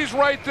 He's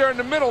right there in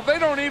the middle. They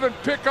don't even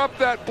pick up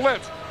that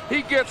blitz.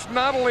 He gets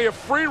not only a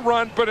free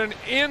run, but an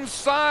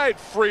inside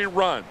free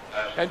run.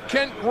 And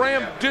Kent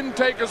Graham didn't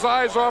take his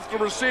eyes off the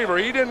receiver.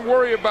 He didn't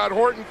worry about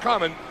Horton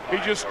coming. He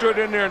just stood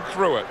in there and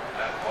threw it.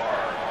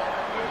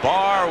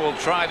 Barr will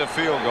try the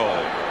field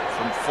goal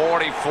from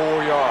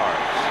 44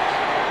 yards.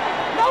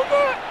 No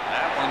good.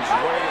 That one's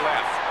way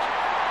left.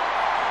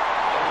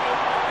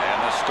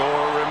 And the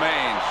score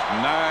remains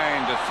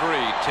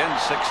 9-3,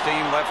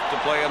 10-16 left to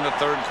play in the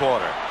 3rd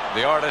quarter.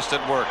 The artist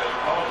at work.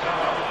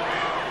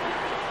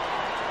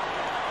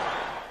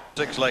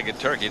 6-legged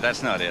turkey,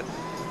 that's not it.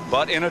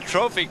 But in a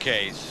trophy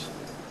case,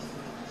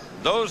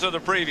 those are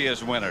the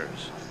previous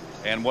winners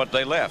and what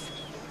they left.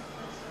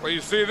 Well,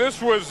 you see,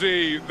 this was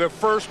the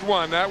first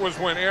one. That was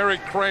when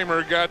Eric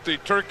Kramer got the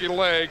turkey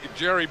leg.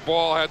 Jerry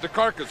Ball had the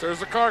carcass.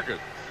 There's the carcass.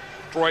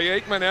 Troy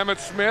Aikman, Emmitt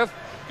Smith,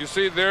 you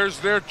see there's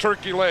their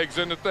turkey legs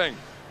in the thing.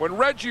 When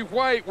Reggie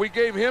White, we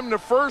gave him the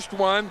first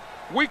one,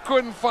 we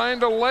couldn't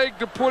find a leg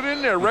to put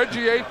in there.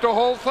 Reggie ate the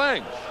whole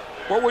thing.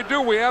 What we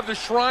do, we have the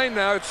shrine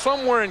now. It's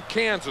somewhere in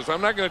Kansas. I'm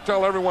not going to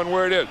tell everyone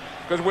where it is,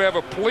 because we have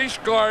a police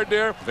guard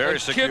there. Very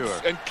secure.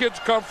 Kids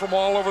come from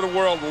all over the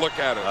world to look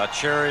at it. A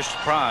cherished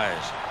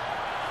prize.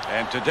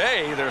 And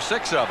today, there's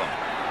 6 of them.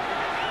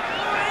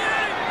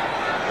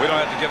 We don't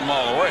have to give them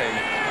all away.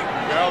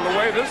 Well, the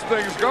way this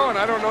thing's going,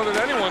 I don't know that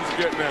anyone's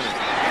getting any.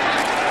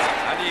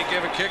 How do you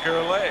give a kicker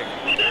a leg?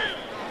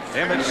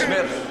 Emmitt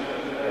Smith.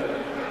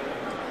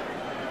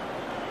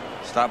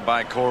 Stopped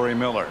by Corey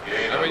Miller.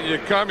 I mean, you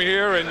come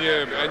here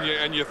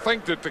and you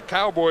think that the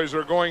Cowboys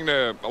are going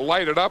to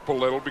light it up a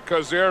little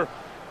because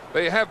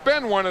they have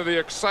been one of the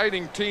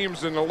exciting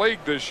teams in the league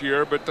this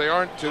year, but they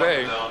aren't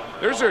today.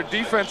 There's their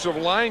defensive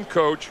line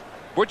coach,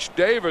 Butch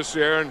Davis,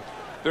 there, and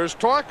there's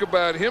talk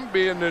about him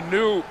being the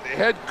new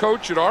head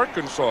coach at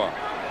Arkansas.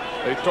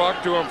 They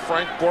talked to him.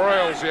 Frank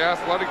Boreals, the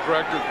athletic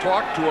director,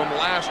 talked to him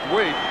last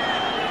week,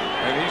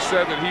 and he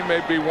said that he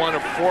may be one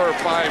of 4 or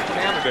 5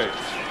 candidates.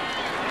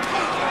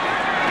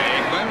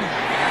 Aikman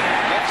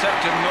gets up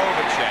to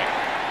Novacek.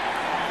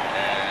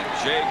 And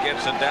Jay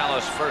gets a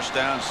Dallas first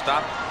down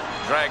stop,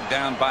 dragged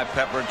down by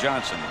Pepper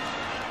Johnson.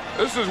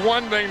 This is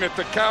one thing that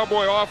the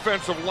Cowboy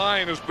offensive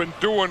line has been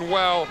doing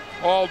well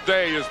all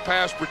day is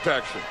pass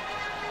protection.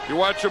 You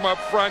watch him up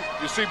front,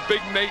 you see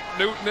big Nate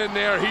Newton in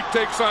there. He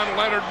takes on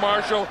Leonard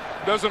Marshall,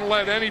 doesn't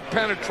let any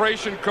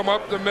penetration come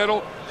up the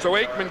middle, so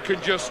Aikman can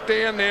just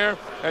stand there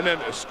and then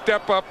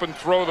step up and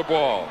throw the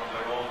ball.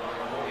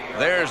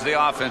 There's the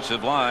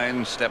offensive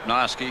line.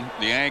 Stepnoski,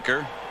 the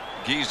anchor.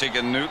 Giesig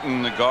and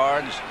Newton, the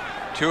guards.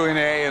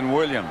 Tuine and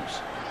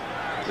Williams,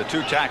 the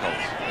 2 tackles.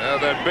 Yeah,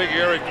 that big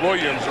Eric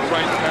Williams, the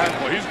right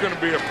tackle. He's going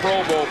to be a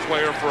Pro Bowl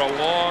player for a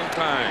long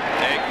time.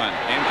 Aikman,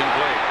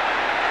 incomplete.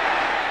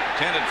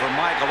 Intended for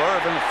Michael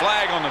Irvin.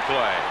 Flag on the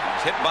play.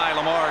 He's hit by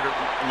Lamar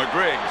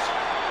McGriggs.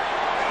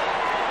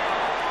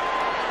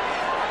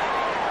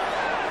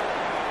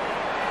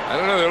 I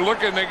don't know. They're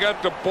looking. They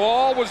got the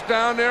ball was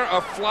down there. A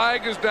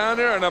flag is down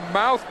there. And a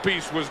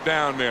mouthpiece was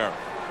down there.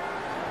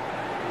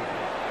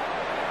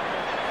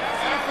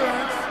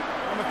 Defense.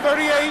 Number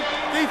 38,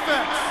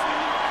 defense.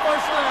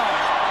 First down.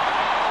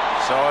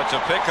 So it's a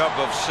pickup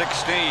of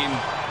 16.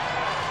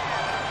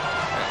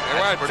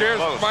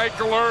 There's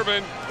Michael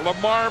Irvin.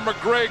 Lamar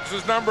McGriggs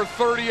is number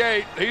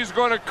 38. He's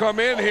going to come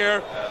in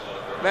here.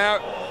 Now,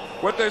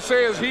 what they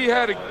say is he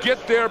had to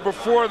get there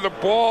before the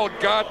ball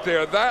got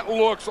there. That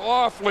looks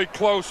awfully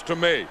close to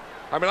me.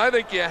 I mean, I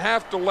think you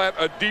have to let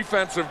a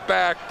defensive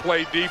back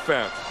play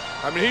defense.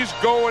 I mean, he's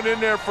going in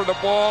there for the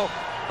ball.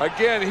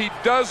 Again, he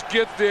does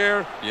get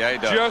there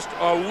just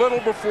a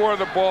little before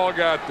the ball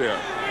got there.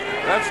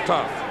 That's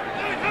tough.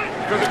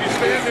 Because if you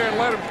stand there and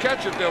let them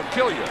catch it, they'll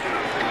kill you.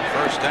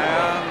 First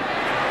down,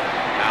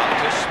 out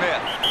to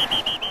Smith.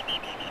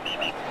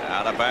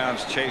 Out of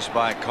bounds, chased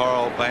by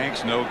Carl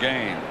Banks, no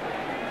gain.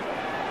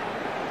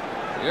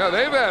 Yeah,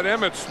 they've had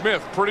Emmitt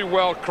Smith pretty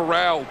well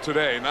corralled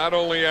today, not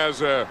only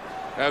as a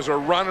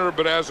runner,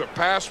 but as a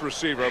pass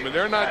receiver. I mean,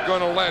 they're not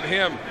going to let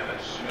him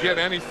get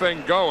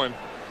anything going.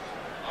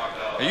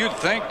 You'd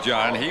think,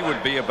 John, he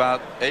would be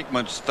about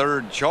Aikman's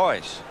 3rd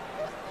choice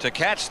to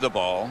catch the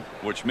ball,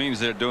 which means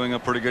they're doing a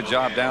pretty good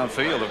job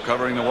downfield of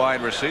covering the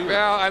wide receiver.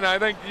 Yeah, and I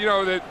think, you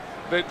know, that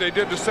they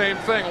did the same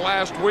thing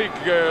last week.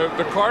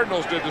 The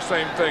Cardinals did the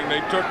same thing.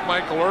 They took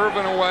Michael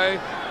Irvin away,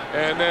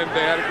 and then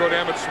they had to go to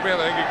Emmitt Smith.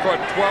 I think he caught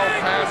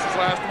 12 passes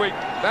last week.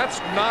 That's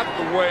not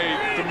the way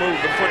to move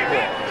the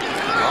football.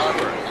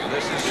 Harper,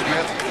 this is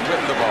Smith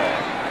with the ball.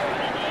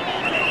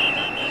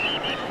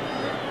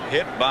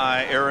 Hit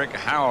by Eric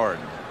Howard.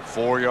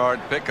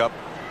 4-yard pickup.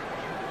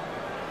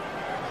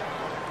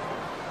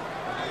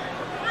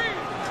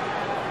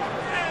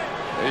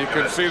 You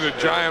can see the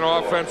Giant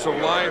offensive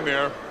line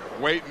there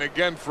waiting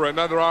again for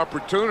another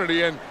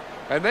opportunity, and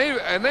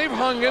they've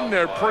hung in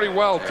there pretty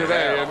well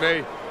today, and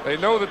they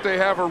know that they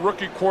have a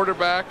rookie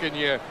quarterback, and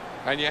you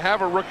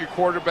have a rookie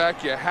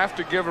quarterback, you have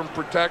to give him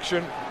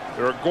protection.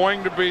 There are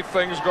going to be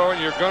things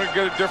going. You're going to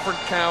get a different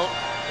count.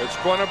 It's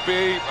going to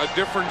be a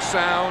different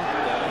sound.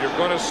 You're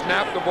going to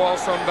snap the ball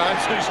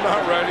sometimes. He's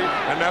not ready,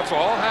 and that's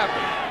all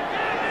happening.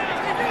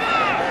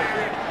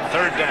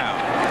 3rd down.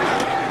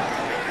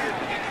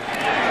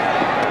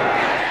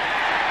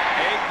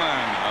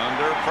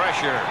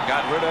 Pressure,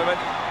 got rid of it.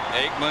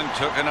 Aikman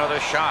took another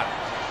shot.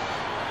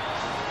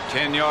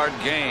 10-yard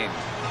gain.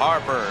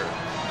 Harper,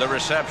 the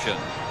reception.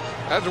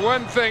 That's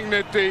one thing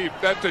that the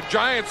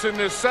Giants in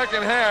this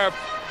second half,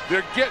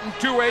 they're getting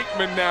to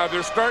Aikman now.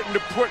 They're starting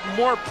to put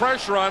more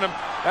pressure on him.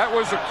 That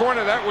was a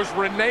corner. That was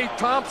Renee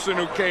Thompson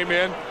who came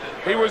in.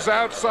 He was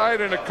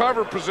outside in a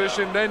cover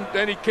position.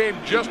 Then he came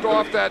just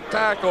off that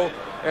tackle,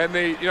 and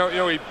he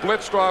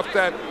blitzed off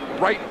that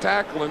right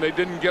tackle, and they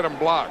didn't get him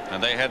blocked.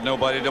 And they had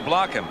nobody to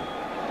block him.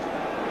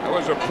 That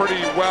was a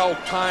pretty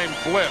well-timed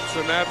blitz,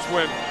 and that's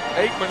when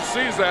Aikman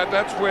sees that.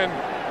 That's when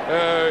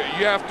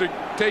you have to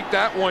take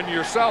that one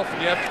yourself,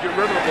 and you have to get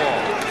rid of the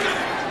ball.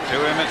 To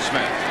Emmitt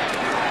Smith.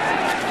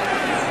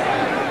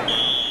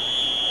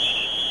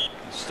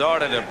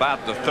 Started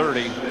about the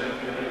 30,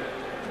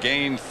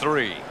 gained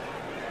 3.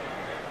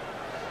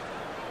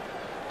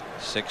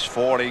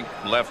 6:40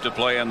 left to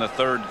play in the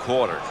 3rd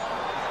quarter.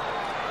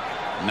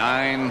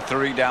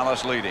 9-3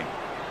 Dallas leading.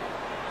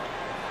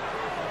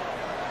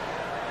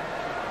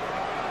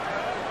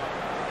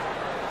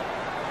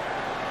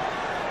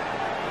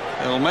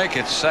 It'll make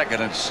it 2nd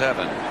and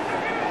 7.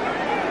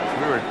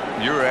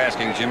 You were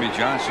asking Jimmy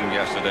Johnson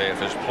yesterday if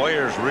his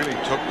players really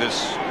took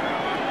this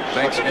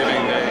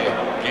Thanksgiving Day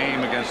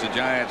game against the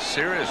Giants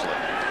seriously.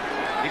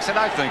 He said,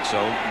 I think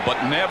so, but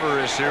never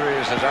as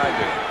serious as I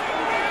do.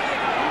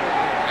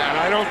 And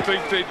I don't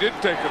think they did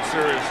take it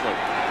seriously.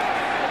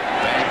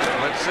 Banks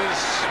blitzes.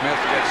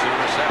 Smith gets the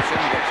reception,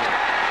 gets a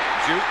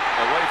juke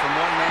away from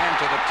one man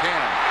to the 10.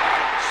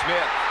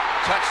 Smith,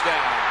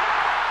 touchdown.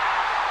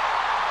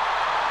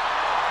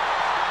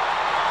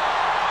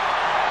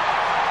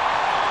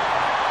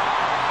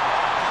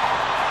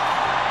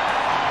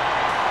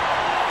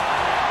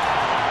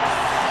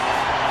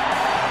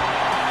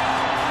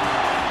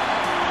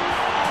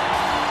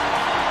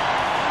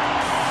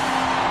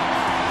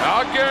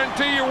 I'll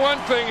guarantee you one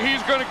thing,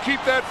 he's going to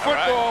keep that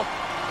football.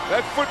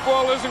 That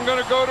football isn't going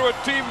to go to a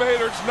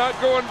teammate, or it's not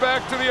going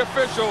back to the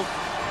official.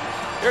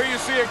 Here you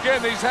see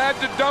again, he's had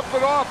to dump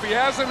it off. He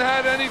hasn't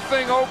had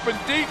anything open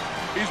deep.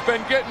 He's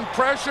been getting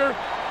pressure.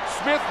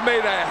 Smith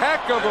made a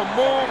heck of a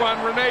move on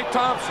Renee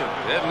Thompson.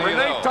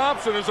 Renee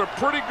Thompson is a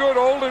pretty good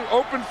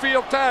open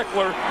field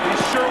tackler. He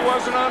sure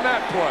wasn't on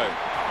that play.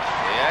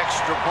 The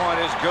extra point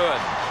is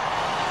good.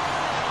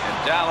 And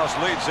Dallas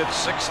leads it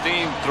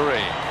 16-3.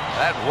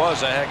 That was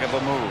a heck of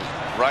a move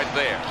right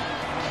there.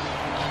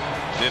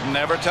 Didn't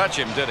ever touch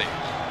him, did he?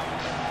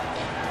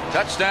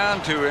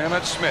 Touchdown to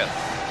Emmitt Smith.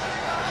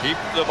 Keep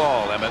the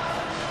ball, Emmitt.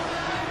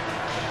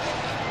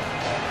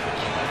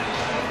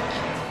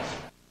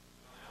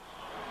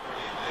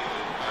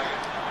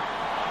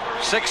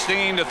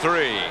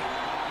 (16-3).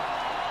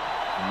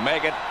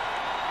 Meggett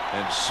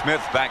and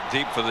Smith back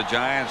deep for the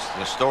Giants.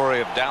 The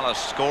story of Dallas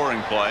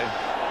scoring play,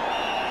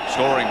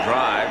 scoring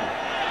drive.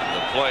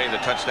 The play, the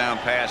touchdown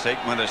pass,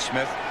 Aikman to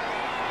Smith.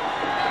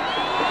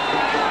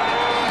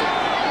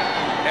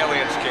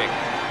 Elliott's kick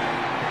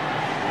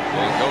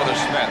will go to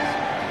Smith.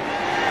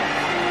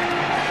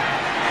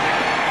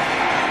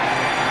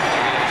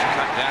 Elliott's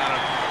cut down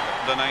at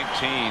the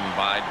 19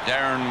 by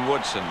Darren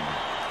Woodson.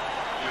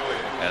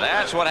 And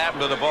that's what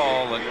happened to the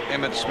ball that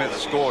Emmitt Smith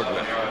scored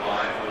with.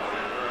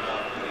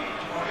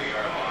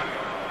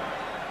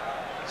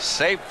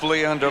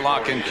 Safely under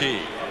lock and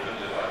key.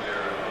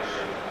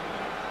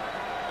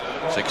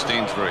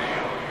 16-3.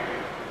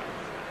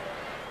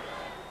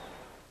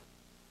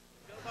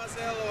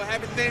 Hello,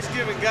 happy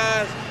Thanksgiving,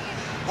 guys.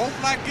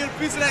 Hopefully I get a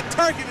piece of that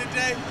turkey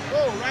today.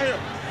 Oh, right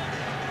here.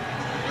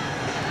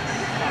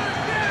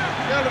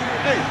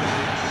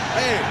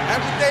 Hey,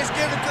 happy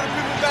Thanksgiving to the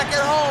people back at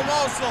home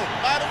also.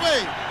 By the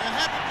way, and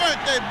happy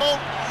birthday, Bo.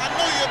 I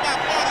know you're about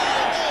 40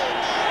 years old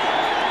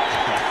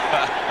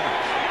now.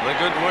 The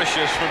good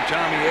wishes from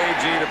Tommy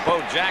Agee to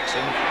Bo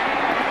Jackson.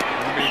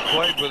 He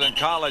played with in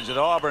college at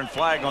Auburn.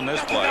 Flag on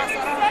this play.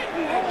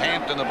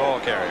 Hampton, the ball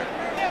carrier.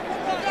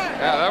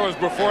 Yeah, that was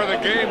before the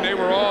game. They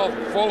were all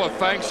full of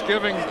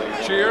Thanksgiving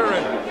cheer,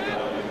 and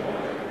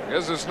I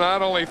guess it's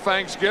not only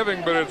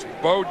Thanksgiving, but it's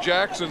Bo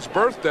Jackson's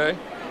birthday.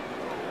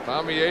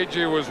 Tommy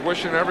Agee was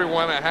wishing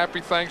everyone a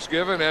happy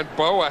Thanksgiving and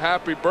Bo a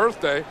happy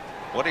birthday.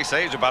 What'd he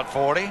say? He's about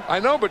 40? I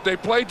know, but they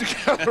played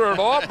together at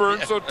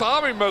Auburn, so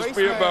Tommy must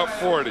be about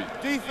 40.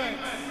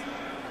 Defense.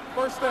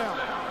 First down.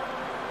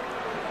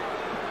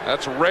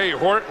 That's Ray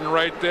Horton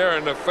right there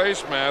in the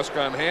face mask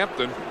on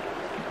Hampton.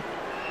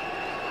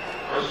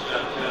 First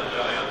and 10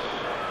 Giants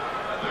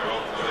at their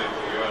own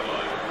 34-yard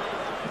line.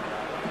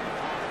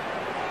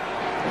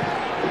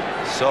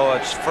 So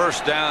it's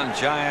first down,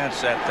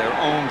 Giants at their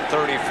own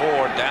 34.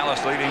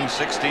 Dallas leading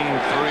 16-3.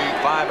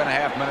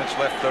 5.5 minutes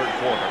left, third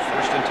quarter.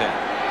 First and 10.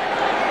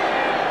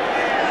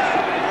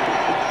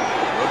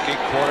 Rookie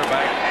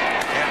quarterback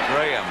Kent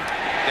Graham.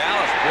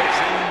 Dallas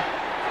blitzing,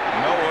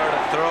 nowhere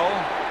to throw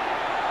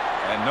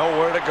and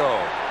nowhere to go.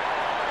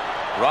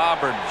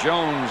 Robert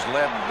Jones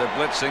led the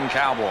blitzing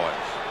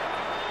Cowboys.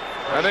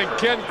 I think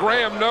Kent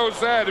Graham knows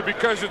that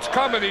because it's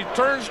coming. He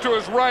turns to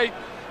his right.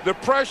 The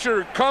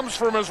pressure comes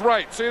from his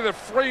right. See, the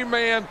free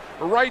man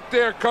right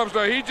there comes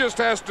down. He just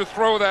has to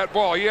throw that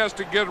ball. He has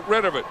to get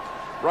rid of it.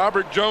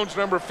 Robert Jones,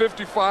 number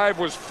 55,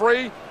 was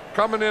free,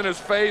 coming in his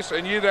face,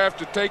 and you'd have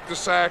to take the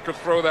sack or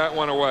throw that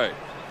one away.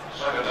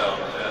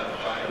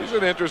 He's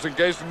an interesting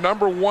case.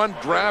 Number 1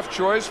 draft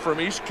choice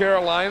from East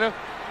Carolina.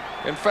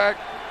 In fact,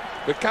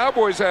 the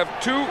Cowboys have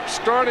 2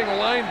 starting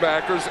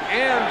linebackers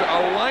and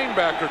a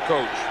linebacker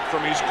coach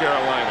from East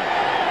Carolina.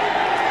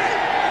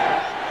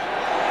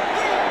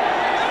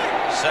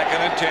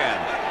 Second and 10.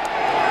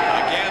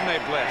 Again they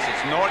blitz.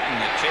 It's Norton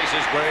that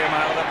chases Graham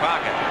out of the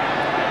pocket.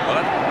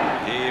 But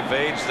he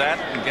evades that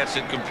and gets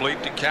it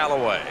complete to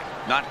Callaway.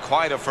 Not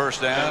quite a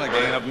first down, a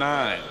gain of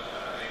 9.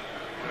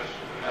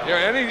 Yeah,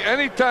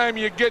 anytime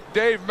you get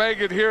Dave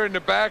Meggett here in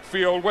the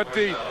backfield, what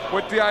the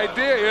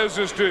idea is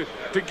to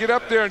get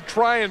up there and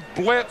try and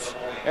blitz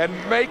and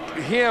make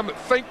him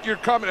think you're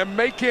coming and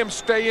make him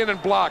stay in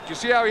and block. You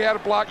see how he had to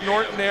block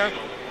Norton there?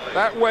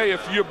 That way,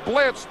 if you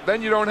blitz,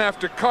 then you don't have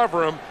to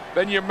cover him.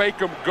 Then you make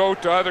him go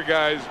to other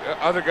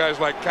guys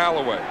like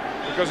Callaway.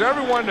 Because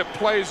everyone that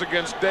plays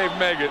against Dave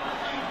Meggett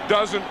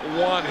doesn't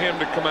want him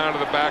to come out of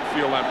the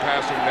backfield on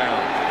passing down.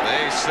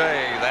 They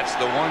say that's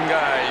the one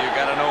guy you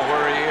got to know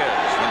where he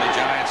is when the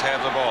Giants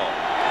have the ball.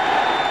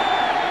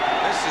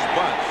 This is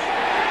bunch.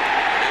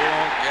 They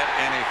won't get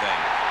anything.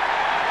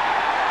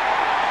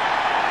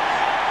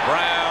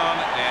 Brown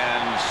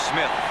and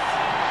Smith.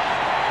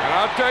 And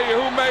I'll tell you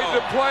who made the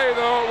play,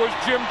 though. It was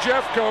Jim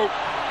Jeffcoat.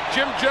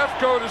 Jim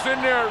Jeffcoat is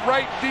in there at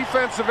right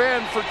defensive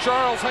end for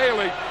Charles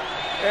Haley,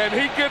 and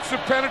he gets the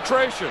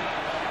penetration.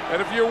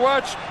 And if you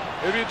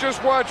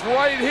just watch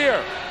right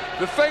here,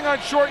 the thing on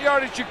short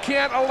yardage you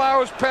can't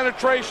allow is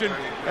penetration.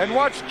 And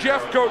watch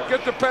Jeffcoat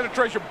get the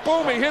penetration.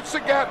 Boom, he hits the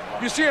gap.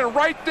 You see it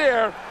right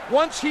there.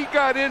 Once he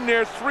got in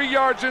there 3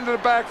 yards into the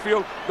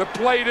backfield, the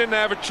play didn't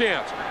have a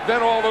chance.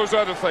 Then all those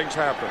other things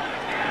happened.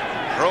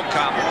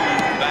 Prokop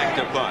back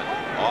to punt.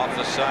 Off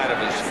the side of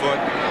his foot.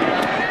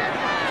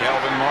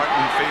 Kelvin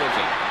Martin fields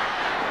it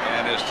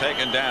and is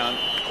taken down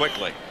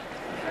quickly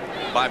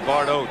by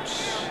Bart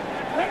Oates.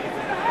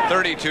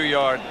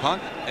 32-yard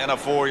punt and a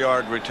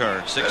 4-yard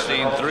return.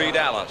 16-3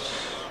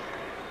 Dallas.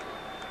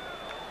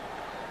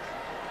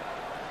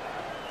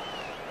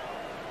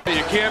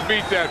 You can't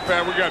beat that,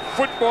 Pat. We got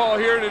football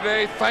here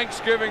today,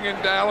 Thanksgiving in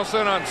Dallas,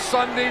 and on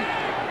Sunday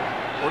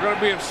we're going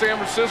to be in San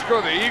Francisco,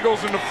 the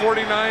Eagles and the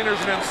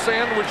 49ers, and then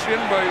sandwiched in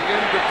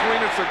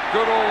between it's a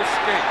good old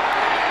skate.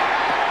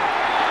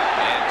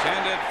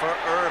 Intended for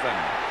Irvin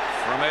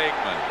from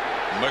Aikman.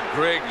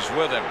 McGriggs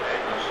with him.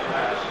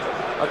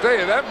 I'll tell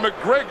you, that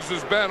McGriggs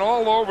has been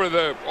all over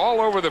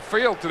the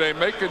field today,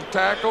 making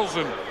tackles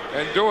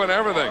and doing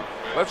everything.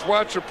 Let's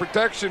watch the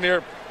protection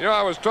here. You know,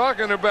 I was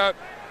talking about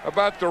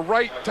the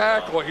right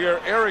tackle here,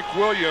 Eric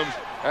Williams,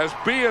 as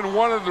being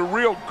one of the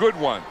real good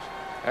ones.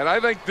 And I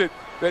think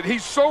that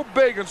he's so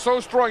big and so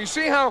strong. You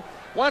see how,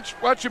 watch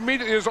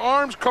immediately, his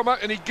arms come up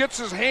and he gets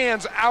his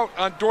hands out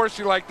on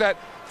Dorsey like that.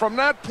 From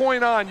that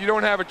point on, you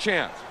don't have a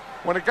chance.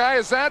 When a guy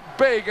is that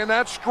big and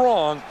that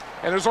strong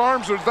and his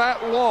arms are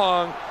that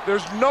long,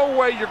 there's no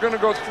way you're going to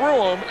go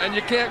through him, and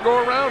you can't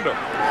go around him.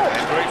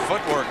 And great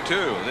footwork,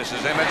 too. This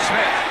is Emmitt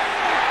Smith.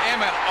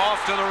 Emmitt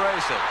off to the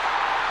races.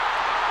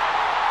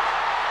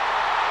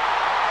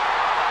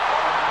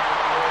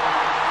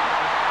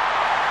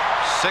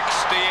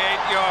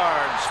 .68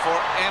 yards for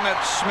Emmitt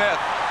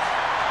Smith.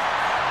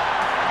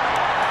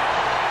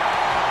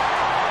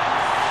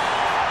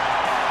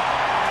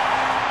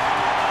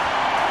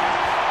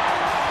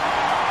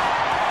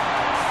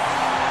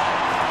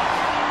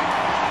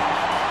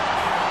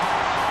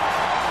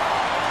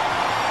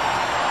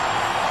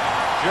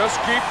 Just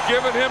keep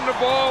giving him the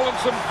ball and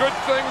some good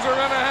things are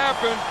going to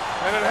happen.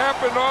 And it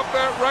happened off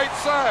that right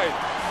side.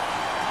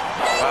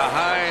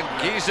 Behind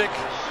Giesick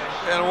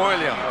and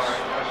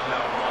Williams.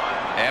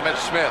 Emmitt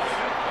Smith,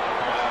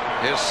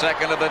 his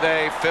second of the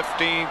day,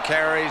 15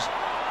 carries,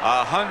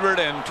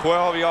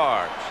 112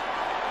 yards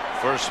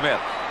for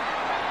Smith.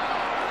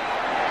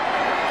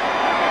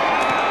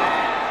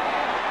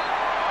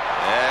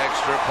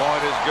 Extra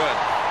point is good.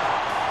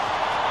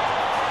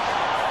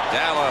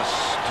 Dallas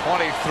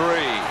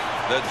 23,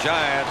 the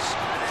Giants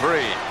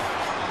 3.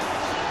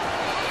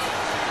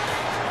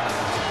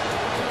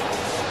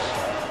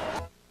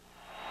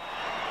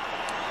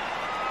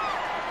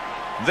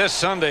 This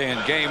Sunday in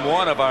game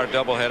 1 of our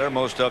doubleheader,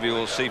 most of you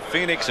will see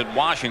Phoenix at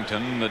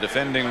Washington. The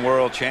defending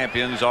world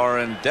champions are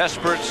in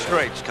desperate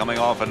straits coming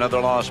off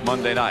another loss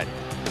Monday night.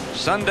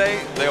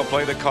 Sunday they'll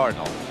play the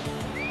Cardinals.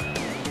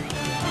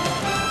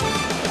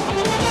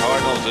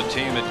 Cardinals, a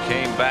team that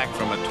came back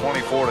from a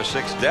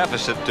 24-6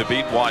 deficit to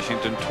beat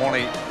Washington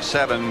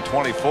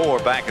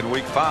 27-24 back in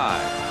week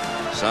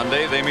 5.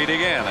 Sunday they meet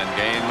again in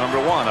game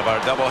number 1 of our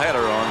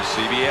doubleheader on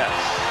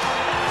CBS.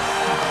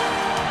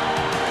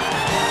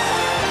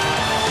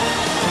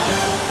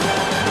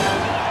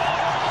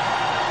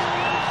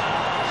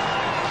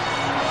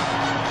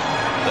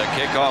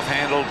 Kickoff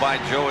handled by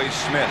Joey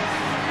Smith.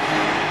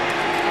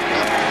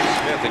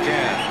 Smith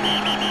again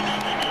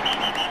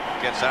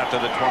gets out to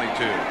the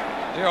 22.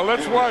 You know,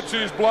 let's watch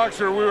these blocks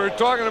here. We were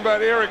talking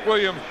about Eric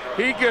Williams.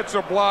 He gets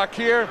a block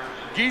here.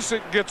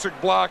 Giesick gets a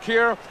block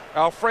here.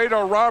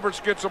 Alfredo Roberts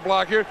gets a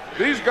block here.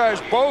 These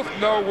guys both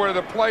know where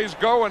the plays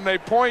go and they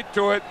point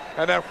to it,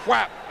 and then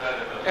whap,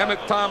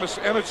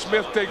 Emmitt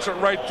Smith takes it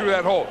right through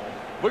that hole.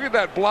 Look at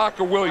that block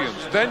of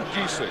Williams, then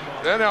Giesick,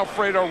 then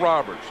Alfredo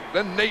Roberts,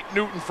 then Nate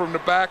Newton from the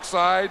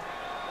backside,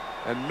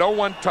 and no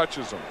one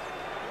touches him.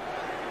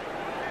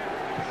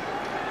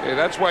 Hey,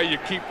 that's why you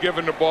keep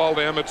giving the ball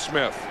to Emmitt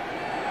Smith.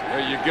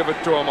 You give it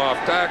to him off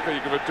tackle,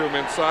 you give it to him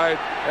inside.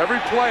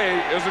 Every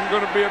play isn't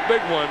going to be a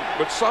big one,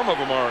 but some of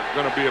them are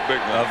going to be a big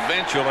one.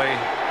 Eventually,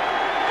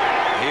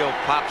 he'll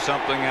pop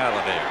something out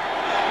of there.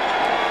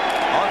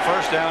 On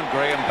first down,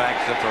 Graham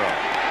backs the throw.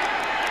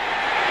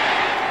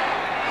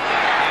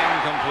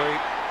 Incomplete.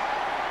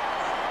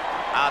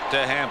 Out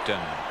to Hampton.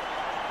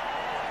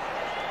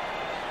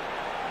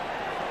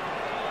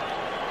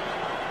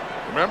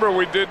 Remember,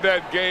 we did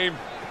that game,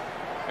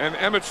 and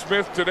Emmitt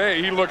Smith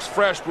today, he looks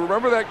fresh. But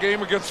remember that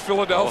game against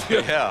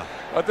Philadelphia? Oh, yeah.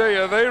 I'll tell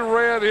you, they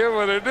ran him,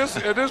 and at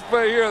this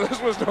play here,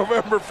 this was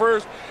November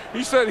 1st.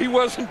 He said he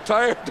wasn't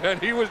tired then.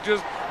 He was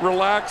just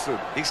relaxing.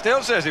 He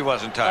still says he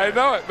wasn't tired. I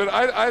know it, but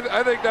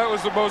I think that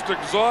was the most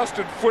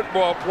exhausted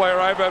football player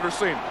I've ever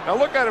seen. Now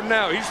look at him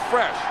now. He's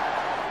fresh.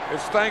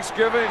 It's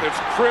Thanksgiving. It's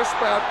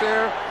crisp out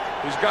there.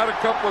 He's got a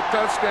couple of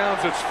touchdowns.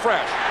 It's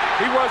fresh.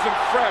 He wasn't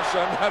fresh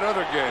on that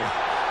other game.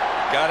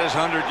 Got his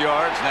 100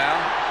 yards now.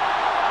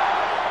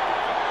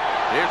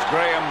 Here's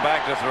Graham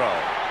back to throw.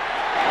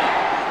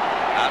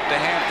 Out to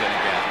Hampton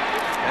again.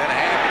 And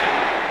Hampton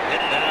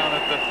hit down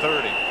at the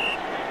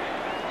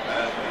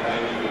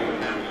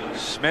 30.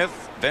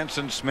 Smith,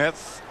 Vincent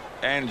Smith,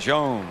 and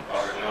Jones.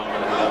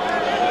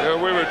 Yeah,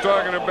 we were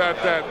talking about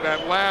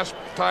that last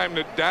time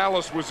that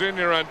Dallas was in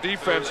there on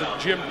defense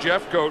and Jim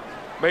Jeffcoat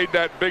made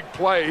that big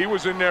play. He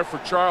was in there for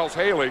Charles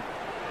Haley.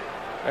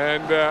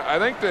 And I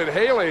think that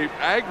Haley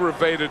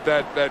aggravated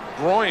that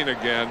groin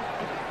again.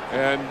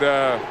 And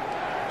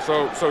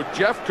so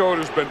Jeffcoat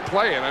has been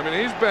playing. I mean,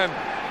 he's been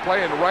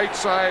playing right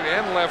side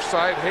and left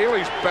side.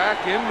 Haley's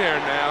back in there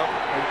now,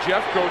 and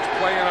Jeffcoat's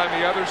playing on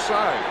the other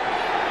side.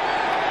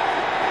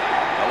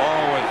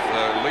 Along with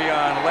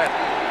Leon Lett.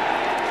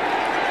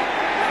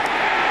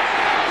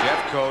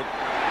 Jeffcoat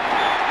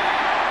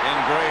in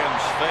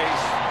Graham's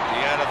face. He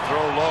had to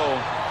throw low.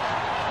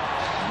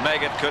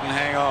 Meggett couldn't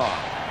hang on.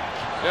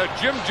 Yeah,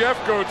 Jim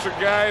Jeffcoat's a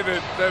guy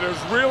that is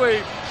really,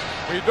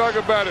 when you talk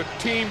about a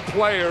team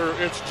player,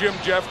 it's Jim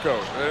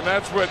Jeffcoat. And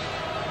that's what,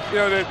 you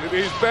know,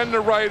 he's been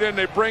the right end.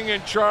 They bring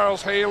in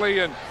Charles Haley,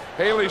 and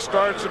Haley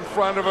starts in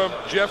front of him.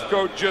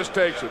 Jeffcoat just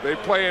takes it. They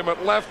play him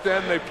at left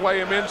end. They play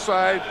him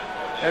inside.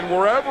 And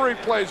wherever he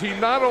plays, he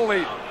not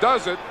only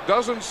does it,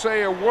 doesn't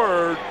say a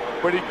word,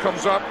 but he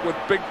comes up with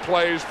big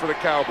plays for the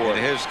Cowboys.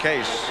 In his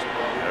case,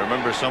 I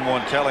remember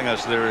someone telling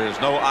us there is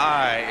no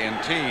I in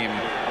team,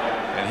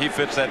 and he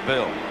fits that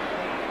bill.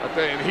 I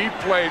tell you, and he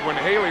played when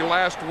Haley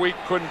last week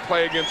couldn't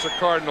play against the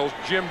Cardinals.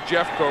 Jim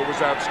Jeffcoat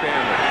was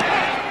outstanding.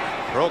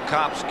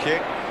 Prokop's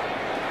kick.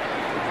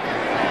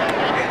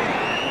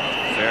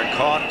 They're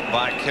caught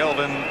by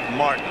Kelvin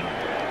Martin.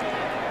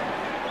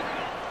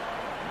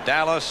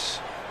 Dallas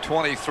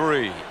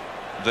 23.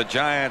 The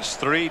Giants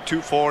 3.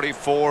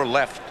 2:44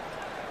 left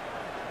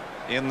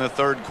in the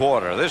third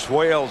quarter. This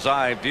whale's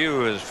eye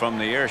view is from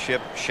the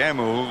airship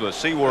Shamu, the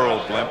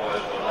SeaWorld blimp.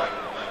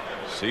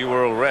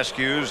 SeaWorld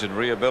rescues and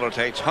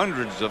rehabilitates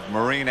hundreds of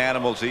marine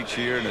animals each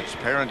year, and its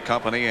parent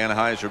company,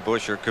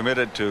 Anheuser-Busch, are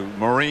committed to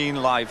marine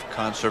life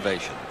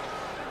conservation.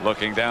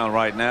 Looking down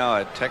right now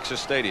at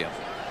Texas Stadium.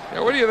 Yeah,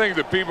 what do you think of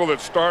the people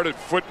that started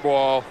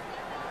football,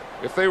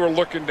 if they were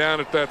looking down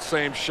at that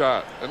same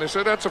shot and they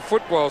said that's a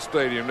football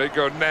stadium, they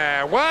go,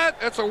 nah, what?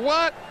 That's a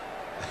what?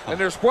 And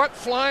there's what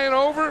flying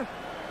over?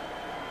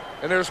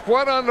 And there's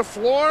what on the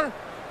floor?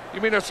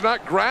 You mean it's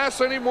not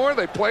grass anymore?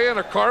 They play in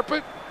a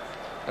carpet?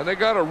 And they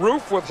got a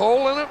roof with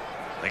hole in it?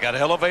 They got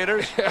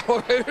elevators?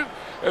 Elevators?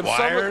 And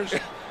wires?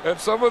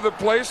 Some of the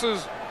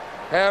places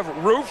have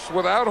roofs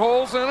without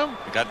holes in them.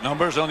 They got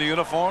numbers on the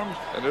uniforms?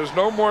 And there's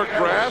no more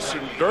grass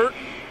and dirt.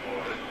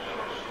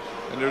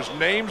 And there's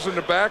names in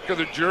the back of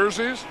the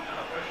jerseys.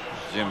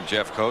 Jim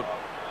Jeffcoat.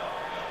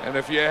 And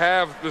if you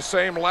have the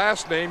same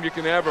last name, you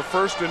can have a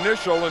first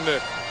initial, and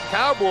the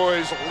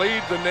Cowboys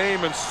lead the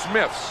name in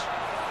Smiths.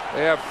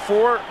 They have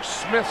 4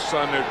 Smiths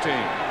on their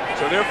team.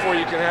 So therefore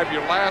you can have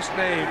your last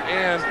name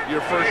and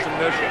your first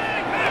initial.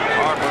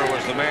 Harper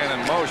was the man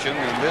in motion,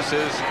 and this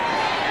is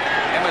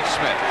Emmitt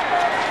Smith.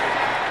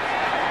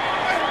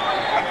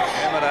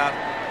 Emmitt out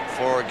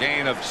for a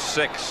gain of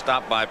 6,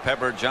 stopped by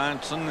Pepper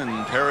Johnson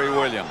and Perry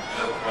Williams.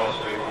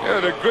 Yeah,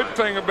 the good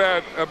thing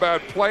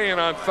about playing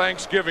on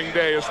Thanksgiving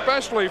Day,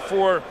 especially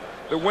for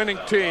the winning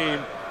team,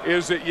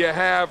 is that you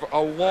have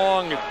a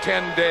long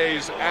 10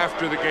 days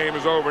after the game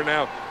is over.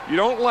 Now, you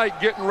don't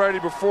like getting ready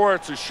before.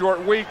 It's a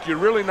short week. You're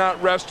really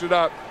not rested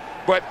up.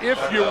 But if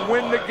you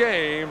win the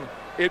game,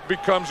 it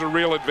becomes a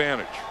real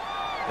advantage.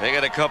 They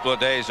get a couple of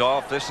days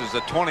off. This is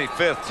the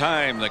 25th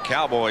time the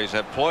Cowboys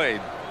have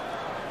played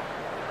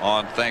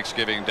on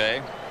Thanksgiving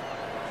Day.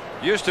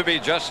 Used to be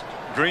just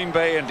Green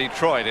Bay and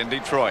Detroit in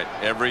Detroit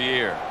every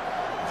year.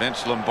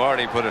 Vince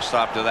Lombardi put a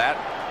stop to that.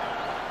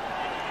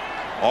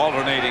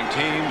 Alternating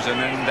teams, and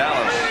then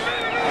Dallas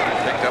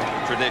picked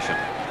up tradition.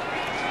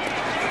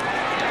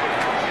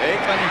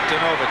 Aikman to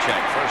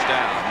Novacek, first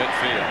down,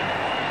 midfield.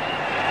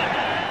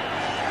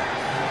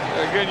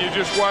 Again, you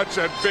just watch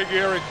that big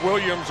Eric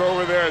Williams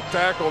over there at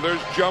tackle.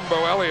 There's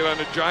Jumbo Elliott on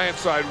the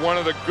Giants side, one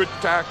of the good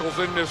tackles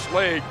in this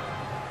league.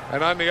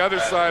 And on the other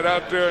side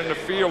out there in the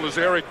field is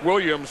Eric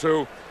Williams,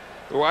 who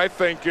I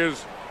think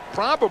is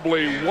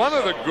probably one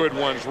of the good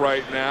ones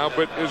right now,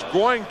 but is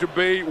going to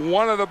be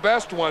one of the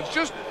best ones.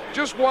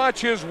 Just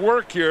watch his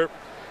work here.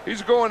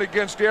 He's going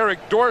against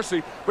Eric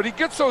Dorsey, but he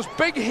gets those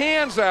big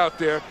hands out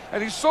there,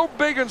 and he's so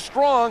big and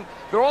strong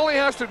that all he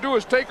has to do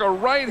is take a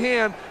right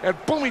hand, and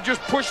boom, he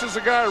just pushes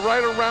the guy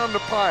right around the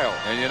pile.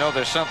 And you know,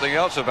 there's something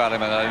else about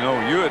him that I know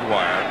you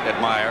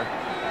admire.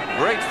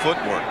 Great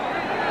footwork.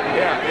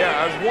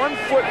 Yeah, as one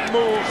foot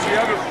moves, the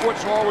other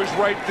foot's always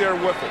right there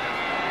with it.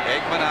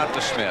 Aikman out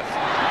to Smith.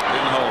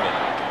 Didn't hold it.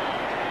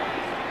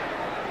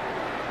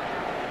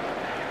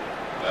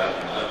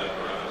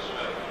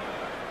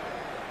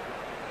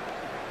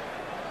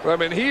 I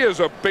mean, he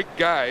is a big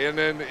guy, and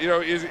then, you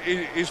know,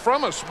 he's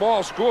from a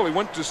small school. He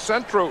went to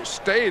Central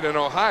State in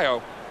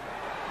Ohio,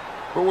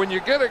 But when you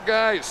get a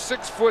guy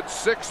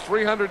 6'6",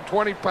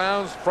 320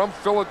 pounds from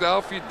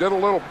Philadelphia, did a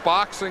little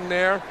boxing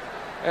there,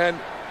 and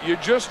you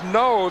just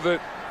know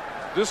that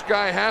this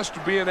guy has to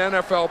be an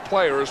NFL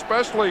player,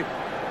 especially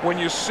when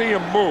you see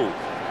him move.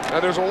 Now,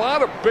 there's a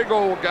lot of big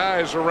old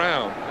guys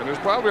around, and there's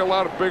probably a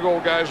lot of big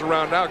old guys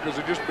around now because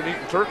they've just been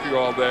eating turkey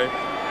all day,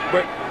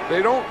 but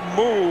they don't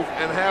move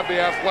and have the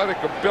athletic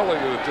ability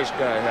that this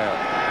guy has.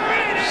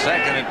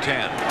 2nd and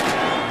 10.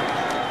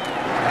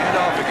 Hand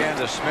off again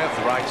to Smith,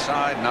 right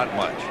side, not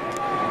much.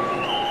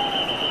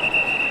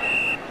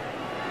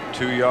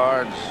 2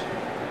 yards.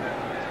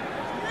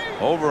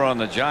 Over on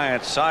the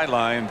Giants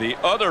sideline, the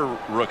other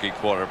rookie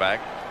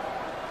quarterback,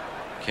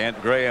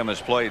 Kent Graham,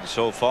 has played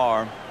so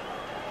far.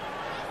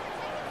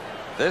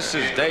 This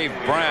is Dave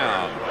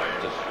Brown,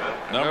 the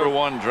number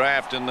one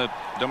draft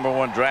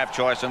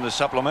choice in the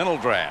supplemental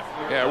draft.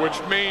 Yeah,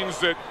 which means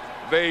that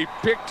they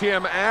picked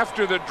him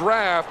after the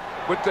draft,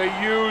 but they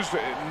used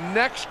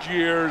next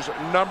year's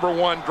number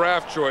one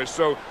draft choice.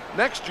 So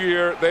next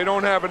year they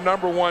don't have a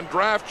number one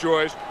draft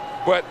choice,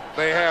 but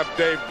they have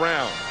Dave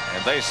Brown.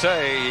 And they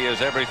say he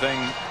is everything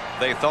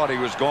they thought he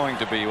was going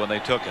to be when they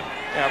took him.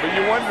 Yeah, but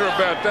you wonder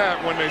about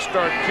that when they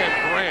start Kent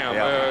Graham.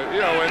 Yeah.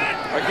 You know, and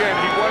again,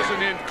 he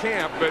wasn't in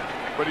camp, but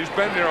he's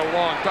been there a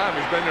long time.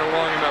 He's been there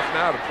long enough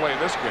now to play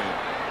this game.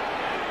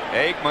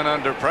 Aikman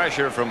under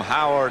pressure from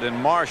Howard and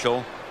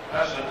Marshall.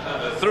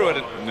 Threw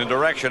it in the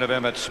direction of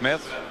Emmitt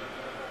Smith.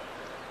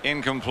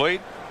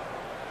 Incomplete.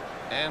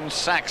 And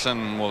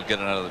Saxon will get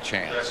another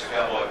chance.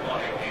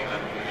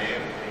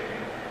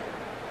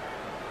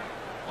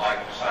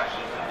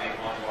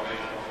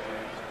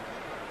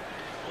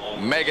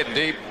 Make it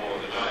deep.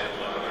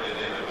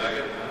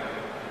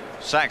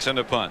 Saxon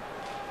to punt.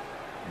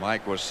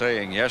 Mike was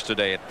saying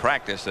yesterday at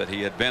practice that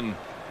he had been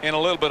in a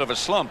little bit of a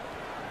slump,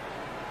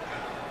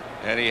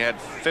 and he had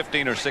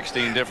 15 or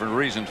 16 different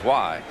reasons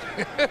why.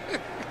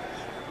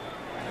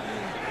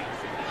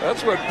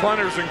 That's what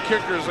punters and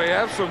kickers, they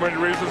have so many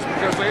reasons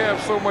because they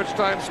have so much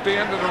time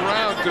standing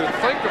around to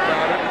think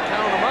about it and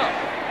count them up.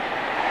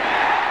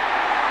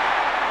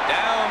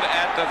 Down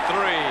at the 3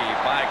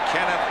 by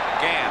Kenneth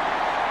Gant.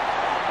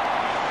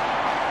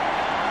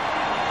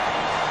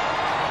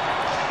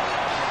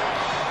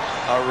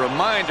 A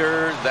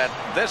reminder that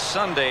this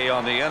Sunday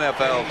on the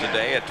NFL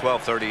Today at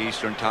 12:30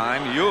 Eastern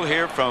Time, you'll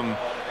hear from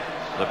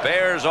the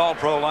Bears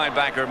All-Pro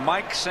linebacker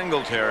Mike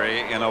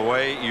Singletary in a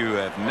way you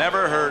have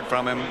never heard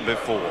from him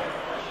before.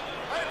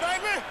 Hey,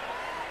 baby!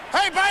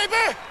 Hey,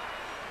 baby!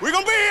 We're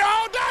going to be here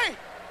all day!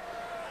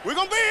 We're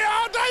going to be here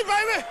all day,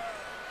 baby!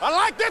 I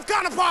like this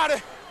kind of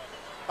party!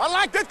 I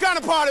like this kind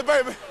of party,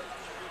 baby!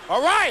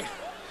 All right!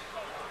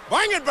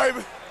 Bring it,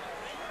 baby!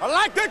 I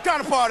like this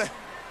kind of party!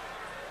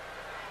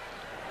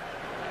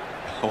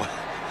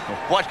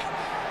 What?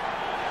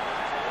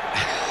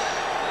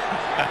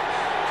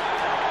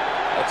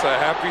 That's a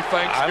happy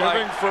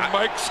Thanksgiving from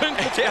Mike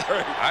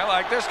Singletary. I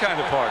like this kind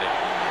of party.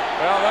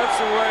 Well, that's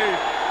the way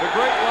the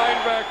great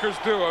linebackers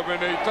do. I mean,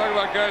 they talk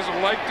about guys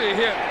that like to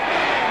hit.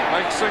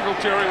 Mike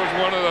Singletary was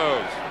one of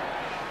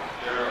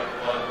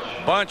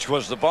those. Bunch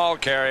was the ball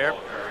carrier.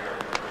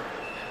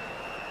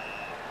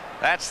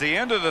 That's the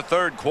end of the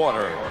third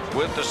quarter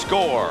with the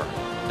score.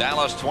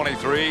 Dallas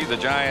 23, the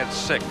Giants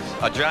 6,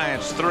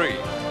 Giants 3.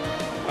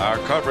 Our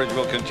coverage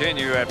will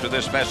continue after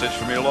this message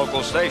from your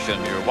local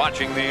station. You're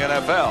watching the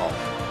NFL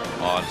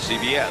on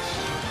CBS.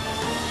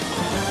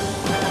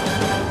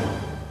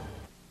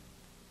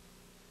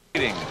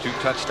 2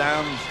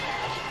 touchdowns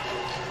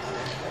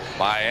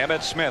by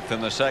Emmitt Smith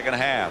in the second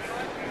half,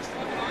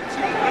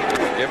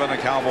 giving the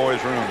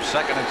Cowboys room.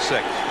 2nd and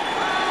 6.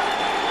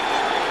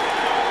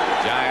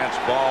 Giants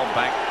ball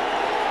back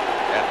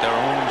at their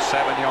own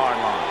 7-yard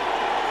line.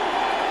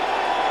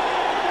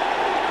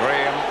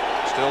 Graham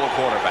still the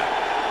quarterback.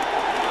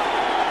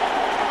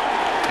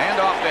 Hand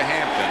off to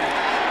Hampton.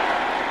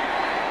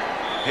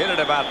 Hit it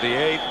about the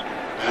 8.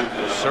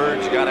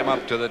 Surge got him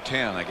up to the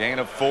 10. A gain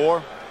of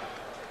 4.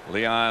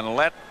 Leon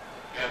Lett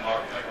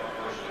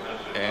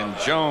and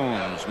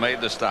Jones made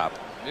the stop.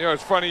 You know,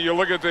 it's funny. You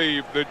look at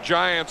the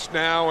Giants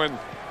now, and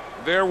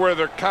they're where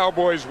the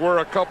Cowboys were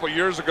a couple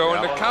years ago,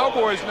 and the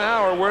Cowboys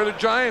now are where the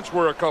Giants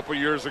were a couple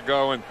years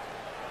ago. And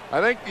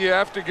I think you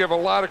have to give a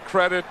lot of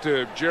credit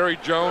to Jerry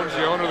Jones,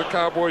 the owner of the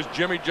Cowboys,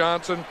 Jimmy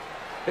Johnson.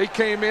 He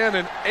came in,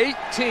 and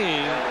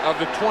 18 of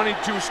the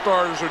 22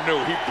 starters are new.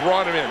 He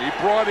brought them in. He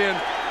brought in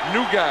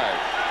new guys,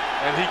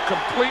 and he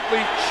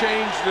completely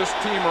changed this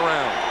team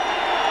around.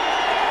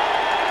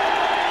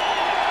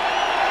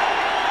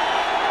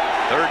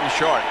 3rd and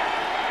short.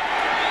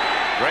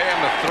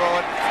 Graham to throw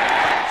it,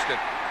 bounced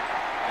it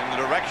in the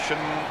direction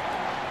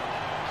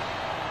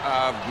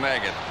of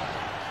Meggett.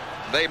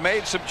 They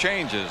made some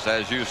changes,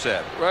 as you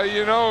said. Well,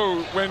 you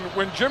know,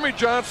 when Jimmy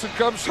Johnson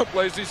comes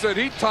someplace, he said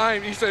he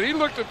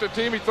looked at the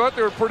team, he thought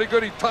they were pretty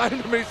good. He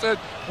timed them. He said,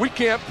 we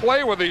can't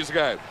play with these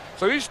guys.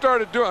 So he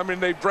started doing, I mean,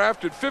 they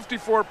drafted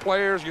 54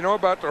 players. You know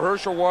about the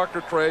Herschel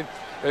Walker trade.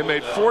 They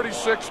made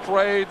 46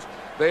 trades.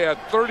 They had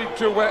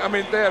 32, I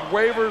mean, they had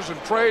waivers and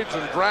trades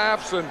and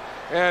drafts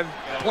and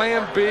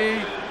plan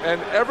B and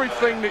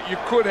everything that you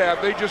could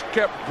have. They just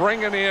kept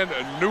bringing in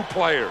new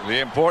players. The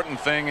important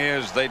thing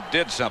is they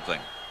did something.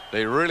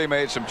 They really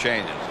made some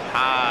changes.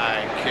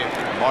 High kick.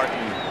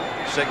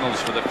 Martin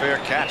signals for the fair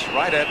catch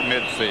right at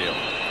midfield.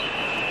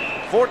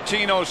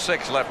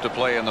 14:06 left to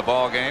play in the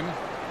ball game.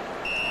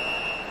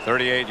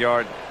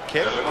 38-yard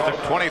kick.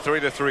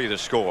 23-3 the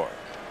score.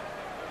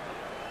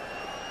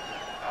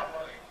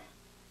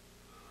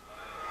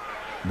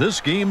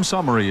 This game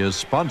summary is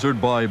sponsored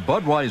by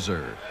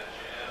Budweiser.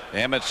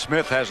 Emmitt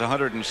Smith has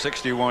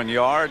 161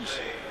 yards,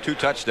 2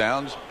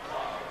 touchdowns.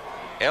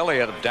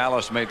 Elliott of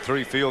Dallas made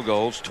 3 field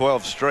goals,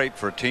 12 straight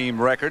for team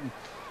record.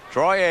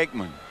 Troy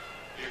Aikman,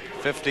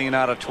 15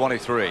 out of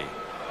 23.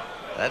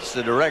 That's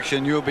the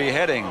direction you'll be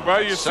heading.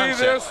 Well, you see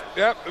this?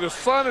 Yep, the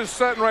sun is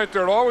setting right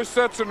there. It always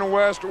sets in the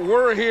west.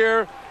 We're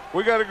here.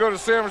 We got to go to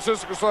San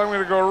Francisco, so I'm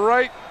going to go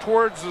right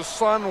towards the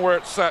sun where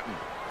it's setting.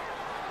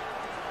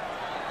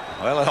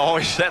 Well, it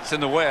always sets in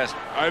the west.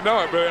 I know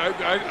it, but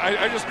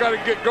I just got to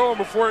get going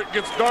before it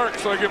gets dark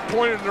so I get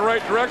pointed in the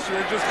right direction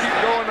and just keep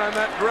going on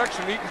that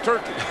direction eating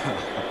turkey.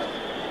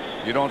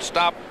 You don't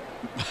stop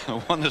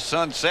when the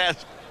sun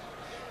sets.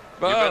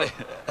 No,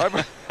 I'm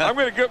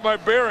going to get my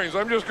bearings.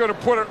 I'm just going to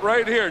put it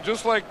right here,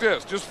 just like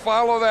this. Just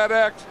follow that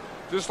X,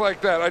 just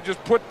like that. I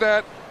just put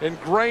that and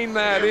grain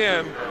that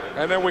in,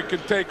 and then we can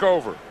take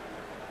over.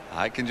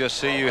 I can just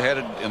see you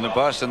headed in the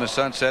bus in the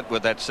sunset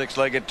with that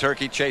 6-legged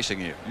turkey chasing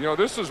you. You know,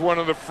 this is one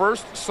of the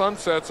first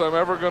sunsets I'm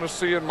ever going to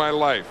see in my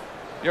life.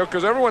 You know,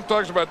 because everyone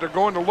talks about they're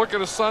going to look at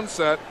a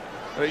sunset,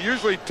 and it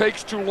usually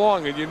takes too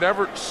long, and you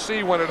never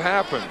see when it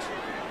happens.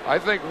 I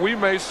think we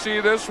may see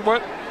this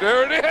one.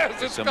 There it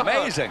is. It's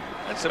amazing.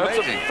 That's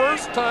amazing. That's the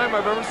first time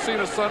I've ever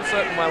seen a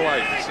sunset in my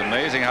life. It's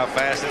amazing how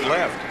fast it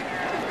left.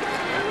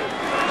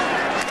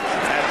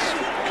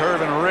 That's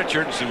Curvin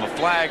Richards and the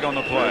flag on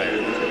the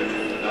play.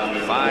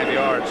 5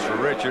 yards for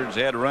Richards.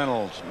 Ed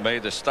Reynolds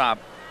made the stop.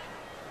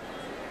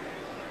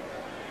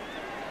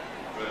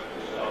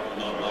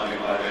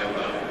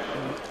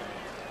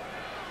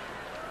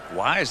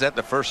 Why is that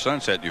the first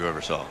sunset you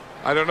ever saw?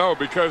 I don't know,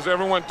 because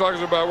everyone talks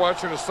about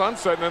watching the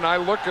sunset, and then I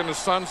look and the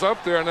sun's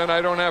up there, and then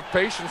I don't have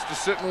patience to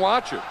sit and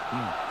watch it.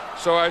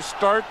 So I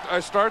start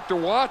to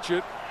watch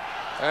it,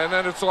 and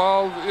then it's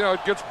all, you know,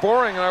 it gets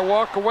boring, and I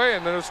walk away,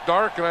 and then it's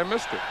dark, and I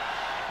missed it.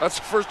 That's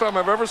the first time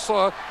I've ever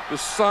saw the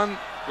sun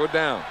go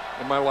down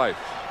in my life.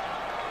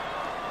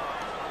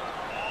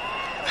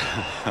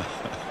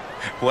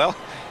 Well,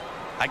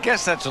 I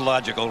guess that's a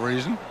logical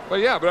reason. Well,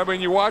 yeah, but I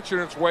mean, you watch it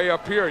and it's way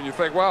up here, and you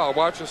think, wow, I'll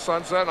watch the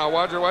sunset, and I'll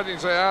watch it, and you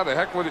say, ah, the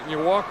heck with it, and you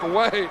walk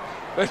away.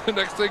 Then the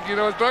next thing you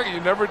know, it's dark. You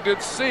never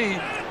did see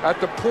at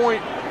the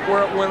point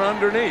where it went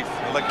underneath.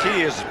 Well, the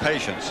key is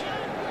patience.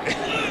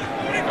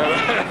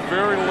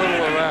 Very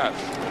little of that.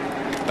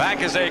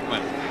 Back is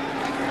Aikman.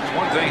 It's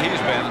one thing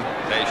he's been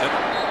patient.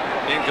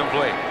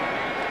 Incomplete.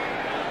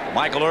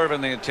 Michael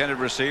Irvin, the intended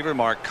receiver.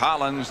 Mark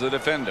Collins, the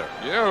defender.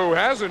 You know who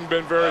hasn't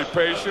been very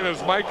patient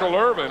is Michael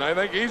Irvin. I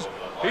think he's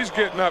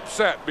getting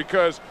upset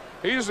because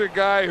he's a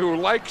guy who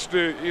likes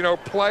to, you know,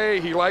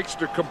 play. He likes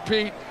to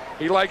compete.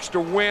 He likes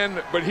to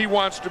win, but he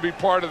wants to be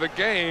part of the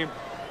game.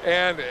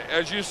 And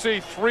as you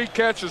see, 3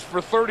 catches for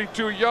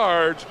 32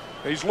 yards.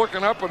 He's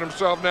looking up at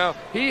himself now.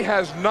 He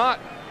has not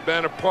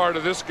been a part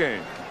of this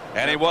game.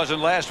 And he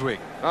wasn't last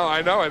week. Oh,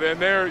 I know it. And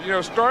they're, you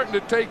know, starting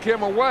to take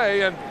him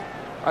away. And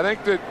I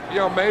think that, you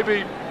know,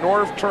 maybe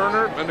Norv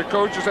Turner and the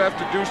coaches have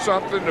to do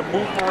something to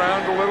move him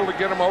around a little to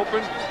get him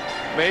open.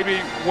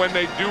 Maybe when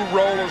they do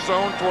roll a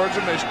zone towards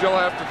him, they still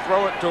have to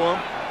throw it to him.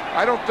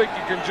 I don't think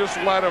you can just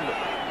let him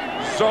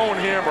zone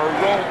him or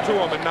roll to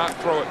him and not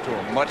throw it to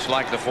him. Much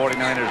like the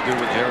 49ers do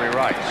with Jerry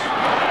Rice.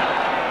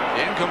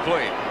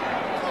 Incomplete.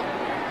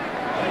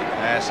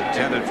 Pass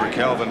intended for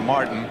Kelvin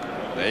Martin.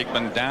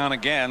 Aikman down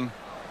again.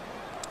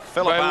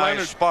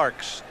 Philippi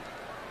Sparks,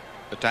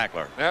 the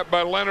tackler. That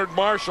by Leonard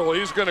Marshall.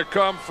 He's going to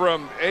come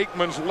from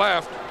Aikman's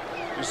left.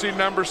 You see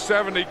number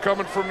 70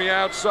 coming from the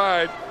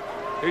outside.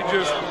 He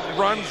just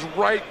runs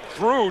right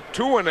through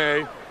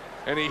Tuanay,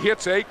 and he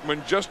hits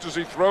Aikman just as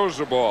he throws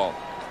the ball.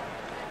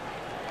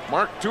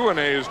 Mark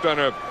Tuanay has done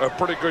a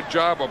pretty good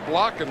job of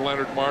blocking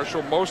Leonard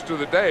Marshall most of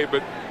the day,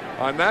 but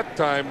on that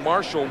time,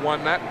 Marshall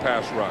won that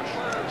pass rush.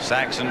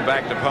 Saxon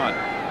back to punt.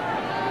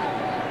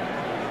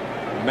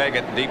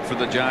 Meggett deep for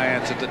the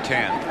Giants at the 10.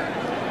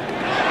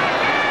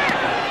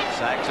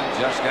 Saxon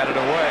just got it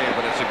away,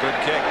 but it's a good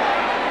kick.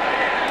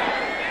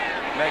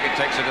 Meggett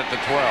takes it at the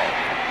 12.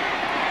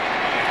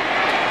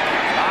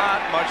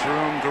 Not much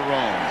room to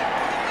roam.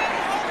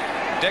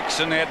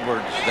 Dixon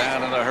Edwards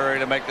down in a hurry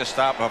to make the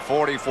stop. A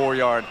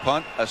 44-yard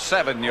punt, a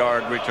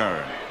 7-yard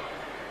return.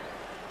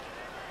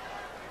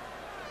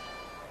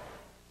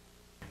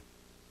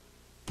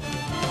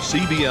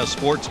 CBS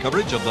Sports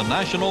coverage of the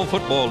National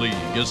Football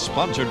League is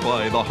sponsored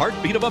by the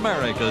Heartbeat of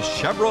America,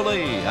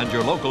 Chevrolet, and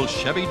your local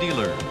Chevy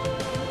dealer.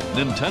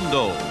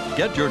 Nintendo,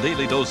 get your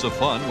daily dose of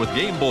fun with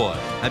Game Boy.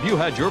 Have you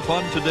had your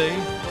fun today?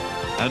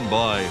 And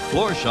by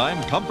Florsheim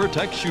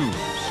ComfortTech shoes.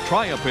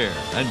 Try a pair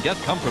and get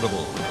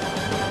comfortable.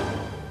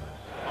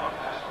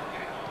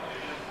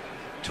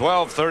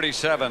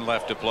 12:37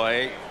 left to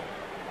play.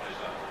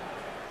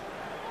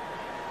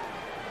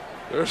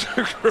 There's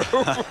a group.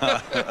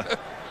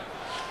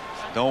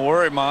 Don't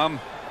worry, Mom.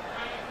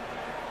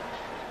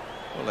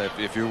 Well,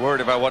 if you're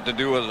worried about what to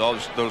do with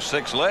those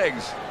 6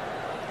 legs,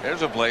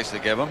 there's a place to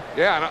give them.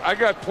 Yeah, and I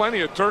got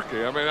plenty of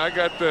turkey. I mean, I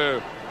got that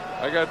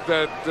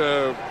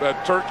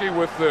turkey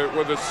with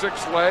the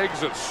 6 legs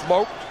that's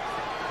smoked,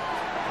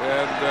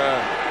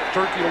 and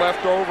turkey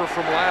left over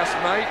from last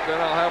night.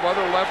 Then I'll have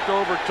other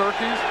leftover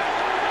turkeys,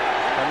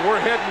 and we're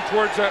heading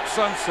towards that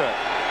sunset.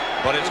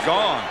 But it's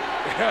gone.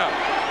 Yeah.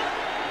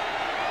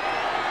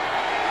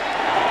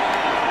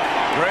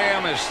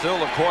 Graham is still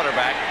the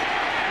quarterback.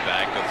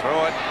 Back to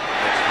throw it.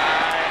 It's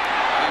high,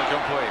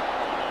 incomplete.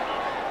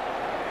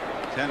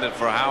 Intended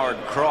for Howard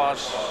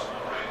Cross.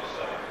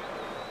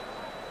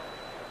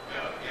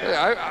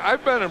 Yeah,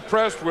 I've been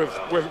impressed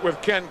with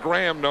Kent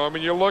Graham, though. I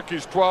mean, you look,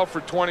 he's 12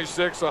 for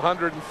 26,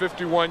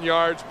 151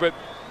 yards, but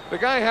the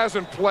guy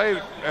hasn't played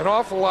an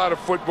awful lot of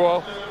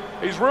football.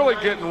 He's really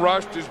getting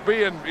rushed. He's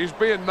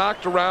being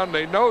knocked around.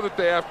 They know that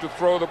they have to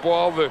throw the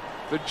ball. The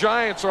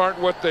Giants aren't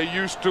what they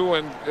used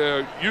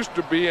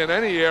to be in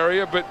any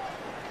area, but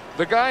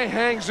the guy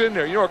hangs in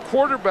there. You know, a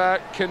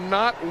quarterback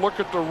cannot look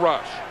at the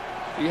rush.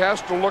 He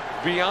has to look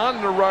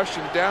beyond the rush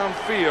and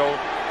downfield,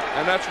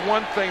 and that's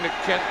one thing that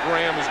Kent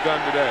Graham has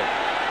done today.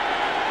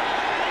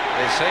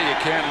 They say you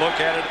can't look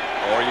at it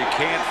or you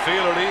can't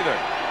feel it either.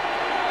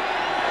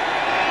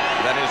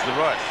 That is the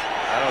rush.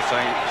 I don't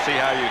see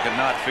how you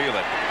cannot feel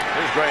it.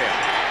 Here's Graham.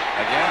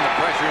 Again, the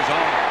pressure's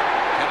on.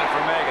 Intended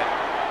for Megan.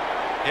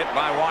 Hit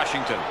by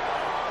Washington.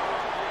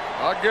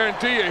 I'll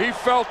guarantee you, he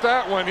felt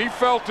that one. He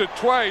felt it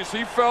twice.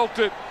 He felt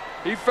it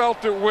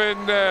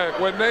when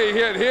they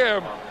hit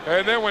him,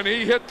 and then when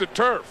he hit the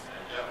turf.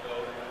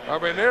 I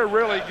mean, they're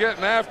really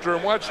getting after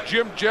him. Watch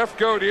Jim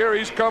Jeffcoat here.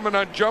 He's coming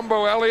on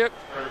Jumbo Elliott.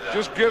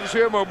 Just gives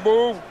him a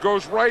move,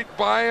 goes right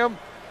by him.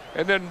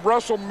 And then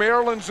Russell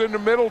Maryland's in the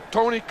middle,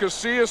 Tony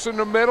Casillas in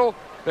the middle,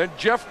 then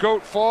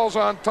Jeffcoat falls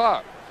on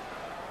top.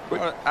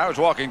 But I was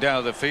walking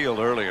down to the field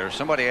earlier.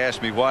 Somebody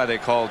asked me why they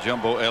call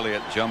Jumbo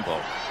Elliott Jumbo.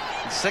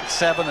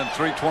 6'7" and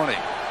 320.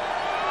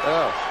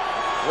 Oh,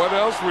 what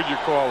else would you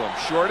call him?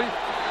 Shorty?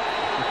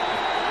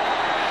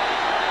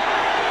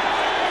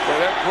 Well,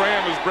 that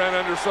Graham has been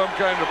under some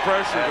kind of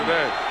pressure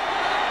today.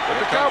 But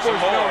the Cowboys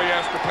know he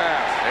has to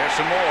pass. There's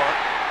some more.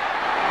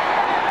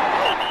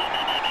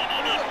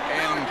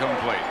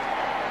 Incomplete.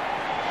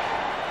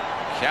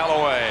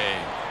 Callaway,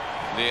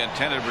 the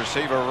intended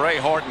receiver, Ray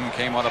Horton,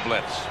 came on a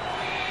blitz.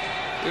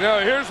 You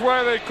know, here's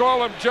why they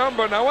call him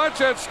Jumbo. Now watch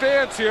that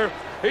stance here.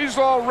 He's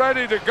all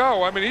ready to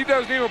go. I mean, he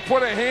doesn't even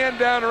put a hand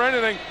down or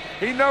anything.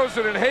 He knows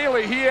that in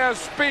Haley he has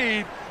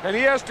speed, and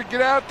he has to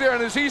get out there.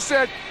 And as he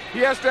said, he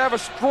has to have a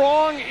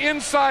strong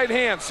inside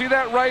hand. See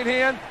that right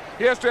hand?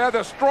 He has to have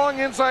a strong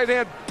inside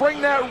hand. Bring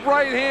that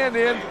right hand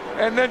in,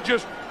 and then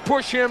just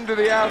push him to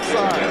the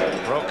outside.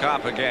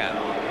 Prokop again.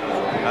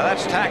 Now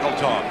that's tackle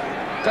talk.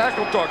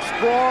 Tackle talk.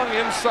 Strong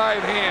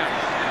inside hand.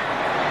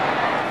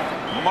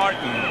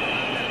 Martin.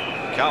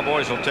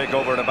 Cowboys will take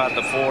over at about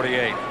the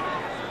 48.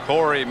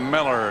 Corey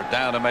Miller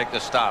down to make the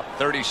stop.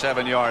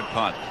 37-yard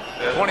punt.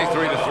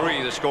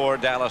 23-3 the score.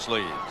 Dallas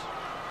leads.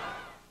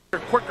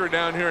 They're quicker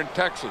down here in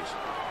Texas.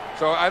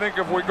 So I think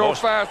if we go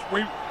fast,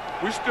 we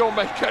still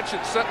may catch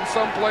it sitting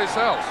someplace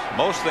else.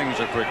 Most things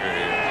are quicker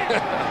here.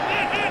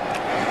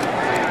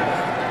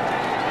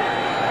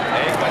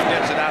 Aikman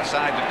gets it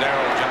outside to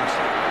Darrell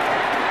Johnson.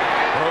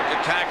 Broke the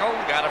tackle,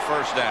 got a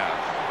first down.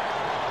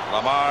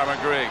 Lamar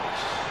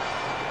McGriggs.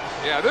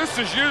 Yeah, this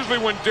is usually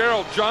when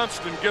Darrell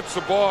Johnston gets the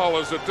ball,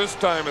 is at this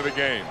time of the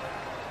game.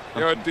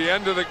 You know, at the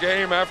end of the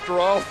game, after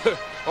all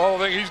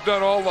the he's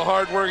done all the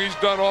hard work, he's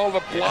done all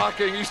the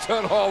blocking, he's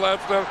done all that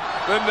stuff.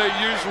 Then they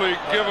usually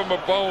give him a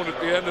bone at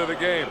the end of the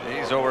game.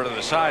 He's over to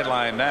the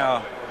sideline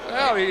now.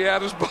 Well, he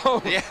had his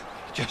bone. Yeah,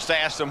 just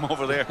asked him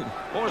over there.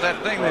 What was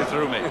that thing they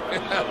threw me?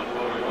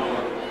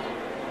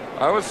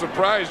 I was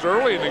surprised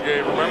early in the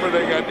game. Remember,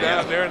 they got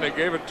down there and they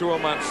gave it to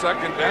him on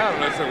second down,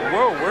 and I said,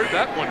 whoa, where'd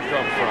that one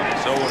come from?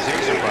 So was he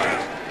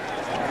surprised.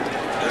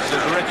 This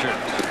is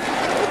Richards.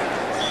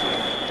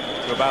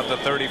 To about the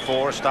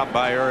 34, stopped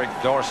by Eric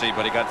Dorsey,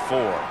 but he got 4.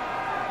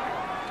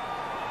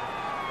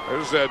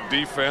 There's that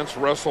defense.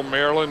 Russell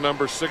Maryland,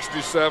 number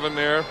 67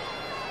 there.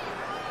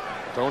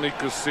 Tony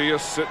Casillas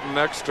sitting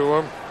next to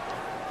him.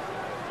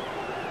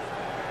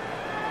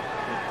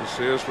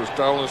 Casillas was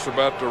telling us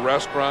about the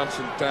restaurants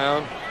in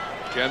town.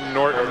 Ken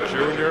Norton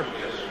Jr.,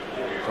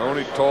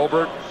 Tony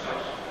Tolbert.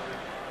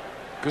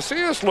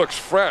 Casillas looks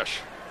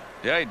fresh.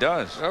 Yeah, he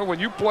does. You know, when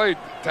you play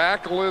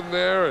tackle in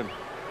there and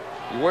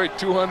you weigh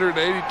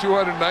 280,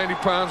 290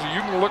 pounds, and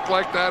you can look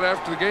like that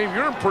after the game,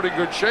 you're in pretty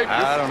good shape.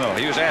 I don't know.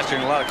 He was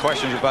asking a lot of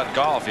questions about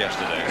golf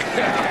yesterday.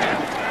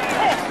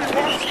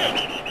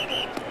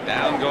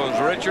 Down goes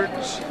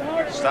Richards.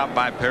 Stopped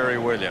by Perry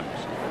Williams.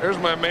 There's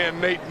my man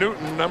Nate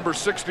Newton, number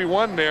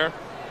 61 there.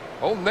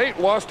 Old Nate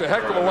lost a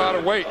heck of a lot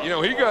of weight. You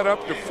know, he got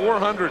up to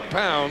 400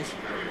 pounds,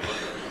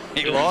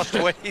 He lost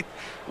weight?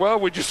 Well,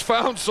 we just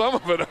found some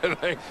of it, I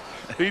think.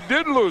 He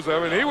did lose. I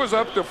mean, he was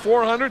up to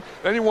 400,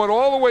 then he went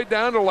all the way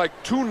down to like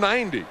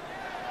 290.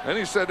 And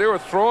he said they were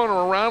throwing him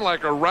around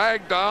like a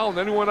rag doll, and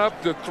then he went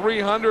up to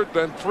 300,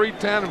 then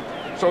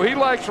 310. So he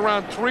likes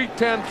around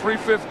 310,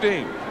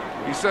 315.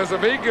 He says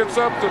if he gets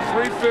up to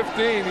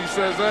 315, he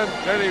says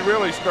then he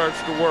really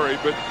starts to worry.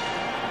 But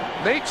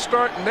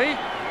Nate,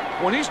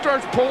 when he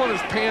starts pulling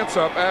his pants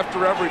up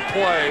after every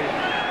play,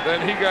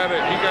 then he got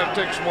to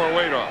take some more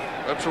weight off.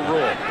 That's a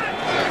rule.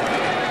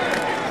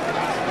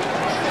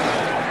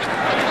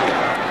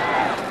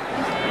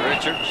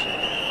 Richards.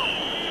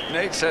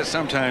 Nate says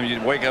sometimes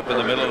you wake up in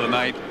the middle of the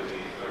night,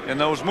 and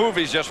those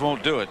movies just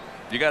won't do it.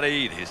 You got to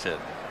eat, he said.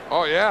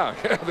 Oh, yeah.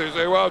 They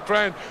say, well,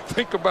 try and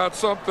think about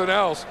something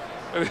else.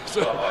 And he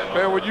said,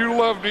 man, when you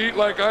love to eat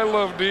like I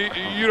love to eat,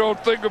 you don't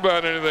think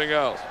about anything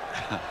else.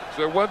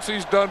 So once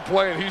he's done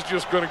playing, he's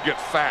just going to get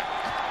fat.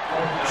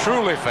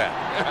 Truly fat.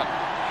 Yeah.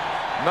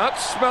 Not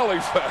smelly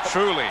fat.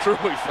 Truly.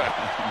 Truly fat.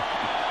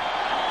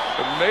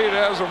 And Nate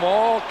has them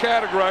all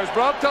categorized.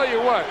 But I'll tell you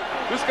what,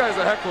 this guy's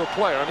a heck of a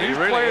player. I mean, he's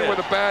really playing with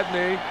a bad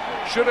knee,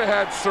 should have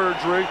had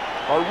surgery,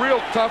 a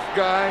real tough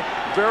guy,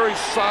 very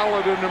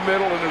solid in the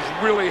middle, and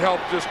has really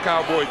helped this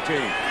Cowboy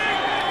team.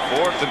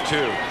 4th and 2.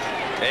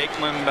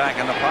 Aikman back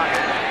in the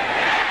pocket.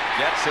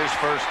 Gets his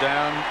first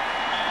down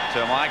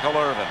to Michael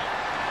Irvin.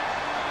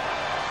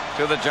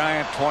 To the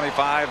Giant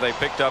 25, they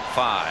picked up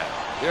 5.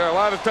 Yeah, a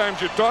lot of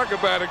times you talk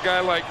about a guy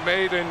like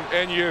Nate,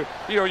 and you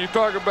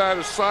talk about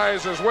his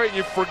size and his weight, and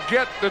you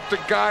forget that the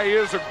guy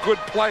is a good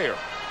player.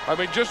 I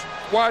mean, just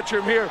watch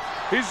him here.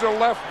 He's the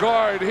left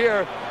guard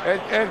here,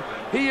 and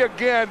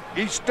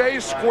he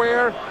stays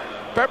square.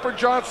 Pepper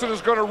Johnson is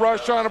going to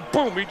rush on him.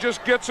 Boom, he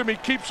just gets him. He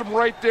keeps him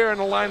right there in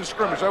the line of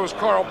scrimmage. That was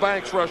Carl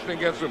Banks rushing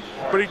against him.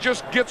 But he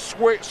just gets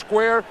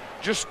square,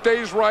 just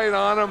stays right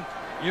on him.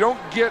 You don't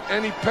get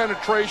any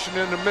penetration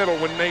in the middle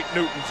when Nate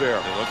Newton's there.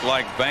 It looked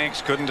like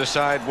Banks couldn't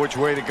decide which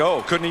way to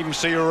go. Couldn't even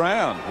see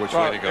around which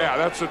way to go. Yeah,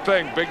 that's the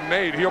thing. Big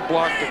Nate, he'll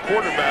block the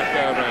quarterback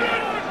out of it.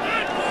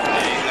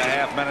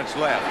 8.5 minutes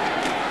left.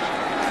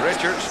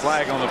 Richards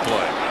flag on the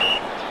play.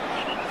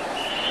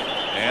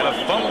 And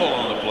a fumble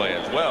on the play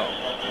as well.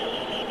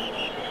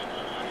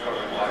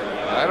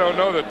 I don't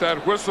know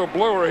that whistle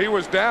blew or he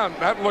was down.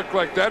 That looked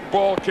like that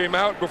ball came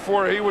out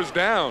before he was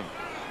down.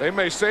 They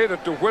may say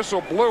that the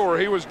whistle blew or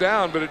he was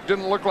down, but it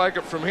didn't look like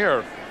it from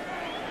here.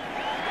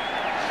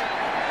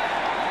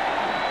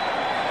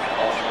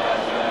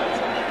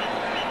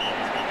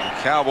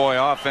 The Cowboy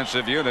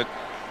offensive unit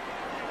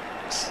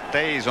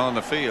stays on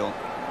the field.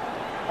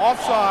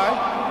 Offside,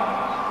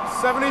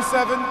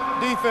 77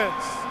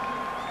 defense.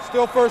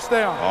 Still first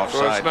down. Offside.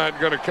 So it's not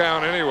going to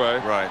count anyway.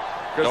 Right.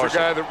 Because the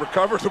guy that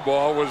recovered the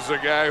ball was the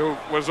guy who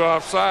was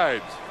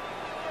offsides.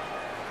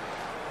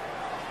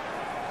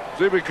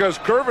 See, because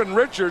Curvin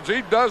Richards,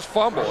 he does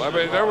fumble. I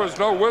mean, there was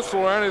no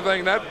whistle or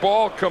anything. That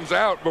ball comes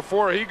out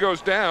before he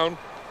goes down.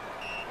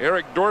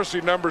 Eric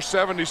Dorsey, number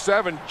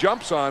 77,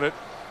 jumps on it.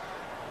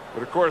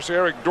 But, of course,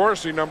 Eric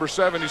Dorsey, number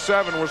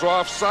 77, was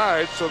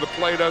offside, so the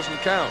play doesn't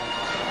count.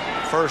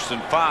 1st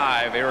and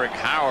 5. Eric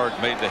Howard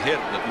made the hit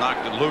that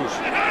knocked it loose.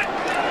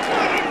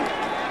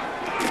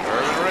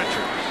 Curvin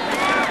Richards.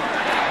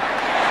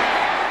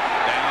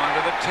 Down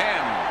to the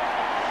 10.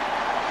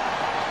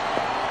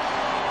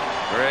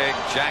 Greg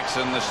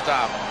Jackson the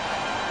stop.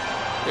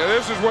 Yeah,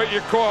 this is what you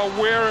call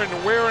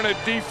wearing a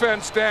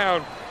defense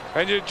down.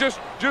 And you just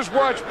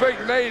watch Big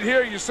Nate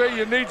here. You say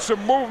you need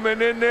some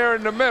movement in there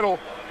in the middle.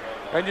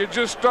 And you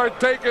just start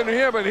taking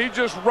him, and he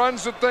just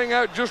runs the thing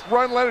out. Just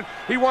run, let it.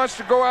 He wants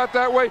to go out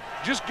that way.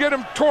 Just get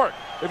him torqued.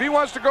 If he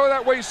wants to go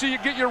that way, you see, you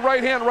get your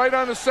right hand right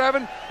on the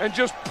 7 and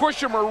just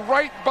push him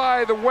right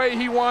by the way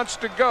he wants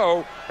to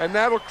go, and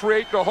that'll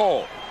create the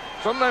hole.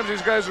 Sometimes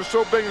these guys are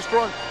so big and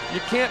strong, you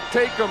can't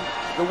take them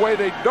the way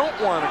they don't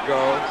want to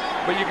go,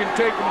 but you can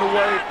take them the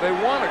way they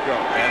want to go.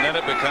 And then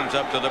it becomes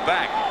up to the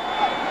back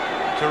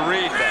to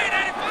read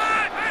that.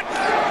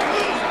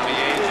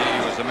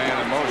 Miege was the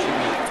man in motion.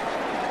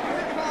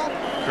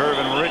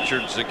 Curvin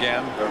Richards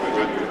again.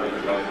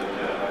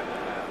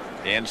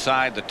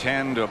 Inside the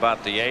 10 to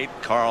about the 8.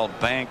 Carl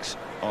Banks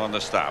on the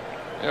stop.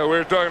 Yeah, we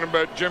were talking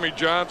about Jimmy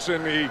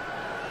Johnson. He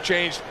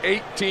changed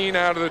 18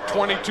 out of the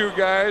 22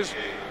 guys.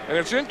 And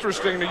it's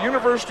interesting, the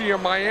University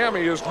of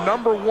Miami is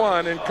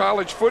 #1 in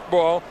college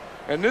football.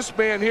 And this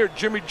man here,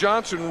 Jimmy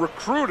Johnson,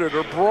 recruited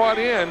or brought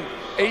in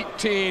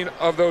 18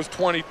 of those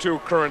 22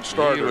 current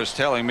starters. He was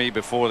telling me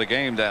before the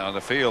game down on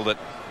the field that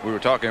we were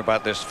talking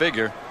about this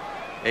figure,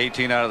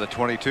 18 out of the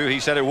 22. He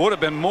said it would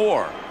have been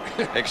more,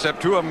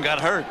 except 2 of them got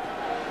hurt.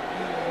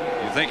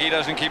 You think he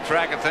doesn't keep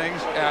track of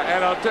things? Yeah,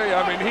 and I'll tell you,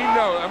 I mean, he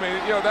knows. I mean,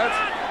 you know,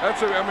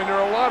 I mean, there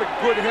are a lot of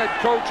good head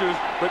coaches,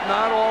 but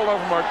not all of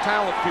them are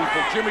talent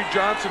people. Jimmy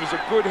Johnson is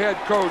a good head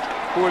coach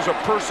who is a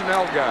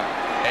personnel guy.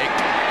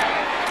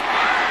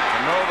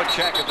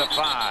 Novacek at the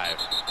 5.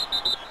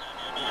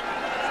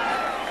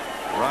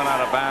 Run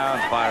out of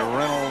bounds by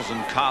Reynolds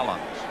and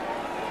Collins.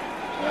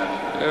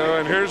 You know,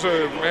 and here's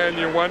a man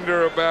you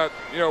wonder about,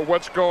 you know,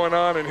 what's going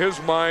on in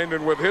his mind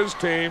and with his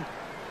team.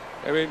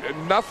 I mean,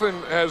 nothing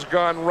has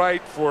gone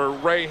right for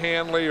Ray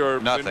Handley or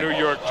the New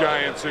York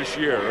Giants this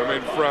year. I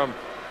mean, from,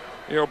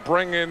 you know,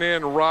 bringing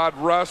in Rod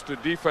Rust, a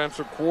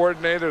defensive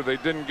coordinator, they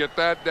didn't get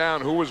that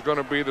down. Who was going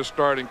to be the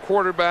starting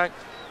quarterback?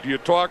 Do you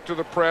talk to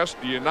the press?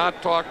 Do you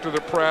not talk to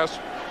the press?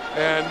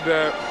 And,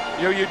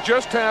 you know, you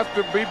just have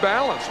to be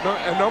balanced.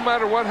 And no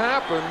matter what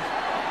happens,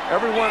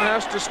 everyone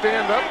has to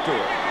stand up to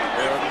it.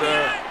 And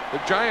the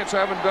Giants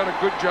haven't done a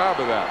good job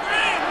of that.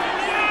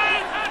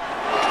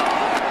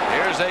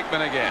 Here's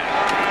Aikman again.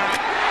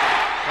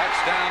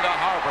 Touchdown to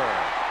Harper.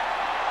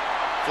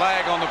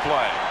 Flag on the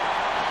play.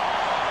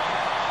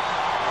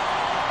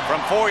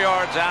 From 4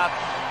 yards out,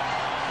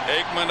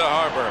 Aikman to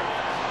Harper,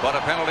 but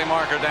a penalty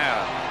marker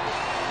down.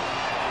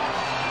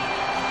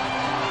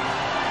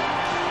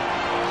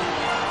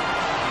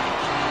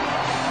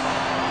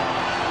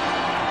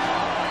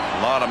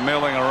 A lot of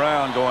milling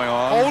around going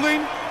on.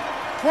 Holding,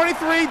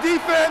 23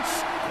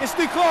 defense, it's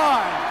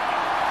declined.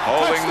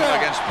 Holding touchdown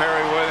against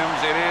Perry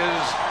Williams, it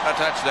is a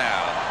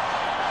touchdown.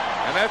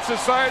 And that's the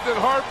side that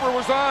Harper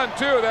was on,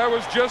 too. That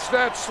was just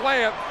that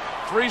slant.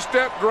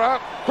 3-step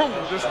drop, boom,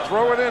 just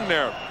throw it in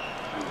there.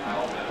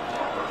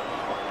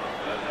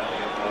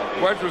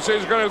 Wedge was saying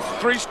he's going to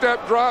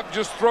 3-step drop,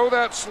 just throw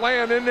that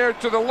slant in there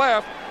to the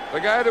left. The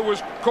guy that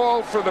was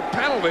called for the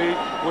penalty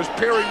was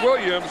Perry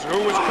Williams,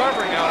 who was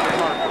covering out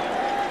Harper.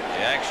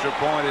 The extra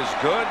point is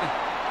good.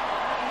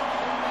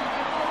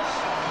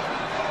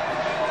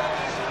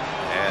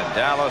 And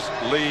Dallas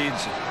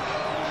leads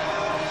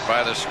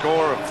by the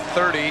score of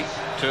 30-3.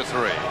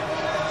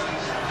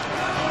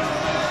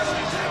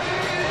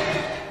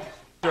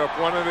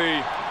 One of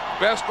the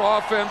best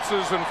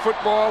offenses in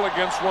football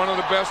against one of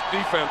the best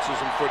defenses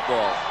in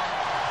football.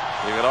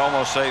 You could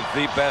almost say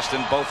the best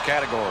in both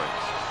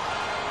categories.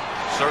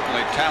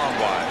 Certainly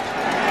talent-wise.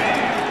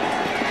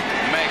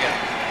 Megan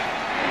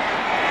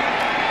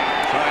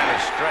trying to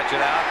stretch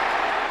it out.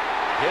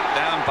 Hit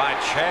down by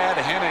Chad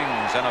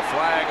Hennings and a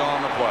flag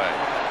on the play.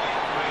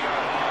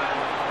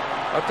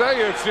 I'll tell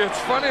you, it's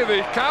funny.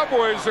 The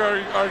Cowboys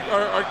are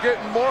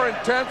getting more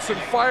intense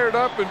and fired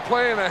up and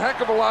playing a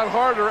heck of a lot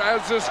harder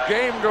as this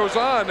game goes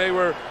on. They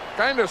were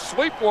kind of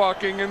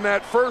sleepwalking in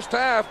that first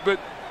half, but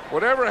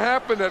whatever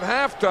happened at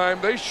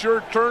halftime, they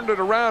sure turned it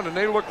around, and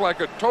they look like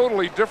a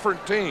totally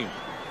different team.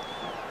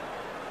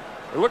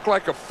 They look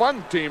like a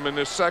fun team in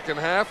this second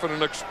half and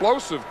an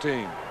explosive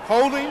team.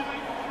 Holding,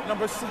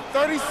 number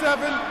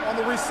 37 on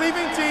the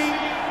receiving team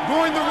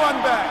doing the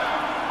run back.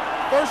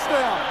 First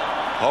down.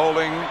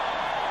 Holding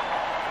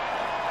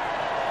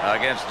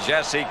against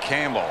Jesse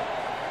Campbell.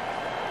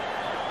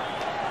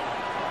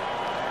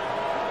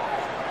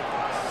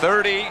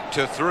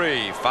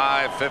 30-3,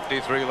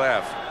 5:53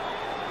 left.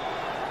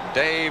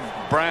 Dave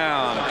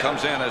Brown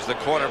comes in as the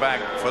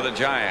quarterback for the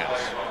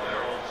Giants.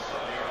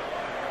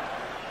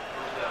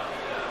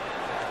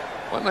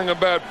 One thing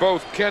about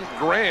both Kent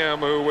Graham,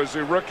 who was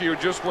the rookie who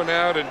just went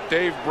out, and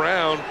Dave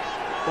Brown,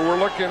 who we're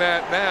looking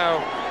at now,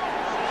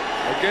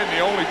 again,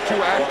 the only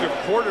two active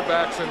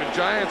quarterbacks in the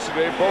Giants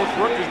today, both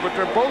rookies, but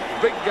they're both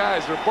big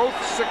guys. They're both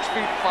 6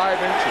 feet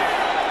 5 inches.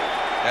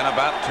 And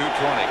about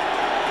 220.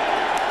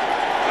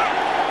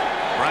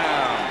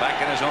 Brown back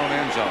in his own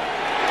end zone.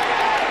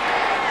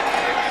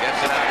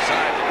 Gets it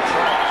outside to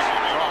Cross.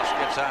 Cross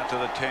gets out to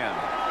the 10.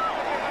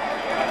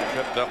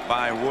 Tripped up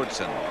by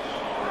Woodson.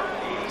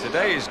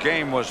 Today's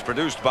game was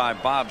produced by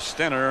Bob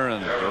Stinner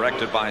and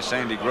directed by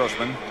Sandy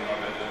Grossman.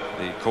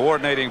 The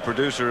coordinating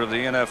producer of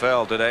the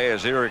NFL today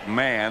is Eric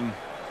Mann.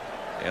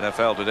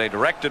 NFL Today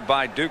directed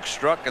by Duke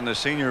Struck, and the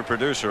senior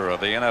producer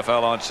of the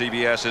NFL on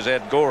CBS is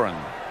Ed Gorin.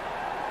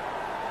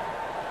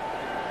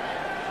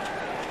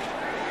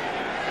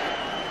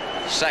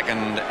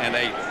 Second and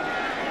 8.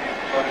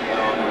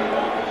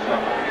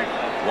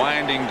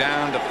 Winding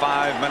down to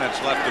 5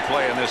 minutes left to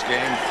play in this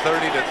game.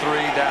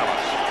 30-3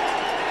 Dallas.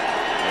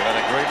 They've had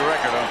a great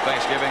record on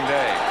Thanksgiving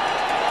Day,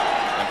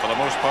 and for the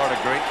most part a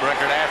great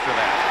record after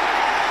that.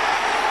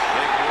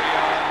 Big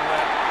Leon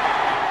Lett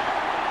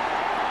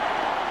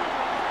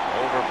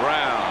over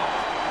Brown.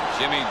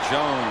 Jimmy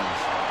Jones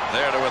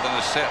there with an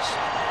assist.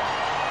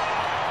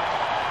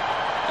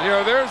 You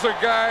know, there's a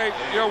guy,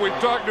 you know, we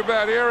talked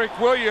about Eric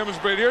Williams,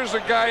 but here's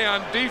a guy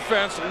on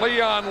defense,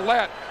 Leon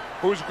Lett,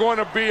 who's going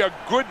to be a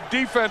good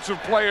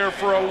defensive player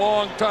for a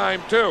long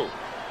time too.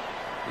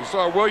 You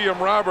saw William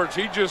Roberts,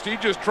 he just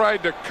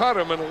tried to cut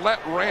him, and Lett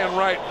ran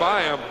right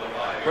by him.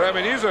 But I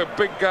mean, he's a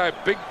big guy,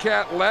 big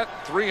cat Lett,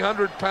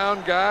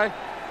 300-pound guy.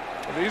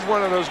 And he's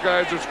one of those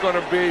guys that's going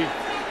to be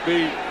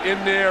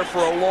in there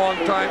for a long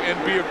time and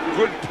be a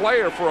good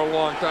player for a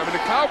long time. And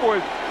the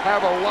Cowboys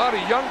have a lot of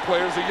young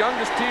players, the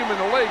youngest team in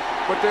the league,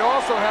 but they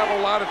also have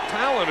a lot of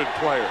talented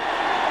players.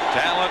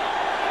 Talent,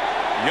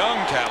 young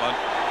talent,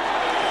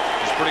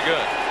 is pretty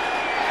good.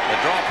 The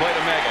draw play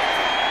to Megan.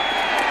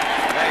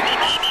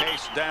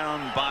 Chased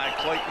down by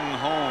Clayton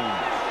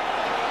Holmes.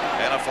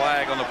 And a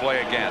flag on the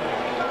play again.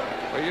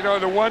 Well, you know,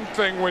 the one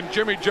thing when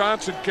Jimmy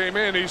Johnson came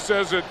in, he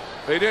says that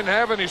they didn't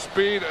have any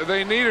speed,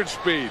 they needed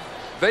speed.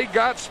 They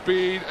got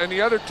speed, and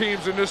the other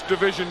teams in this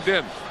division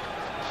didn't.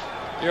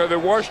 You know, the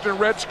Washington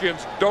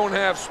Redskins don't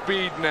have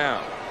speed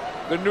now.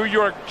 The New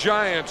York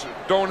Giants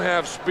don't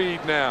have speed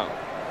now.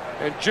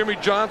 And Jimmy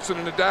Johnson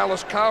and the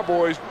Dallas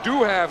Cowboys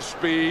do have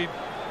speed,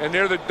 and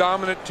they're the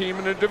dominant team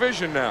in the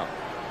division now.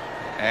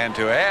 And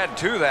to add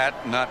to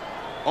that, not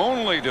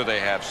only do they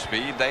have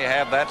speed, they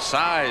have that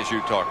size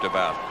you talked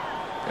about.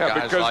 Yeah,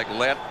 guys because, like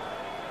Lett.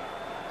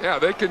 Yeah,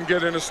 they can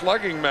get in a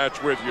slugging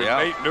match with you. Yep.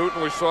 Nate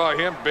Newton, we saw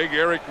him, big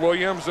Eric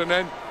Williams, and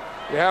then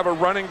you have a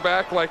running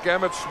back like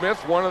Emmitt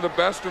Smith, one of the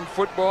best in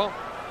football.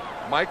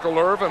 Michael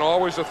Irvin,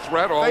 always a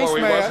threat, although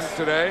he wasn't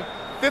today.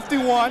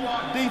 51,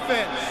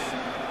 defense.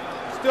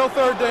 Still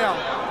third down.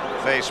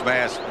 Face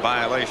mask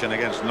violation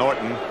against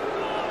Norton.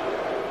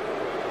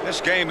 This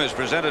game is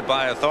presented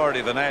by authority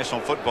of the National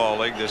Football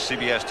League. This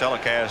CBS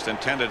telecast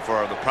intended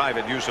for the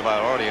private use of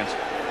our audience.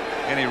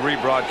 Any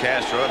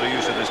rebroadcast or other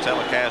use of this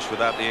telecast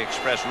without the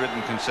express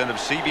written consent of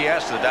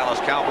CBS, the Dallas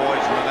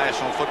Cowboys, and the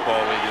National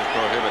Football League is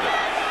prohibited.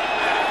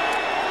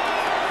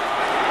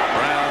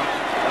 Brown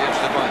gives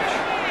the bunch.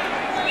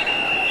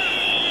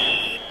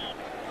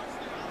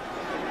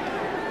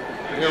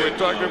 You know, we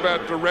talked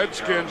about the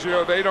Redskins. You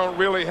know, they don't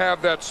really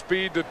have that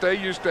speed that they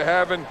used to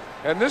have, and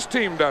this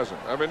team doesn't.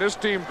 I mean, this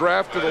team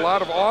drafted a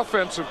lot of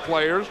offensive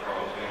players.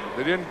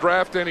 They didn't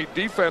draft any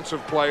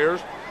defensive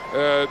players.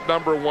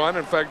 Number one,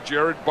 in fact,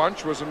 Jared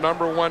Bunch was a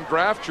 #1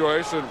 draft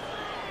choice, and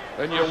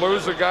then you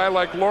lose a guy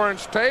like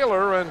Lawrence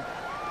Taylor, and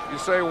you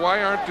say,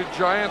 why aren't the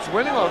Giants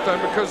winning all the time?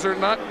 Because they're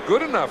not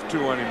good enough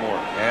to anymore.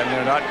 And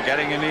they're not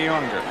getting any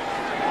younger.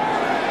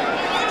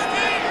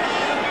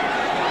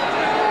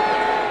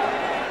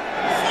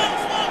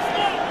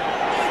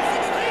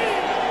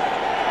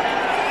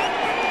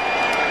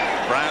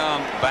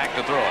 Brown back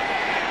to throw it.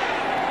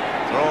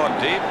 Throw it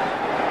deep.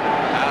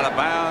 Out of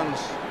bounds.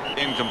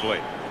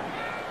 Incomplete.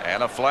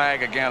 And a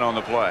flag again on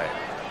the play.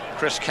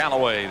 Chris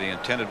Callaway, the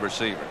intended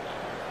receiver.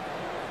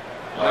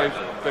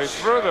 They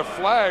threw the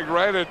flag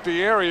right at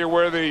the area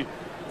where the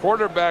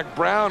quarterback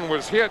Brown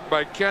was hit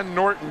by Ken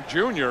Norton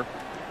Jr.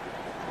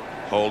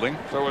 Holding.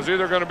 So it was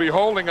either going to be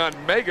holding on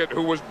Meggett,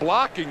 who was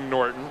blocking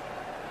Norton,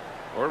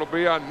 or it'll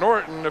be on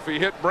Norton if he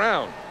hit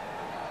Brown.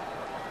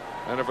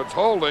 And if it's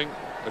holding,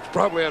 it's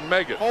probably on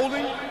Meggett.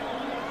 Holding,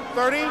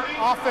 30,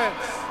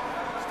 offense.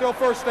 Still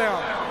first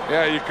down.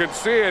 Yeah, you can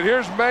see it.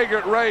 Here's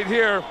Meggett right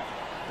here.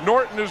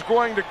 Norton is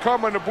going to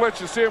come on the blitz.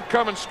 You see him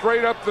coming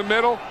straight up the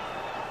middle.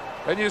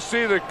 And you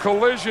see the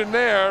collision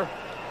there.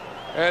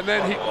 And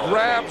then he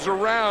grabs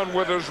around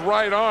with his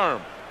right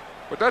arm.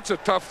 But that's a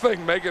tough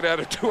thing Meggett had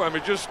to do. I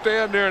mean, just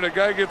stand there and the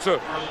guy gets a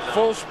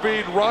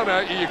full-speed run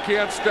at you. You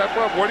can't step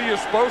up. What are you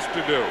supposed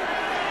to do?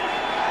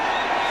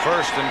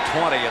 1st and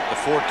 20 at the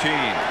 14.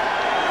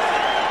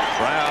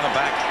 Brown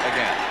back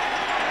again.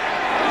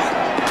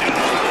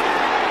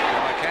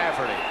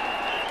 McCafferty.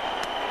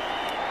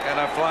 And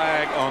a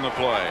flag on the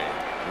play.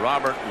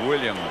 Robert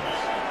Williams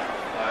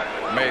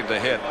made the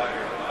hit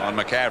on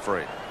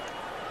McCaffrey.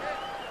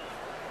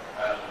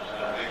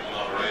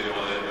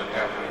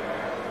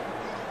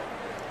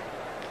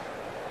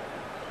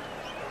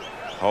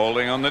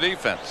 Holding on the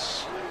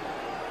defense.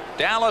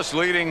 Dallas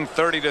leading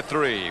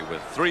 30-3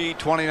 with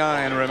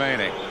 3:29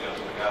 remaining.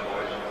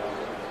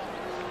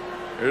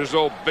 Here's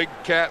old Big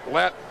Cat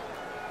Lett,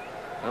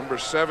 number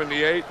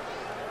 78.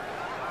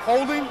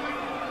 Holding,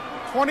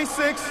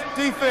 26,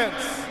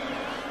 defense.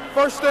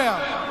 First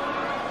down.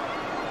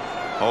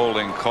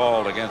 Holding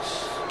called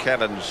against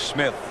Kevin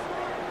Smith.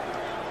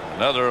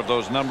 Another of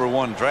those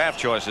 #1 draft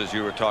choices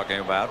you were talking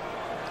about.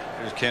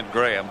 Here's Kent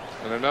Graham.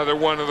 And another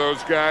one of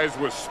those guys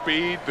with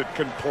speed that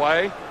can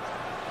play.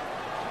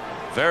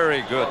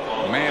 Very good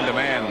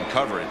man-to-man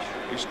coverage.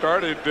 He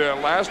started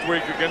last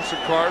week against the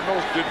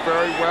Cardinals, did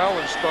very well,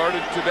 and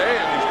started today,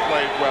 and he's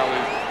played well.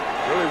 He's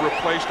really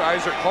replaced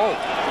Isaac Holt.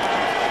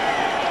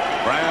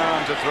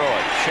 Brown to throw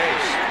it.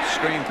 Chase,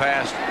 screen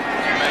pass,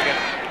 Meggett.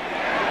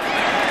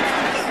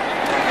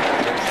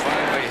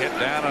 Finally hit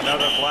down.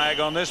 Another flag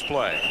on this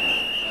play.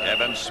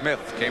 Evan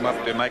Smith came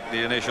up to make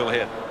the initial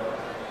hit.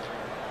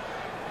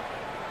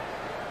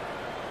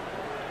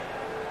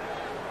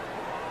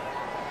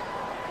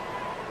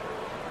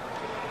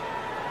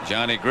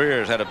 Johnny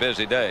Greer's had a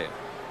busy day.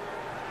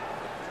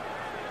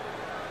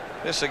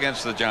 This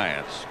against the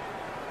Giants.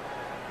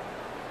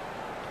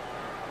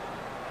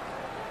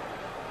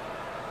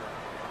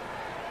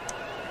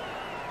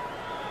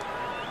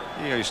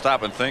 You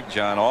stop and think,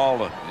 John,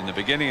 in the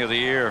beginning of the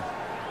year,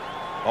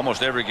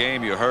 almost every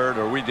game you heard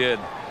or we did,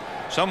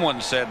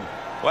 someone said,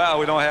 well,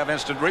 we don't have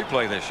instant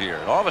replay this year.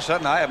 All of a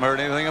sudden, I haven't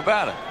heard anything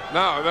about it.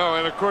 No,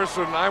 and of course,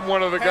 I'm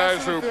one of the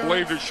guys who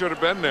believed it should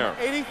have been there.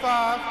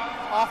 85,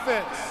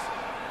 offense.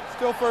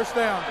 Still first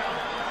down.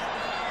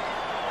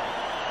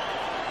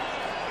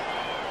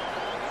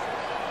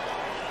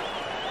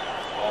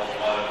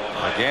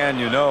 Again,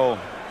 you know,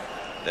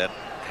 that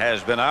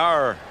has been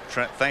our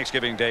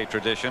Thanksgiving Day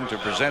tradition to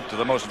present to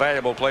the most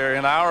valuable player,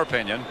 in our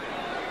opinion,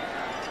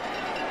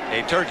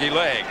 a turkey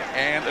leg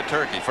and a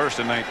turkey. 1st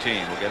and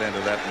 19. We'll get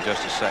into that in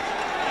just a second.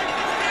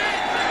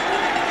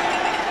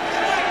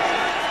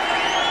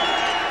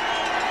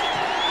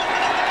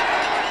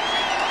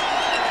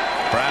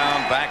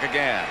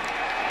 again.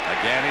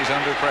 Again, he's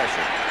under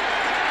pressure.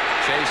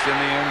 Chased in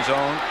the end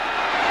zone.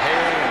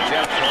 Hay and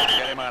Jeff Cook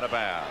get him out of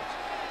bounds.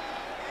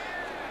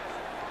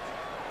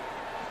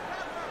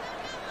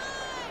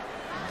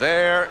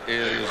 There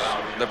is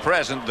the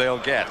present they'll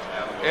get.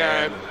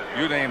 And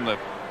you name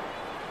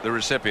the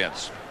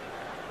recipients.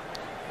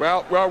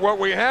 Well, what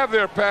we have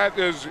there, Pat,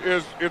 is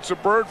it's a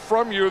bird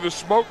from you, the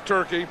smoked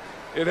turkey.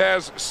 It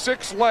has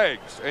 6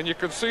 legs, and you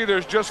can see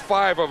there's just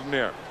 5 of them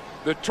there.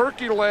 The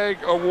turkey leg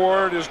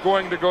award is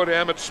going to go to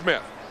Emmitt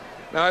Smith.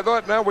 Now, I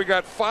thought, now we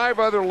got 5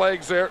 other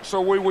legs there,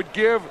 so we would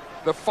give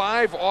the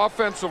 5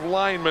 offensive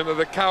linemen of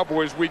the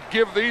Cowboys, we'd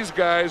give these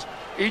guys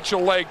each a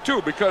leg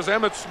too, because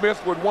Emmitt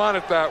Smith would want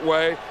it that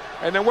way.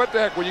 And then what the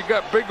heck, when you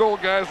got big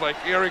old guys like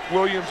Eric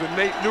Williams and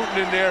Nate Newton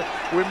in there,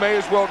 we may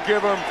as well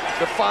give them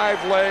the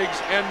 5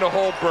 legs and the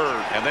whole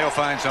bird. And they'll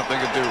find something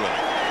to do with it.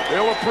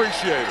 They'll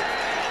appreciate it.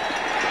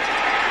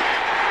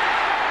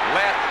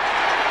 Lett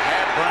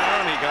had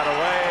Brown, he got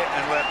away,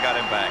 and Lett got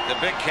him back. The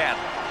big cat.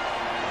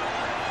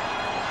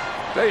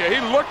 He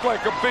looked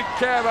like a big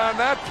cat on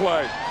that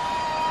play.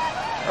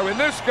 I mean,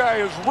 this guy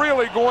is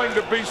really going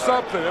to be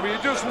something. I mean,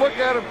 you just look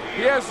at him.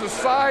 He has the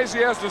size,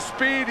 he has the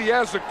speed, he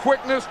has the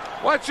quickness.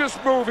 Watch this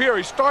move here.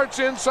 He starts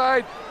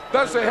inside,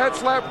 does a head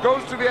slap,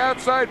 goes to the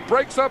outside,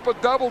 breaks up a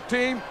double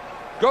team,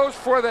 goes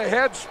for the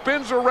head,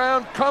 spins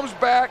around, comes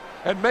back,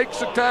 and makes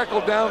the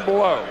tackle down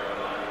below.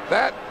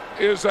 That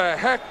is a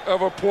heck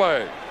of a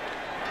play.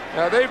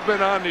 Now, they've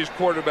been on these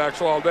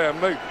quarterbacks all day. I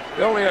mean,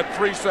 they only had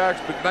 3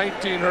 sacks, but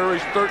 19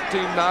 hurries, 13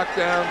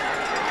 knockdowns.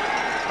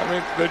 I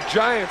mean, the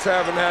Giants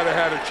haven't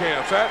had a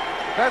chance.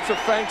 That's a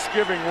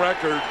Thanksgiving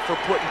record for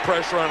putting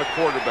pressure on a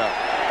quarterback.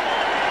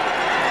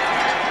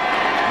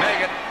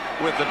 Megan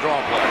with the draw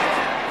play.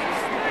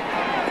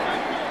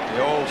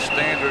 The old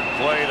standard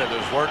play that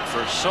has worked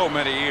for so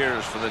many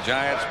years for the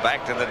Giants,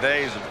 back to the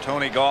days of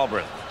Tony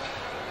Galbraith.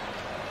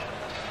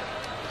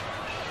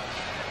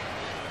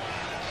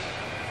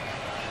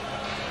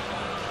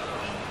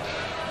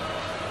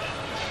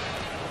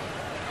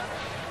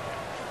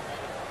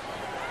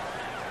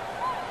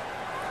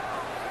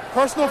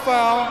 Personal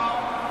foul,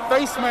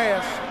 face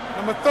mask,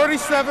 number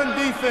 37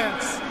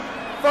 defense.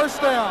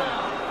 First down.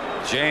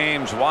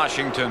 James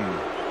Washington.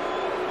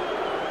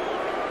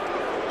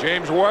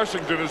 James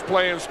Washington is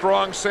playing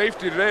strong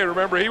safety today.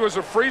 Remember, he was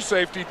a free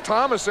safety.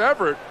 Thomas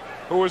Everett,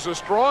 who was a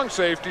strong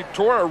safety,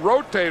 tore a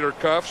rotator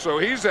cuff, so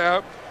he's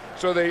out.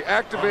 So they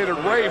activated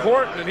Ray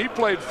Horton, and he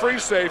played free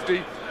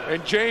safety.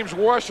 And James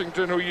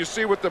Washington, who you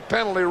see with the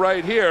penalty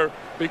right here,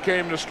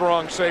 became the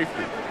strong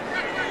safety.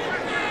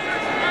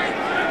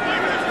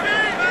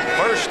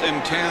 1st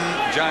and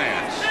 10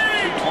 Giants.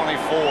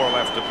 2:24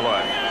 left to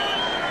play.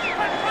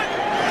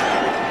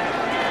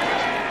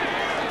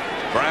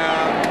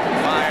 Brown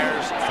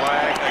fires,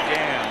 flag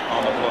again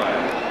on the play.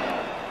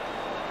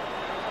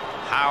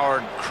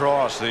 Howard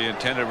Cross, the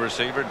intended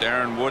receiver.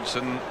 Darren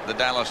Woodson, the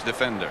Dallas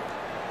defender.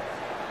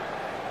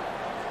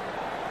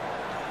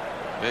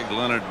 Big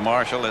Leonard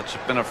Marshall. It's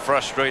been a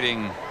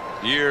frustrating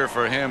year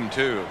for him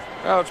too.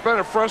 Well, it's been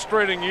a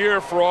frustrating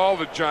year for all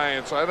the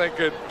Giants. I think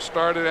it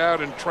started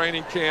out in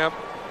training camp,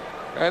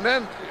 and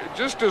then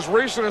just as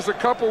recent as a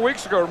couple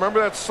weeks ago, remember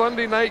that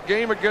Sunday night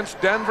game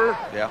against Denver?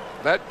 Yeah.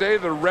 That day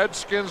the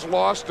Redskins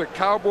lost, the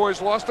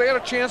Cowboys lost. They had a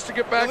chance to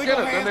get back in it,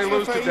 then they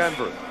lose to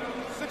Denver.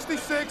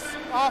 66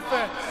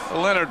 offense.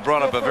 Well, Leonard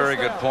brought up a very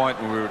good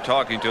point when we were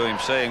talking to him,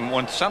 saying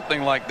when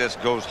something like this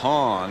goes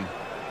on,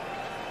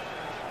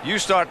 you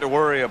start to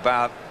worry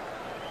about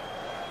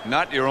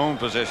not your own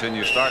position.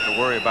 You start to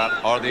worry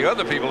about, are the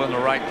other people in the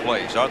right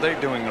place? Are they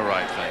doing the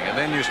right thing? And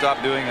then you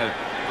stop doing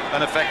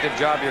an effective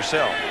job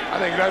yourself. I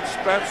think that's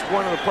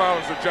one of the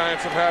problems the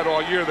Giants have had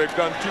all year. They've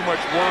done too much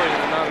worrying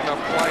and not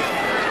enough playing.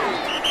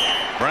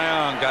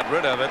 Brown got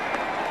rid of it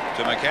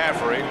to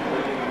McCaffrey.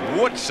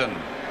 Woodson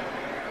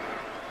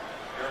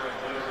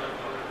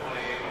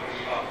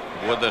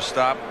with the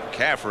stop.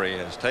 McCaffrey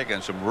has taken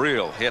some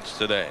real hits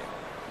today.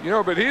 You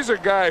know, but he's a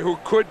guy who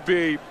could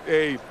be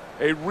a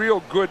real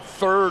good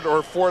 3rd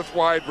or 4th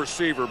wide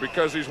receiver,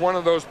 because he's one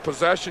of those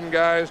possession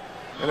guys.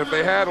 And if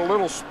they had a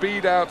little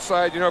speed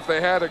outside, you know, if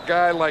they had a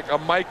guy like a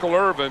Michael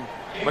Irvin,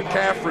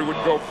 McCaffrey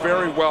would go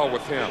very well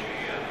with him.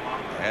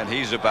 And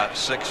he's about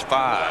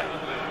 6'5",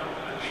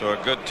 so a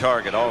good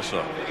target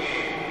also.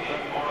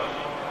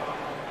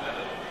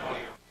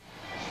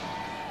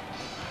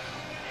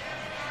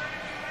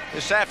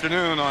 This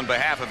afternoon, on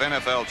behalf of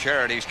NFL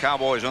Charities,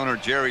 Cowboys owner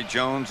Jerry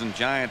Jones and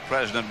Giant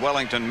President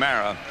Wellington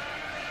Mara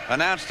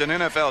announced an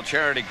NFL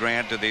charity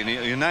grant to the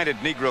United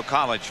Negro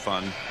College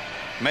Fund,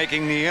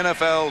 making the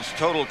NFL's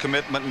total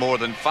commitment more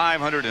than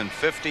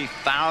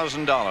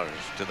 $550,000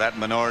 to that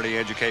minority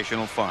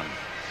educational fund.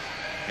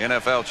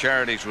 NFL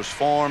Charities was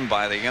formed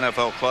by the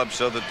NFL clubs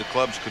so that the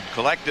clubs could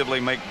collectively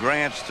make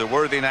grants to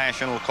worthy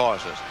national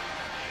causes.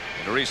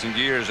 In recent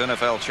years,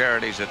 NFL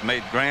Charities have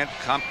made grant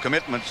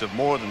commitments of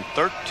more than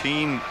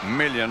 $13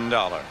 million.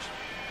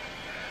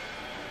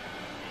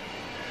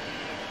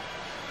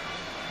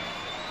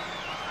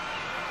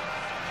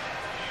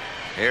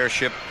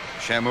 Airship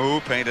Shamu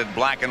painted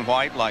black and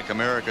white like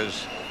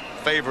America's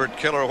favorite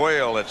killer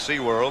whale at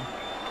SeaWorld.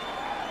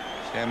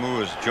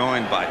 Shamu is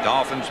joined by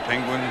dolphins,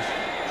 penguins,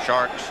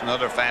 sharks, and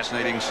other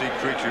fascinating sea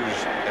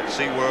creatures at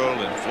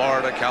SeaWorld in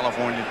Florida,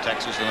 California,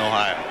 Texas, and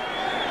Ohio.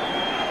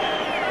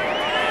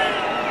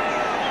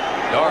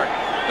 Dark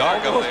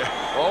up there.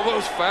 All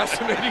those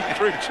fascinating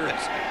creatures.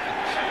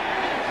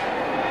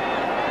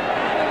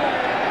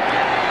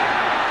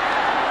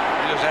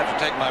 You just have to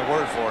take my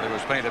word for it. It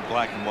was painted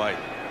black and white.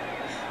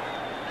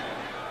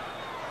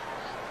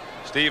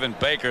 Stephen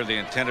Baker, the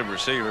intended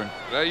receiver.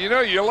 Now, you know,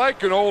 you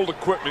like an old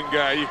equipment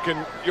guy.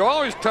 You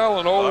always tell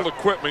an old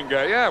equipment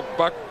guy, yeah,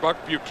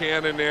 Buck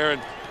Buchanan there,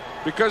 and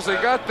because they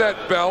got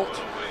that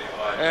belt,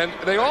 and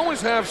they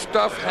always have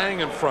stuff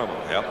hanging from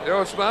them. Yep. You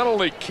know, it's not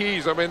only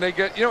keys. I mean, they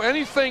get, you know,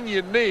 anything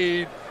you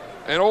need,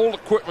 an old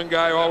equipment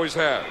guy always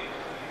had.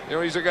 You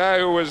know, he's a guy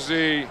who was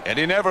and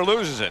he never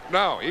loses it.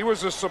 No, he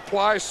was a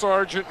supply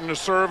sergeant in the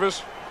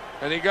service,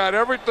 and he got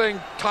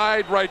everything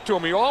tied right to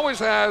him. He always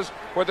has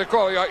what they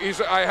call,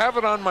 I have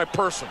it on my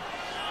person.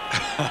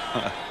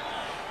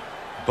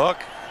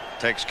 Buck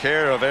takes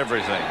care of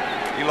everything.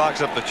 He locks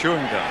up the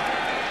chewing gum.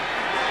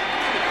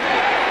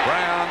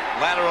 Brown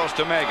laterals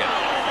to Megan.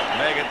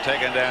 Megan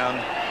taken down.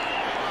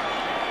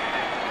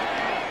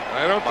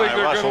 I don't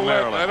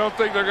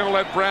think they're going to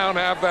let Brown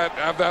have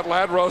that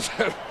lateral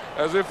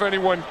as if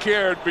anyone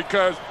cared,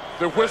 because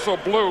the whistle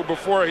blew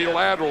before he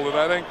lateraled it.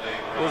 I think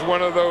it was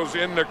one of those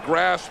in the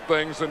grass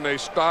things, and they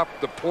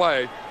stopped the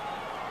play.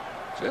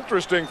 It's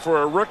interesting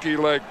for a rookie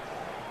like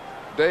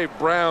Dave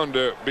Brown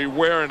to be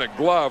wearing a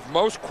glove.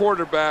 Most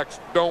quarterbacks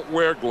don't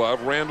wear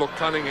glove. Randall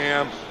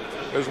Cunningham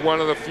is one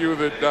of the few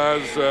that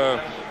does.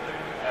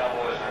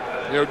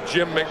 You know,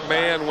 Jim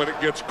McMahon, when it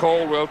gets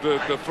cold, well,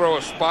 to throw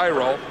a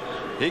spiral.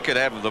 He could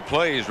have the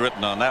plays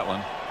written on that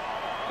one.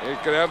 He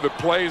could have the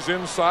plays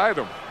inside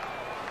him.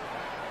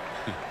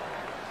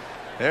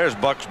 There's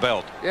Buck's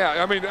belt.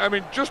 Yeah, I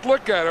mean, just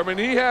look at it. I mean,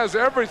 he has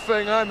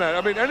everything on that.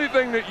 I mean,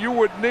 anything that you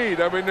would need.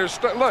 I mean, there's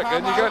look,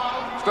 and you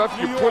got stuff,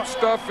 you put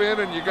stuff in,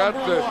 and you got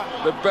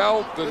the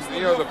belt, and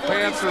you know, the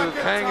pants are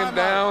hanging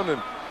down,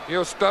 and you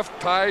know, stuff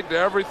tied to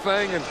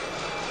everything. And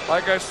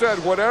like I said,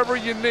 whatever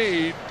you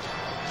need,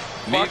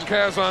 Buck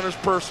has on his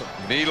person.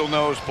 Needle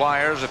nose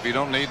pliers if you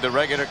don't need the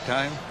regular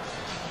kind.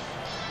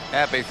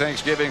 Happy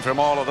Thanksgiving from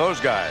all of those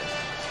guys.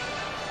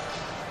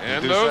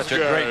 And they do those such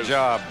guys. a great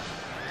job.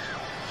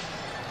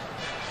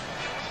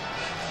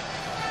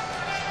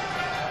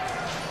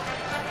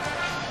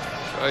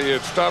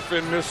 It's tough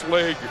in this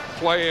league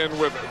playing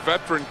with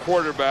veteran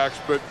quarterbacks,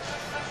 but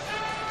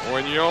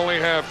when you only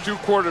have two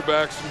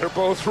quarterbacks and they're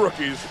both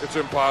rookies, it's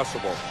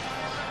impossible.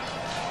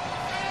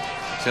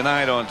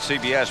 Tonight on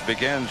CBS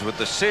begins with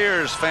the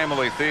Sears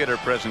Family Theater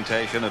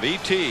presentation of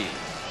E.T.,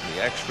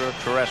 the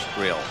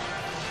Extraterrestrial.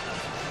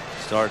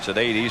 Starts at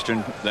 8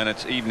 Eastern, then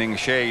it's Evening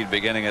Shade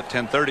beginning at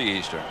 10:30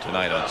 Eastern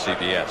tonight on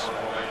CBS.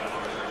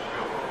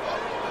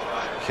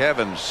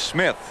 Kevin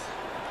Smith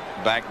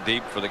back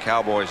deep for the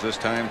Cowboys this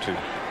time to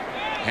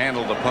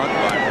handle the punt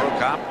by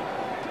Prokop.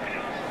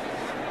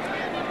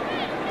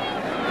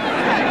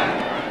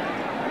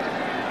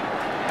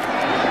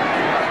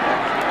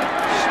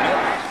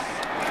 Smith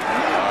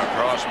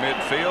across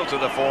midfield to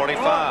the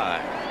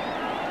 45.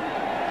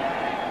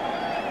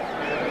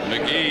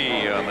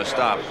 McGee on the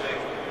stop.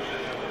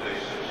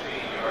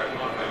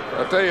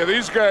 I'll tell you,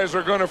 these guys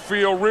are going to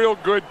feel real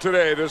good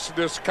today.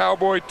 This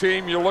Cowboy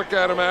team, you look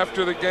at them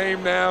after the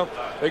game now.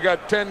 They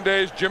got 10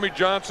 days. Jimmy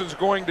Johnson's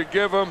going to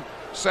give them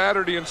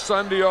Saturday and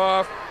Sunday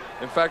off.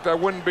 In fact, I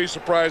wouldn't be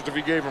surprised if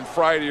he gave them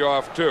Friday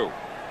off, too.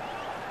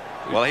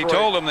 Well, he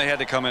told them they had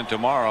to come in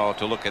tomorrow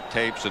to look at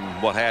tapes and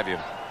what have you,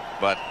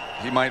 but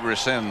he might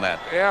rescind that.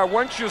 Yeah,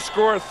 once you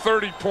score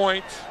 30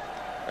 points,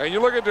 and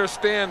you look at their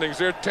standings,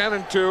 they're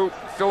 10-2.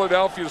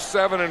 Philadelphia's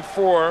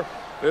 7-4.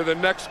 They're the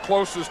next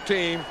closest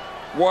team.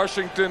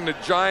 Washington, the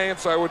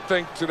Giants, I would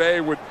think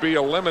today would be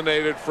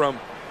eliminated from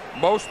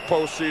most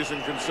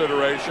postseason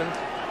consideration,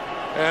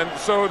 and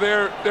so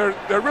they're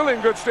really in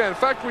good stand. In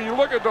fact, when you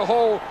look at the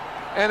whole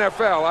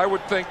NFL, I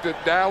would think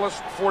that Dallas,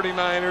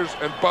 49ers,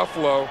 and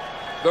Buffalo,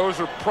 those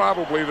are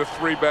probably the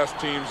three best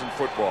teams in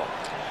football.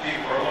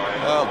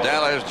 Well,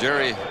 Dallas,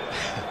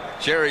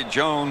 Jerry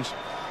Jones,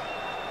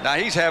 now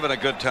he's having a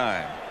good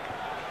time.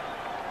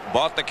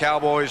 Bought the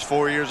Cowboys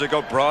 4 years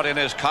ago, brought in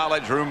his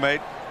college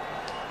roommate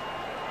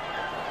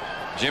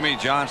Jimmy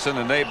Johnson,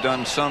 and they've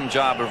done some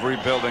job of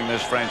rebuilding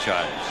this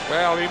franchise.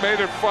 Well, he made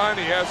it fun.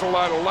 He has a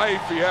lot of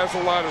life. He has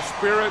a lot of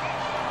spirit.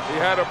 He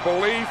had a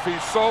belief. He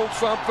sold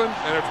something,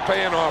 and it's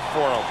paying off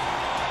for him.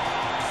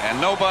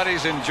 And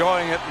nobody's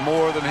enjoying it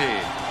more than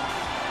he.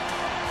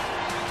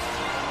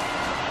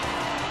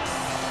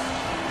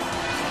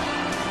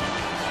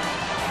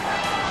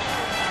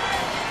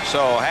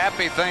 So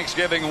happy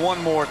Thanksgiving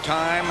one more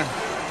time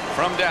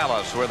from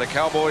Dallas, where the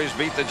Cowboys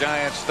beat the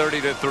Giants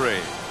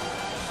 30-3.